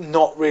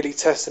not really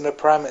testing the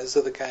parameters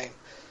of the game.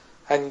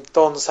 And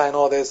Don's saying,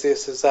 oh, there's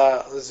this, there's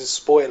that, there's this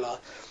spoiler,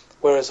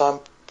 whereas I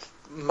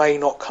may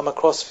not come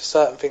across for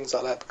certain things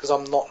like that because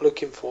I'm not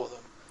looking for them.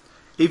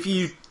 If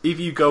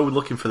you go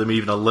looking for them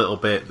even a little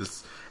bit,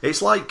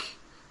 it's like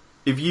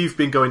if you've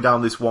been going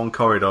down this one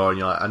corridor and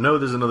you're like, I know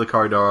there's another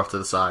corridor off to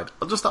the side,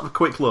 I'll just have a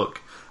quick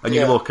look, and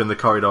you look and the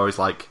corridor is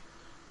like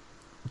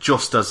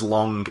just as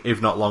long,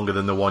 if not longer,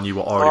 than the one you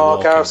were already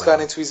walking Gareth's down.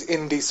 going into his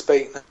indie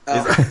speak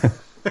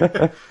now.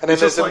 And then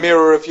there's a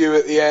mirror of you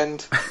at the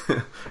end.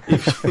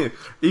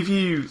 if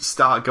you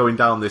start going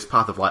down this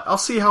path of like, I'll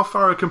see how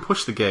far I can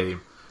push the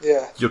game,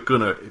 you're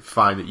gonna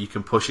find that you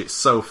can push it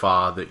so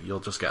far that you'll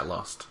just get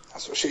lost.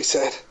 That's what she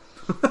said.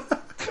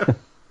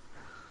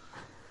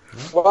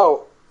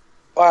 Well,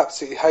 I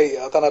absolutely hate it.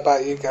 I don't know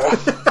about you,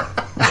 Gareth.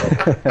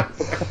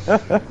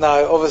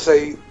 No,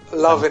 obviously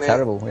loving it.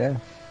 Terrible, yeah.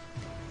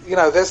 You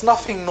know, there's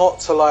nothing not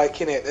to like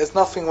in it. There's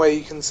nothing where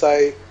you can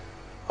say,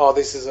 oh,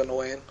 this is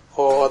annoying,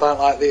 or I don't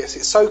like this.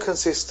 It's so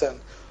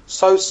consistent,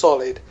 so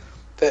solid,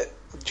 that...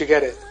 Do you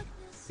get it?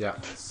 Yeah.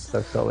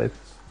 So solid.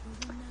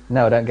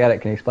 No, I don't get it.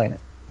 Can you explain it?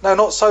 No,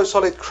 not so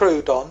solid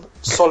crew, Don.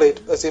 Solid,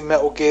 as in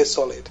Metal Gear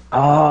Solid.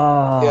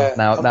 Oh, yeah,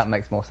 now that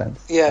makes more sense.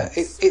 Yeah,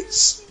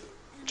 it's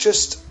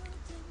just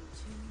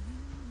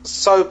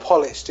so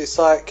polished. It's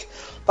like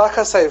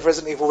I say, with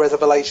Resident Evil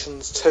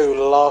Revelations 2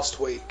 last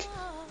week,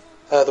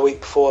 the week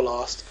before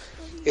last,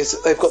 is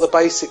that they've got the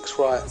basics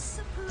right,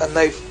 and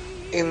they've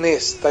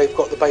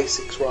got the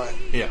basics right.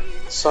 Yeah.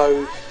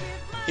 So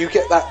you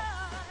get that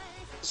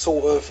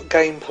sort of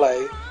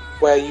gameplay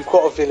where you've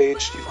got a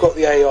village, you've got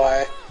the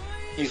AI,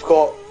 you've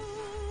got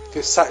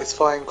the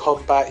satisfying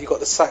combat, you've got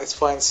the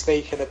satisfying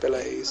sneaking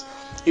abilities.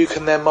 You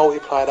can then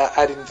multiply that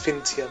ad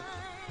infinitum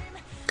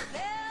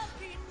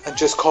and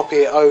just copy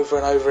it over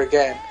and over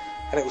again,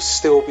 and it will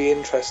still be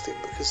interesting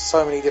because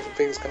so many different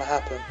things can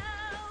happen.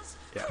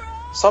 Yeah.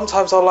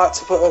 Sometimes I like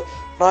to put a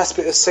nice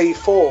bit of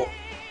C4,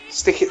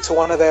 stick it to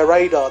one of their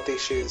radar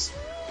dishes,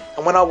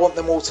 and when I want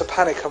them all to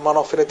panic and run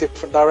off in a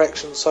different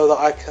direction so that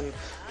I can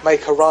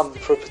make a run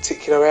for a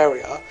particular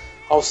area,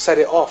 I'll set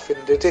it off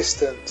in the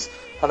distance,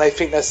 and they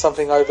think there's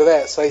something over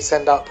there, so they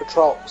send out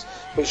patrols,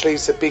 which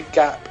leaves a big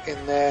gap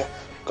in their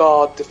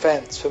guard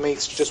defence for me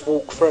to just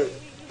walk through.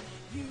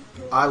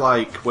 I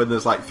like when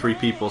there's like 3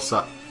 people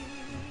sat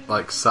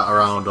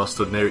around or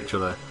stood near each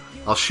other.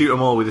 I'll shoot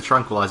them all with a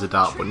tranquilizer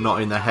dart, but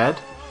not in their head.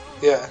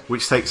 Yeah.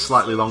 Which takes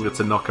slightly longer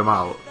to knock them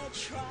out.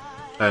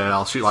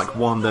 I'll shoot like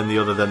one, then the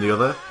other, then the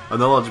other, and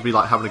they'll all just be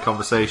like having a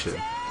conversation.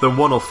 Then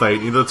one will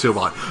faint, and the other 2 will be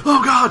like,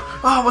 "Oh God!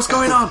 Oh, what's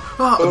going on?"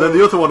 Oh. And then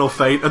the other one will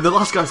faint, and the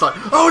last guy's like,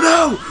 "Oh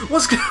no!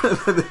 What's going on?"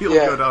 And then he'll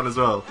go down as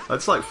well.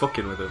 It's like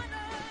fucking with him.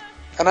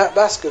 And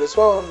that's good as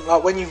well. And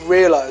like when you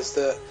realise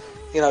that,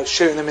 you know,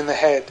 shooting them in the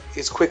head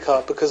is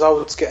quicker, because I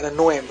was getting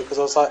annoyed because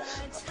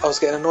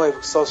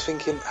I was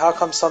thinking, how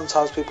come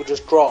sometimes people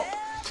just drop,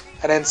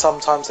 and then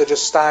sometimes they're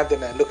just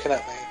standing there looking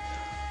at me,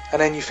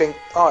 and then you think,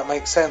 oh, it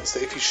makes sense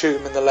that if you shoot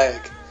them in the leg,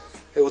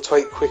 it will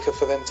take quicker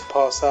for them to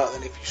pass out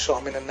than if you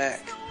shot them in the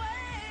neck.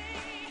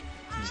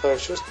 So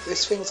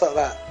it's things like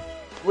that.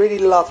 Really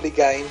lovely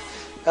game,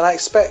 and I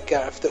expect,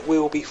 Gareth, that we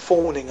will be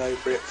fawning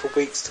over it for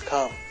weeks to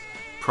come.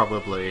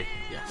 Probably,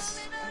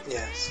 yes.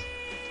 Yes.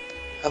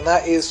 And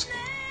that is,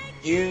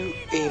 you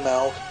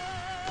emailed,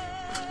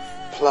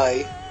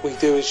 play, we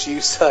do as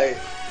you say.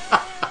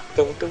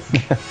 Dun, dun.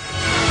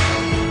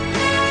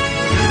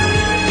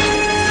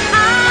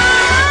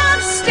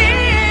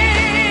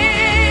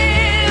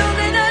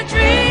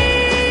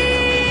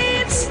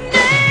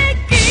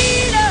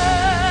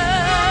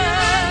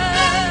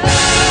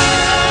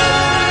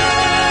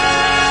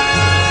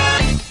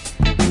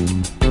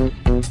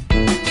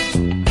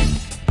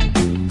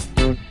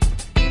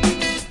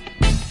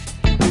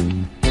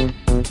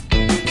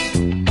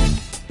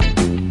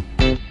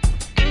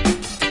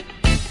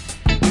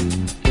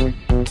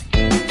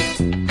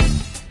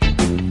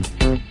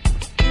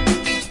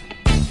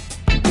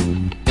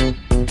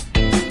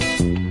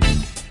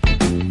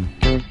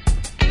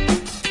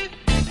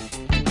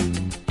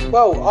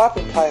 Well, I've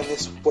been playing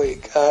this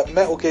week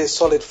Metal Gear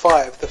Solid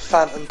 5, The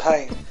Phantom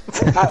Pain.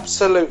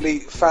 Absolutely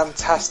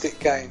fantastic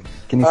game.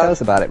 Can you tell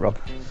us about it, Rob?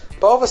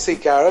 But obviously,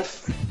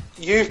 Gareth,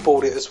 you've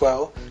bought it as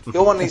well.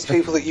 You're one of these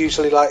people that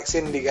usually likes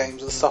indie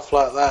games and stuff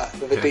like that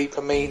with a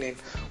deeper meaning.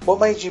 What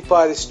made you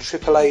buy this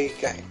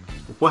AAA game?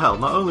 Well,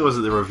 not only was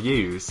it the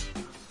reviews,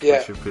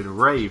 which have been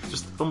raved,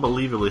 just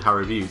unbelievably high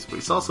reviews, but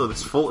it's also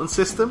this Fulton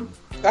system.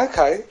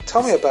 Okay,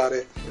 tell me about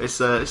it. It's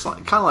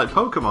like kind of like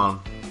Pokemon.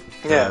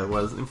 Yeah.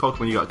 Whereas in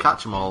Pokemon you got to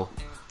catch them all.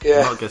 Yeah.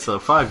 In Metal Gear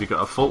Solid 5 you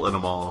got to Fulton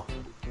them all.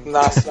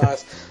 Nice.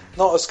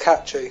 Not as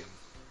catchy.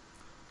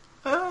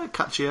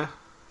 Catchier.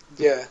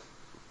 Yeah.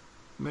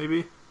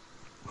 Maybe.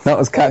 Not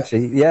as catchy,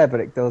 yeah, but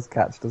it does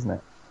catch, doesn't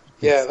it?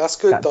 Yeah, that's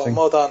good, catching. Don.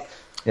 Well done.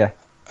 Yeah.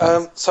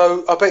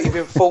 So I bet you've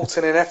been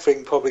Fulton in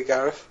everything, probably,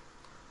 Gareth.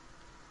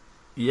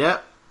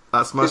 Yep,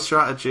 that's my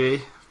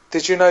strategy.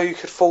 Did you know you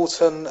could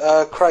Fulton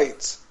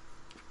crates?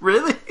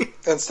 Really?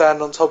 And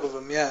stand on top of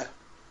them, yeah.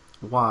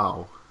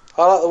 Wow.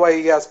 I like the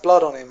way he has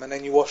blood on him and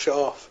then you wash it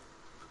off.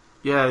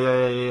 Yeah.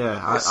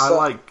 I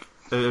like...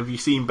 have you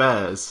seen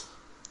bears?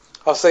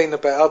 I've seen the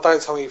bear. Oh,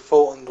 don't tell me you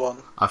Fultoned one.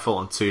 I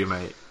Fultoned 2,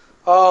 mate.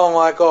 Oh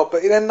my god,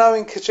 but then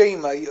knowing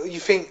Kojima, you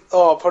think,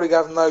 oh, I'll probably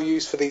have no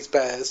use for these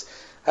bears.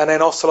 And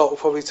then Ocelot will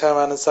probably turn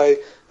around and say,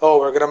 oh,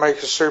 we're going to make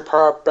a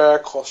superb bear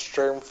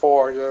costume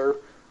for you.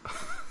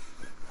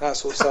 That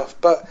sort of stuff.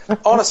 But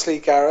honestly,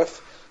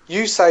 Gareth,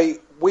 you say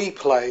we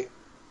play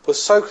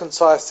was so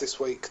concise this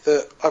week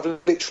that I've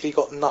literally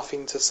got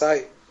nothing to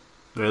say.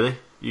 Really?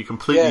 You're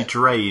completely Yeah.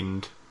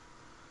 drained.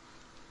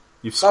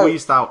 You've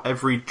squeezed out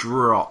every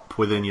drop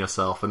within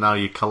yourself, and now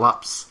you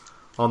collapse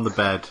on the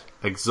bed,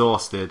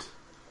 exhausted,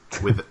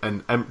 with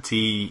an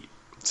empty...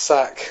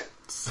 Sack.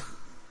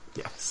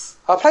 Yes.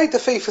 I played the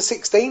FIFA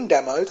 16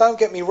 demo, don't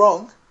get me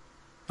wrong.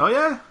 Oh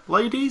yeah?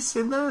 Ladies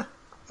in there?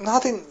 No, I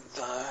didn't...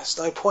 No, there's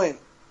no point.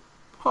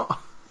 What?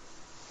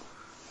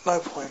 No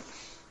point.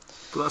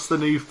 But that's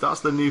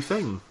the new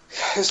thing.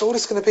 It's all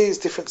it's going to be is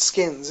different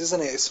skins,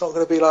 isn't it? It's not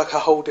going to be like a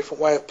whole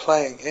different way of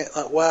playing it.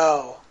 Like,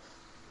 wow.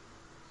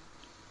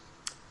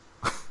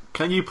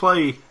 Can you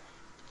play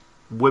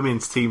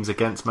women's teams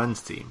against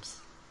men's teams?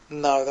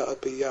 No, that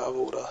would be out of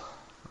order.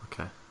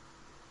 Okay.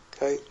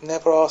 Okay,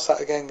 never ask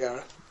that again,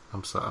 Gareth.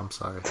 I'm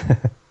sorry.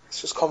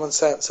 It's just common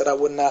sense that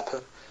wouldn't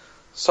happen.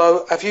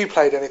 So, have you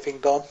played anything,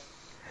 Don?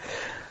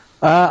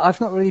 I've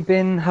not really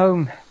been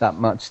home that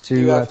much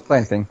to play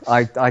anything.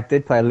 I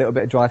did play a little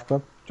bit of Drive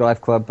Club.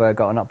 Drive Club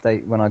got an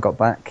update when I got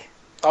back.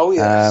 Oh,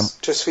 yes,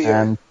 just for you.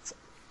 And,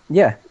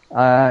 yeah,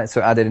 so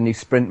it added a new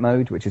sprint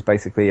mode, which is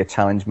basically a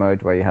challenge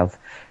mode where you have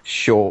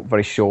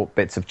very short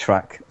bits of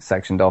track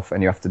sectioned off,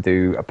 and you have to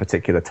do a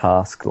particular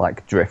task,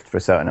 like drift for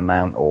a certain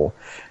amount or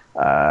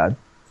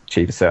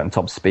achieve a certain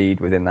top speed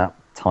within that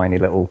tiny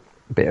little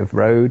bit of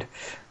road.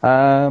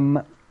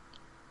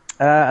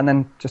 And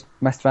then just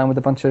messed around with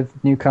a bunch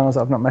of new cars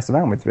that I've not messed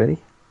around with, really.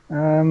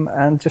 And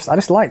I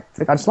just like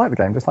the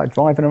game. Just like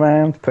driving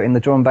around, putting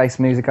the drum and bass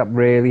music up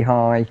really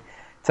high,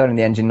 turning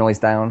the engine noise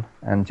down,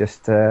 and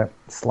just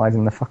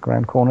sliding the fuck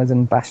around corners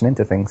and bashing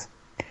into things.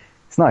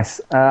 It's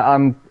nice.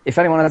 If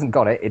anyone hasn't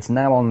got it, it's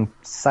now on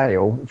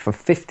sale for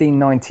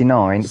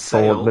 $15.99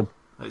 for the...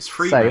 It's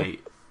free, sale.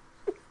 mate.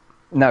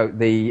 No,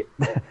 the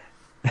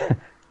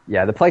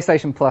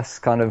PlayStation Plus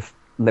kind of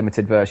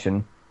limited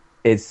version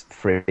is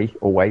free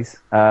always.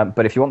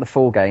 But if you want the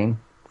full game,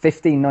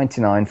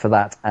 $15.99 for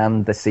that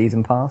and the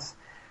season pass,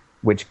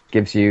 which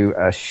gives you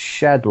a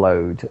shed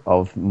load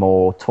of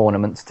more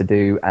tournaments to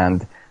do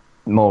and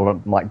more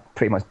like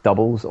pretty much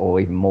doubles or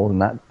even more than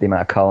that the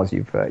amount of cars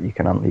you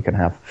can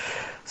have.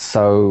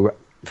 So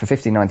for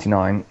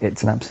 $15.99,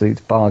 it's an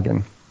absolute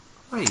bargain.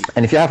 Wait.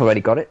 And if you have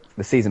already got it,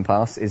 the season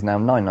pass is now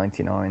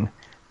 $9.99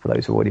 for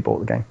those who already bought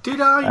the game.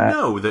 Did I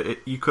know that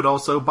you could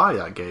also buy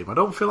that game? I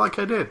don't feel like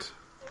I did.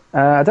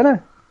 I don't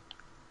know.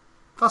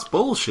 That's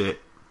bullshit.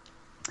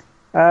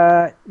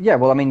 Yeah,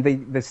 well, I mean,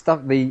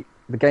 the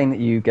game that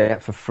you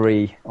get for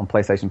free on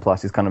PlayStation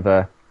Plus is kind of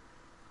a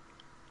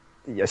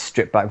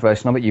stripped back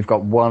version of it. You've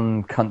got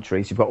one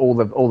country, so you've got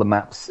all the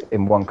maps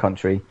in one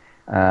country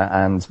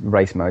and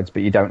race modes,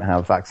 but you don't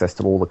have access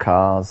to all the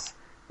cars,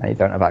 and you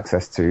don't have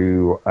access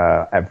to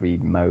every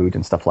mode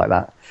and stuff like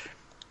that.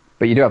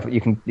 But you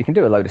can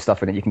do a load of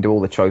stuff in it. You can do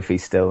all the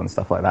trophies still and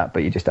stuff like that,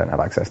 but you just don't have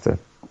access to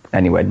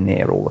anywhere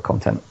near all the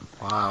content.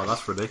 Wow,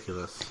 that's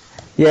ridiculous.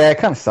 Yeah, it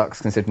kind of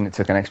sucks considering it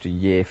took an extra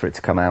year for it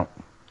to come out.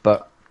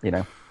 But, you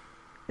know,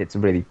 it's a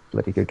really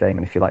bloody good game,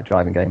 and if you like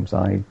driving games,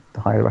 I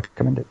highly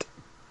recommend it.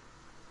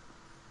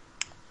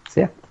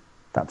 So yeah,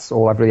 that's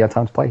all I've really had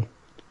time to play.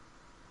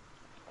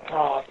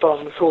 Oh,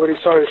 Don, I feel really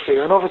sorry for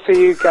you. And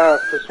obviously you,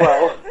 Gareth, as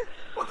well.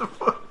 What the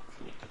fuck?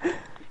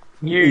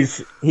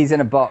 He's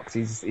in a box.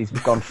 He's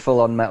gone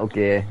full on Metal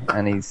Gear,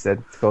 and he's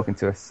talking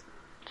to us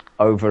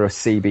over a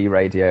CB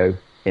radio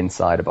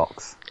inside a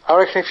box. I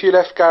reckon if you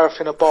left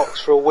Gareth in a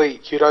box for a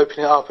week, you'd open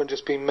it up and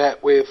just be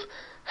met with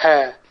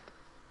hair.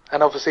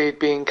 And obviously he'd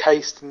be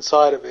encased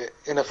inside of it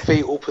in a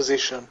fetal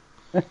position.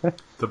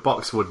 The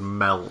box would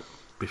melt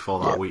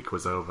before that week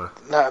was over.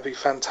 That'd be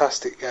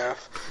fantastic,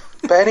 Gareth.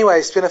 But anyway,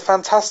 it's been a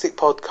fantastic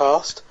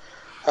podcast.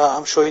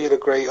 I'm sure you'd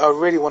agree. I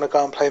really want to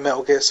go and play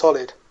Metal Gear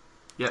Solid.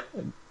 Yep.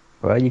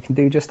 Well, you can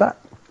do just that.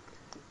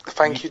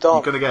 Thank you, Don.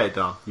 You're going to get it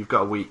done. You've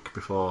got a week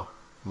before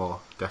more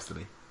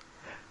Destiny.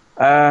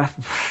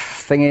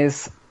 Thing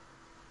is,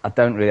 I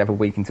don't really have a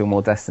week until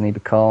more Destiny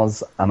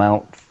because I'm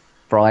out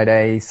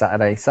Friday,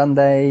 Saturday,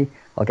 Sunday.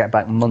 I'll get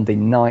back Monday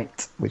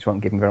night, which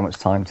won't give me very much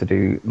time to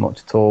do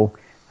much at all.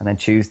 And then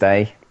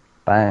Tuesday,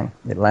 bang,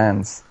 it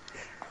lands.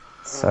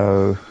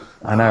 So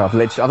I know I've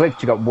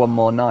literally got one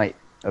more night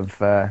of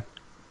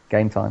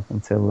game time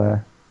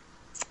until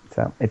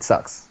it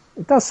sucks.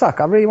 It does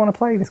suck. I really want to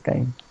play this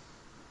game,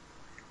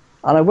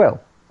 and I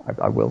will.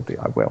 I will.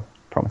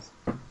 Promise.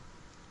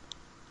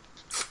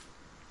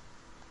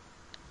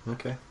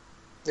 Okay.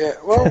 Yeah,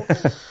 well,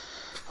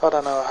 I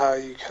don't know how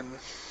you can...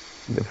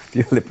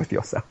 live with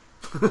yourself.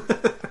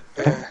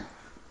 Yeah.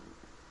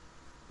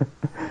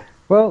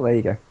 Well, there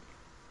you go.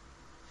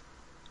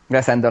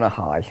 Let's end on a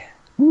high.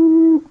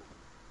 Woo.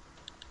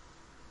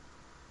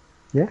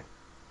 Yeah.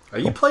 Are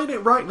you playing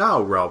it right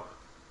now, Rob?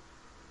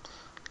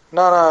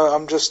 No,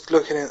 I'm just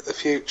looking at the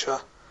future.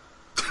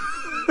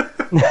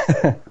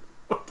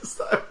 What does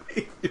that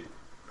mean?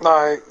 No,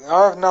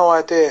 I have no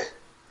idea.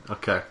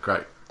 Okay,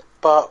 great.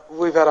 But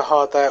we've had a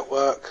hard day at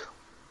work,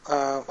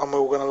 and we're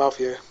all going to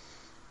love you.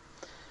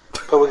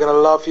 But we're going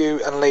to love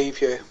you and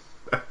leave you.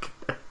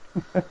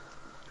 Okay.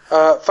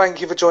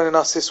 Thank you for joining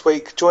us this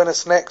week. Join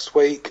us next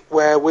week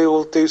where we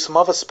will do some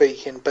other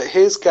speaking. But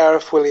here's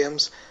Gareth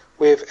Williams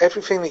with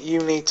everything that you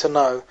need to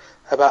know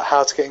about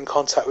how to get in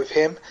contact with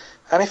him,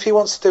 and if he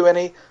wants to do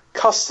any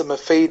customer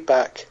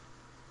feedback.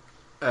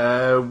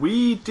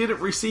 We didn't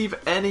receive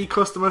any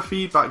customer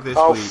feedback this week.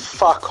 Oh,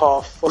 fuck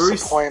off. What's the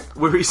point?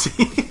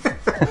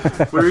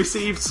 We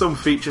received some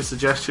feature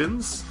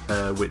suggestions,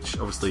 which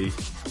obviously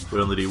we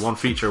only do one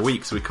feature a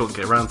week, so we couldn't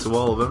get around to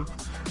all of them.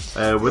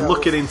 We're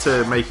looking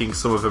into making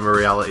some of them a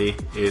reality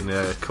in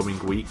coming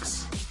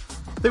weeks.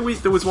 I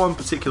think there was one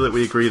particular that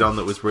we agreed on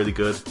that was really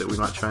good that we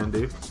might try and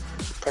do.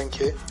 Thank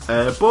you.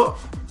 But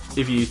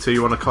if you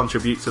two want to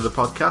contribute to the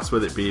podcast,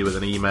 whether it be with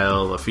an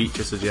email, a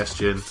feature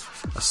suggestion,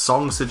 a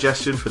song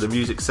suggestion for the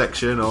music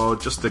section, or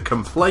just a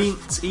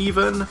complaint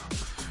even,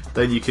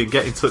 then you can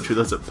get in touch with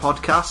us at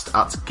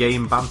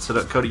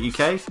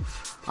podcast@gamebanter.co.uk.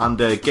 And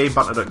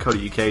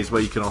gamebanter.co.uk is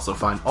where you can also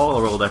find all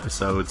our old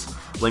episodes,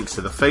 links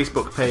to the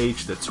Facebook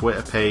page, the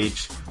Twitter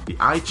page, the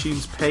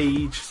iTunes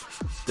page,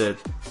 the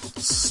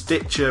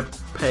Stitcher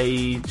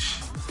page,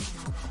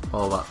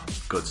 all that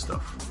good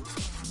stuff.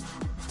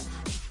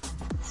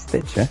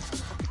 Stitcher?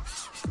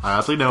 I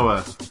hardly know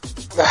her.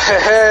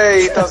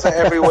 Hey, he does it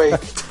every week.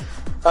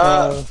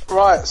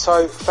 Right,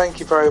 so thank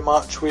you very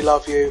much. We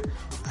love you,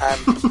 and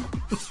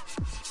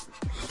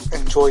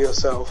enjoy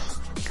yourself.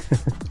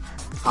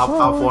 Have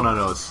one on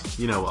us.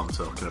 You know what I'm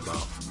talking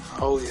about.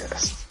 Oh,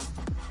 yes.